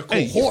not trying to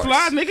Hey, cohort. you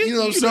fly, nigga. You know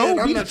what I'm saying?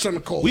 I'm not trying to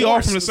cohort. We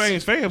all from the same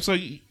fam, so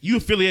you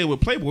affiliated with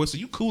Playboy, so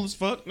you cool as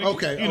fuck. Nigga.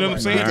 Okay, you know what I'm all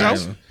saying? right, though? all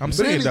right. I'm But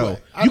saying anyway, though,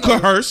 I you know-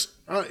 coerce.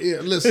 Yeah,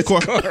 listen.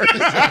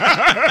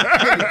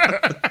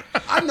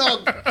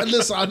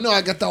 I know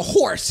I got the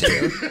horse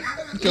here.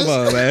 Come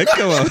on, man.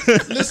 Come on.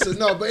 Listen,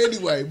 no, but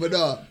anyway,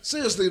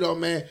 seriously though,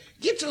 man,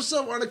 get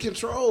yourself under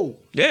control.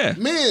 Yeah.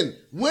 Men,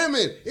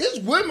 women, it's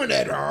women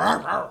that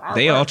are.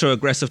 They ultra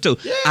aggressive too.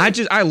 Yeah.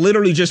 I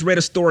literally just read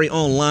a story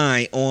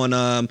online on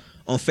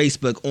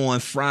Facebook on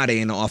Friday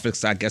in the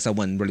office. I guess I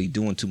wasn't really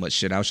doing too much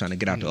shit. I was trying to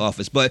get out the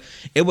office, but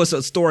it was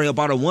a story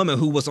about a woman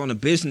who was on a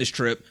business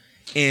trip.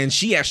 And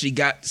she actually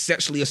got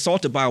sexually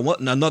assaulted by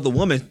another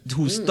woman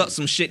who stuck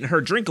some shit in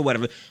her drink or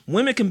whatever.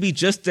 Women can be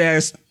just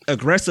as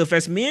aggressive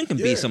as men can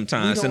be Yeah,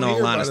 sometimes, we in don't all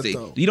hear about honesty. it,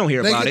 though. You don't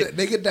hear They about get it.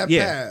 they get that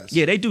yeah. pass.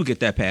 Yeah, they do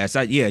get that pass.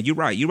 Yeah, you're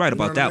right. You're right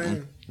about know that what I one.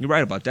 mean? You're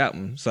right about that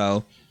one.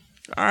 So,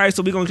 all right,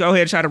 so we're going to go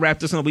ahead and try to wrap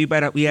this up. We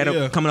had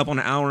Yeah. coming up on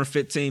an hour and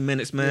 15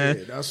 minutes, man.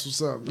 Yeah, that's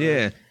what's up, man.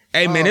 Yeah.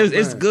 Hey man, Oh,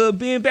 it's man. good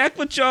being back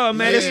with y'all,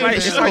 man. Yeah, It's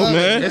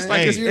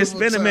like man. it's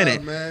been a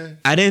minute. Man.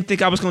 I didn't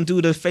think I was gonna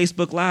do the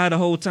Facebook Live the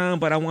whole time,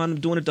 but I wound up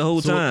doing it the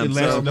whole So time. it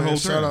lasted So, the whole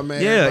Shout time. out,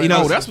 man. Yeah, Everybody you know,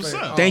 else that's is what's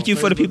paying. up. thank you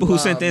for the Facebook people who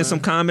Live, sent in man. some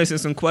comments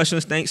and some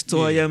questions. Thanks,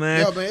 Toya,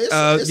 man. Yo, man,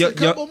 it's a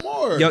couple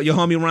more. Your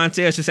homie Ron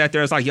Tess just sat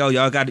there. It's like, y'all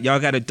got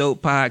a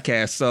dope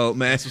podcast. So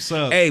man, That's what's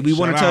up. hey, we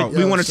want to Shout tell out.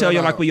 we want to Shout tell you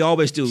out. like we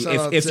always do. Shout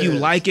out If you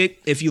Tess.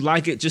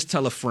 like it, just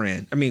tell a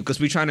friend. I mean, because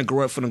we're trying to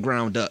grow it from the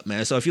ground up,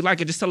 man. So if you like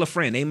it, just tell a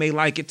friend. They may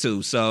like it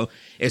too. So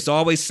it's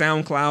always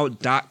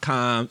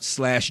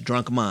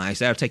SoundCloud.com/drunkminds.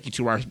 That'll take you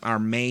to our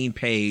main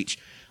page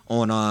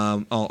on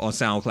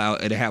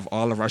SoundCloud. It'll have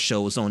all of our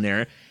shows on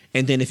there.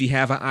 And then if you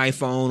have an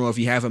iPhone or if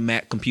you have a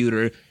Mac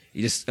computer,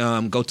 you just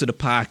go to the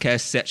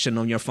podcast section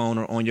on your phone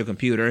or on your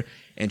computer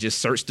and just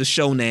search the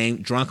show name,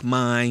 Drunk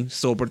Mind,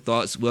 Sober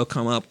Thoughts will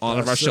come up. All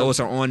of our shows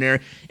are on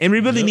there. And we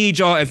really need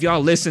y'all, if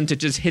y'all listen, to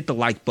just hit the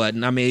like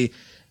button. I mean,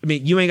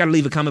 you ain't got to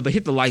leave a comment, but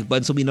hit the like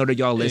button so we know that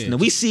y'all listening.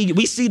 We see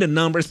the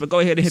numbers, but go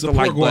ahead and hit the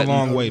Support like go a button.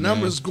 long way, man.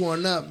 Numbers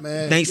going up,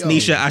 man. Thanks, Yo.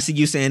 Nisha. I see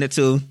you saying it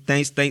too.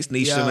 Thanks,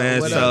 Nisha, Yo, man.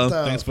 what So up,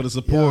 though? Thanks for the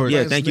support. yeah,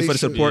 Thanks, thank you for the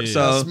Nisha. support. Yeah.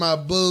 So That's my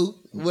boo.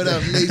 What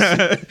up,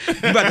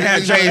 Nisha? you about to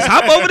have James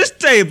hop over this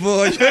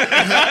table. You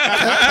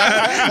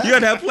got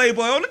to have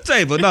Playboy on the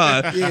table.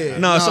 Yeah.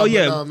 No. So But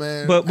yeah, no,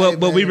 man. but Hey,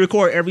 we man.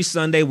 record every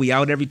Sunday. We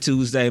out every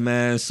Tuesday,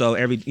 man. So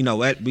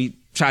we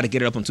try to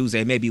get it up on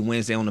Tuesday, maybe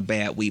Wednesday on a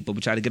bad week, but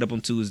we try to get up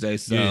on Tuesday.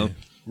 So. Yeah.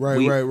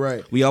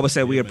 Right. We always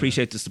say we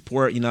appreciate the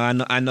support. I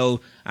know,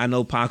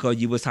 Paco,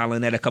 you was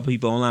hollering at a couple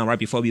people online right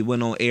before we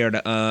went on air.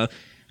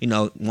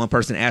 one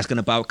person asking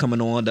about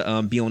coming on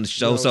to be on the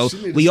show. Yo, so she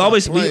need to we stop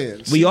always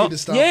playing. She we all need to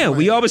stop yeah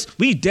playing.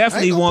 we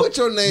definitely I ain't gonna want put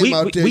your name we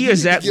out there. we You need to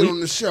exactly get on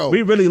the show.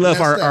 we really love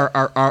That's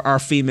that. our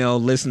female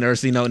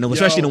listeners, and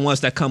especially Yo. the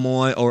ones that come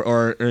on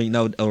or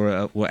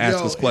will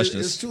ask us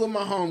questions. It's two of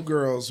my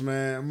homegirls,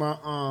 man. My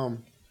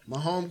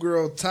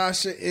homegirl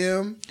Tasha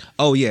M.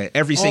 Oh yeah,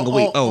 every single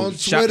week. on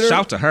Twitter.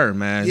 Shout to her,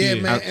 man. Yeah,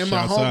 man, and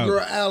my shouts out.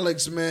 homegirl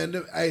Alex, man.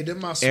 They're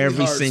my sweethearts,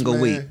 Every single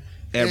man. week.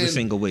 Every And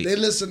single week. They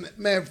listen,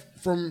 man,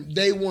 from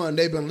day one.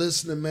 They've been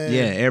listening, man.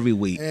 Yeah, every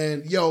week.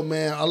 And yo,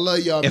 man, I love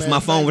y'all. If man. my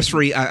phone Thank was you.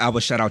 free, I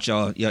would shout out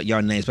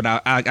y'all names, but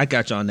I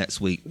got y'all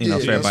next week. For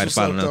everybody to that's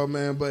follow what's up, them. though,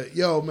 man. But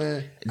yo,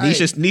 man,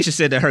 Nisha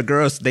said that her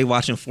girls they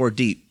watching 4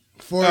 Deep.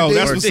 That's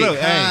what's up.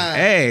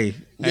 Hey.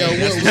 Yo,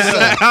 Hey, what's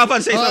up? I was about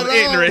to say something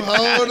ignorant.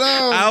 Hold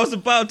on. I was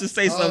about to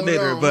say something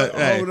ignorant, but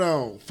hey. hold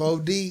on, 4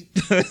 deep.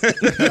 See,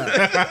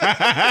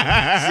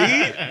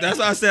 that's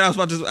what I said. I was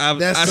about to.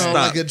 That I sounds stopped.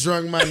 like a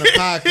drunk man in the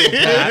pocket.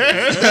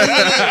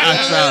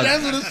 I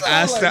That's what it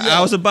sounds like. I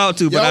was about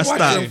to, but I Y'all stopped.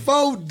 watching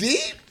 4 deep.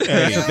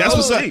 Hey, Yo. that's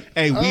what's up.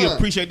 Hey, we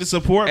appreciate the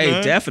support, Hey,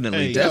 man.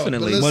 definitely, Hey,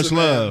 definitely. Yo, but Much listen,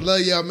 love. Man,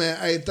 love y'all, man.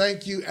 Hey,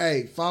 thank you.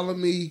 Hey, follow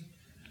me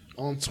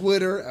on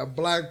Twitter at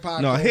Black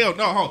Paco. No, hell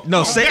no. Hold,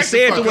 No, hold, say back it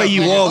the fuck way up,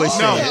 you nigga. always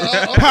No,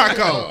 say it.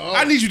 Paco,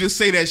 I need you to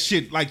say that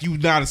shit like you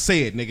know how to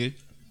say it, nigga.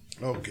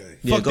 Okay.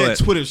 Yeah, Fuck go that ahead.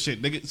 Twitter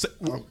shit,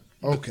 nigga.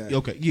 Okay.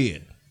 Okay, yeah.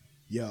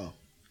 Yo,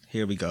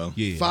 Here we go.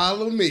 Yeah.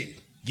 follow me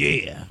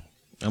Yeah.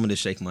 I'm gonna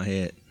shake my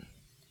head.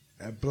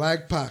 at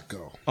Black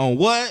Paco On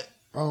what?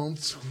 on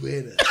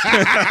Twitter.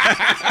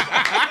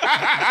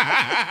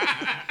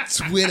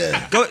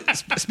 Twitter. Go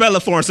spell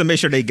it for us and make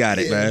sure they got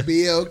it, Yeah, man.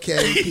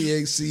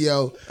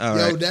 BLKPACO. All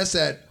Yo, right. that's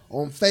at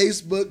on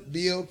Facebook,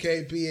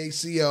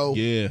 BLKPACO.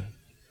 Yeah.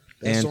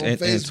 That's on And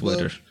Facebook.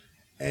 Twitter.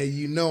 And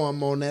you know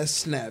I'm on that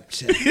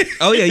Snapchat.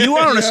 Oh yeah, you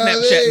are on a You know what I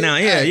Snapchat mean? now.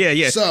 Yeah, Hey, yeah,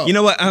 yeah. so, You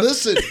know what?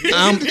 listen,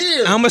 I'm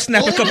here. gonna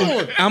snap a Hold couple.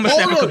 on. I'm gonna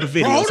snap a Hold couple on.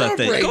 videos. Hold I on,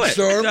 think. Go ahead.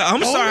 brainstorm. Yeah,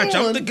 I'm Hold sorry, I on.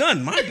 jumped the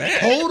gun. My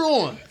bad. Hold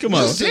on. Come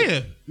on. Listen, Yeah.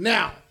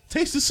 now,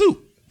 Taste the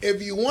soup.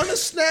 if you want to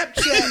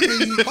Snapchat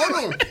me,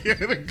 hold on.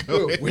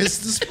 Go ahead. Where's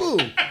the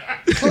spoon?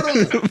 Hold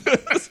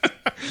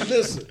on.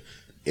 Listen,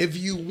 if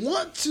you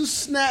want to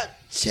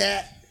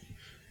Snapchat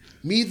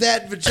me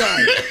that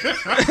vagina,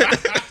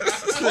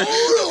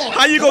 hold on.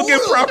 How you gonna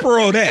get Hold on. proper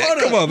on that? Hold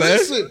Come on, man.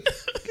 Listen,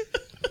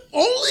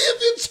 only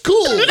if it's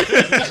cool.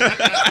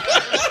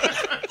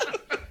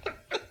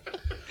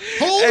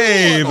 Hold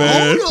Hey, on.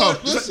 man. Hold on. Oh,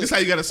 Listen, this is how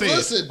you gotta say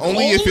listen, it.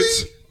 Only if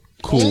it's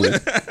cool. only-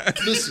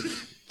 listen,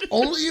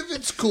 only if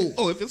it's cool.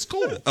 Oh, if it's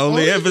cool.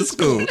 Only if it's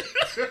cool.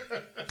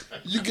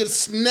 You can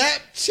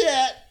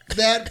Snapchat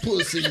that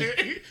pussy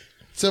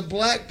to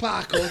Black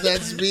Paco.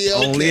 That's me.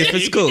 Okay. Only if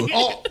it's cool.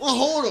 Oh, well,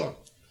 hold on.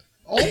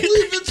 Only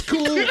if it's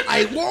cool.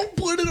 I won't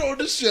put it on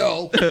the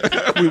show.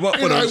 We won't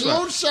put And I on. All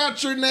won't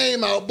shout your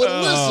name out. But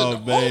Oh,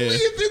 listen, man. only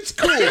if it's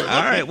cool.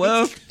 right.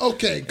 Well,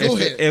 Okay, go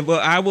ahead.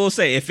 well, I will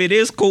say if it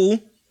is cool,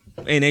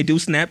 and they do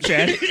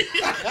Snapchat,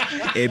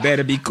 it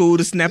better be cool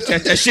to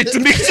Snapchat that shit to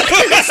me.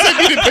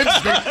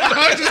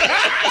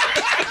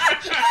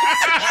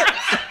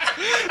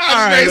 All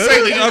right,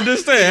 I'm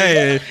just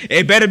saying, hey,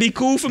 it better be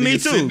cool for me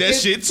Nigga, too. send that It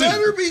shit too.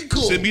 better be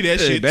cool. Send me that It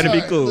shit. better too. be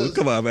All right, cool. listen.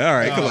 Come on, man. All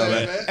right, come on,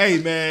 man. Hey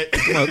man.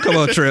 Come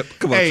on, Trip.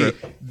 Come on, Hey,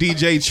 Trip.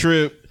 DJ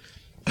Trip.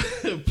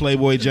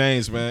 Playboy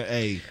James, man.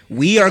 Hey.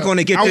 We are going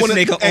to get I this wanna-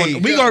 nigga hey,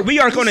 on. We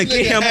are going to this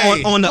get him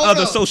nigga- on the hold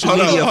other up, social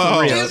hold up, media hold for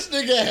up. real. This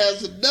nigga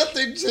has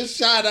nothing to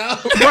shout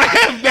out.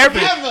 Right.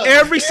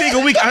 Every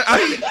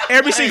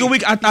single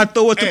week, I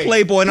throw it to Hey,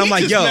 Playboy, and I'm he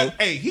like, just yo.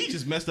 hey, he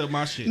just messed up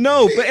my shit.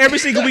 No, but every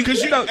single week,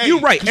 because hey, you're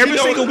right. 'cause you Every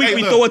know- single week hey,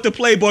 we look. throw it to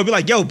Playboy, be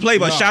like, yo,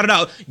 Playboy, No. shout it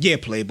out. Yeah,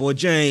 Playboy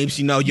James,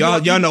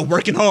 y'all know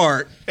working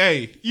hard.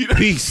 Hey, you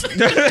Peace.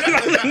 Nigga.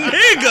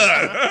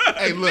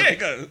 Hey, look.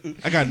 Nigga.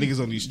 I got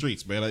niggas on these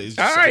streets, man. It's just,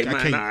 All right, I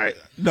man, can't- all right.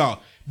 No,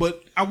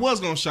 but I was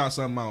gonna shout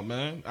something out,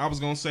 man. I was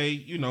gonna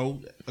say,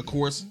 of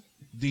course,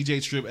 DJ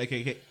Trip,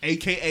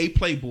 aka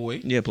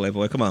Playboy. Yeah,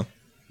 Playboy, come on.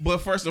 But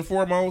first and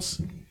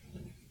foremost,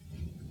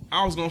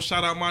 I was gonna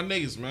shout out my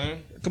niggas,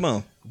 man. Come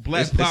on.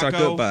 Black It's our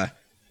Paco. goodbye.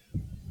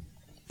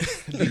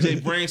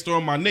 DJ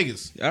Brainstorm, my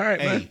niggas. All right,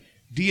 man.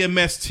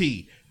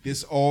 DMST,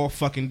 this all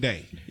fucking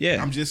day.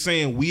 Yeah. I'm just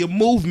saying, we a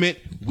movement.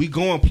 We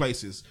going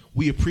places.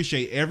 We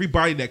appreciate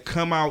everybody that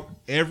come out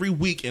every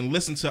week and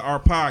listen to our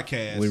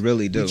podcast. We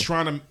really do.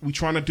 We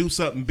trying to do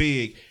something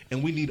big,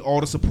 and we need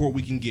all the support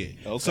we can get.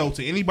 Okay. So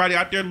to anybody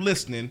out there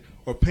listening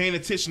or paying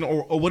attention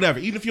or whatever,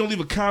 even if you don't leave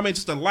a comment,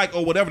 just a like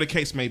or whatever the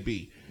case may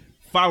be,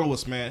 follow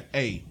us, man.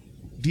 Hey,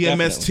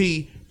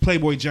 DMST,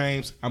 Playboy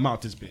James, I'm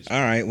out this bitch.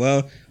 All right,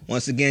 well,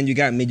 once again, you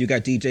got me. You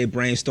got DJ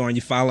Brainstorm.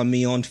 You follow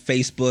me on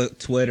Facebook,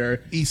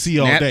 Twitter, EC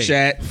all day.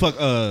 Snapchat, Fuck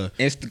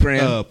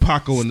Instagram.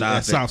 Paco and Stop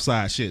that it.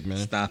 Southside shit, man.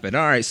 Stop it.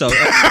 All right, so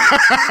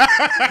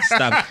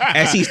stop it.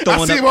 As he's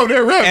throwing see up, him over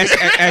there rapping.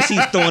 as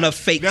he's throwing up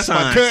fake That's my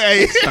signs. cut,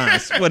 hey.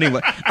 signs. But anyway,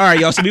 all right,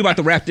 y'all. So we about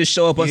to wrap this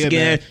show up once Yeah,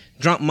 again. man.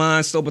 Drunk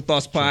Minds, Sober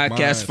Thoughts Podcast.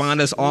 Minds.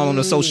 Find us all on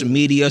the social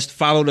medias.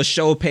 Follow the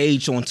show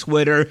page on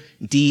Twitter,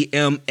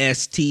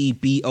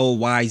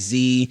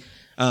 DMSTBOYZ,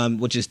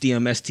 which is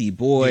DMST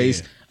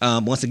Boys. Yeah.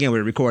 Once again, we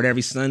record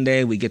every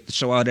Sunday. We get the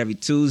show out every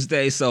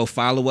Tuesday. So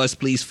follow us.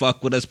 Please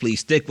fuck with us. Please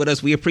stick with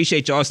us. We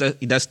appreciate y'all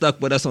that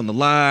stuck with us on the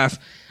live.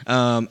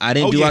 I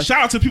didn't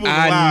shout out to people.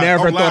 I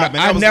never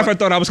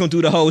thought I was going to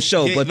do the whole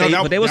show, but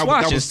they was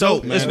watching. That was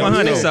dope, so it's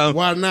 100. So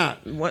why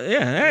not?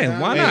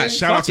 Why not?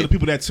 Shout out to the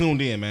people that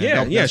tuned in,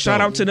 man. Yeah,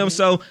 shout out to them.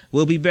 So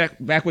we'll be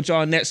back with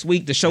y'all next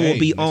week. The show will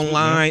be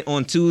online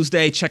on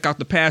Tuesday. Check out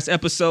the past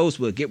episodes.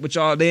 We'll get with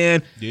y'all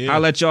then.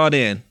 I'll let y'all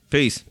then.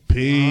 Peace.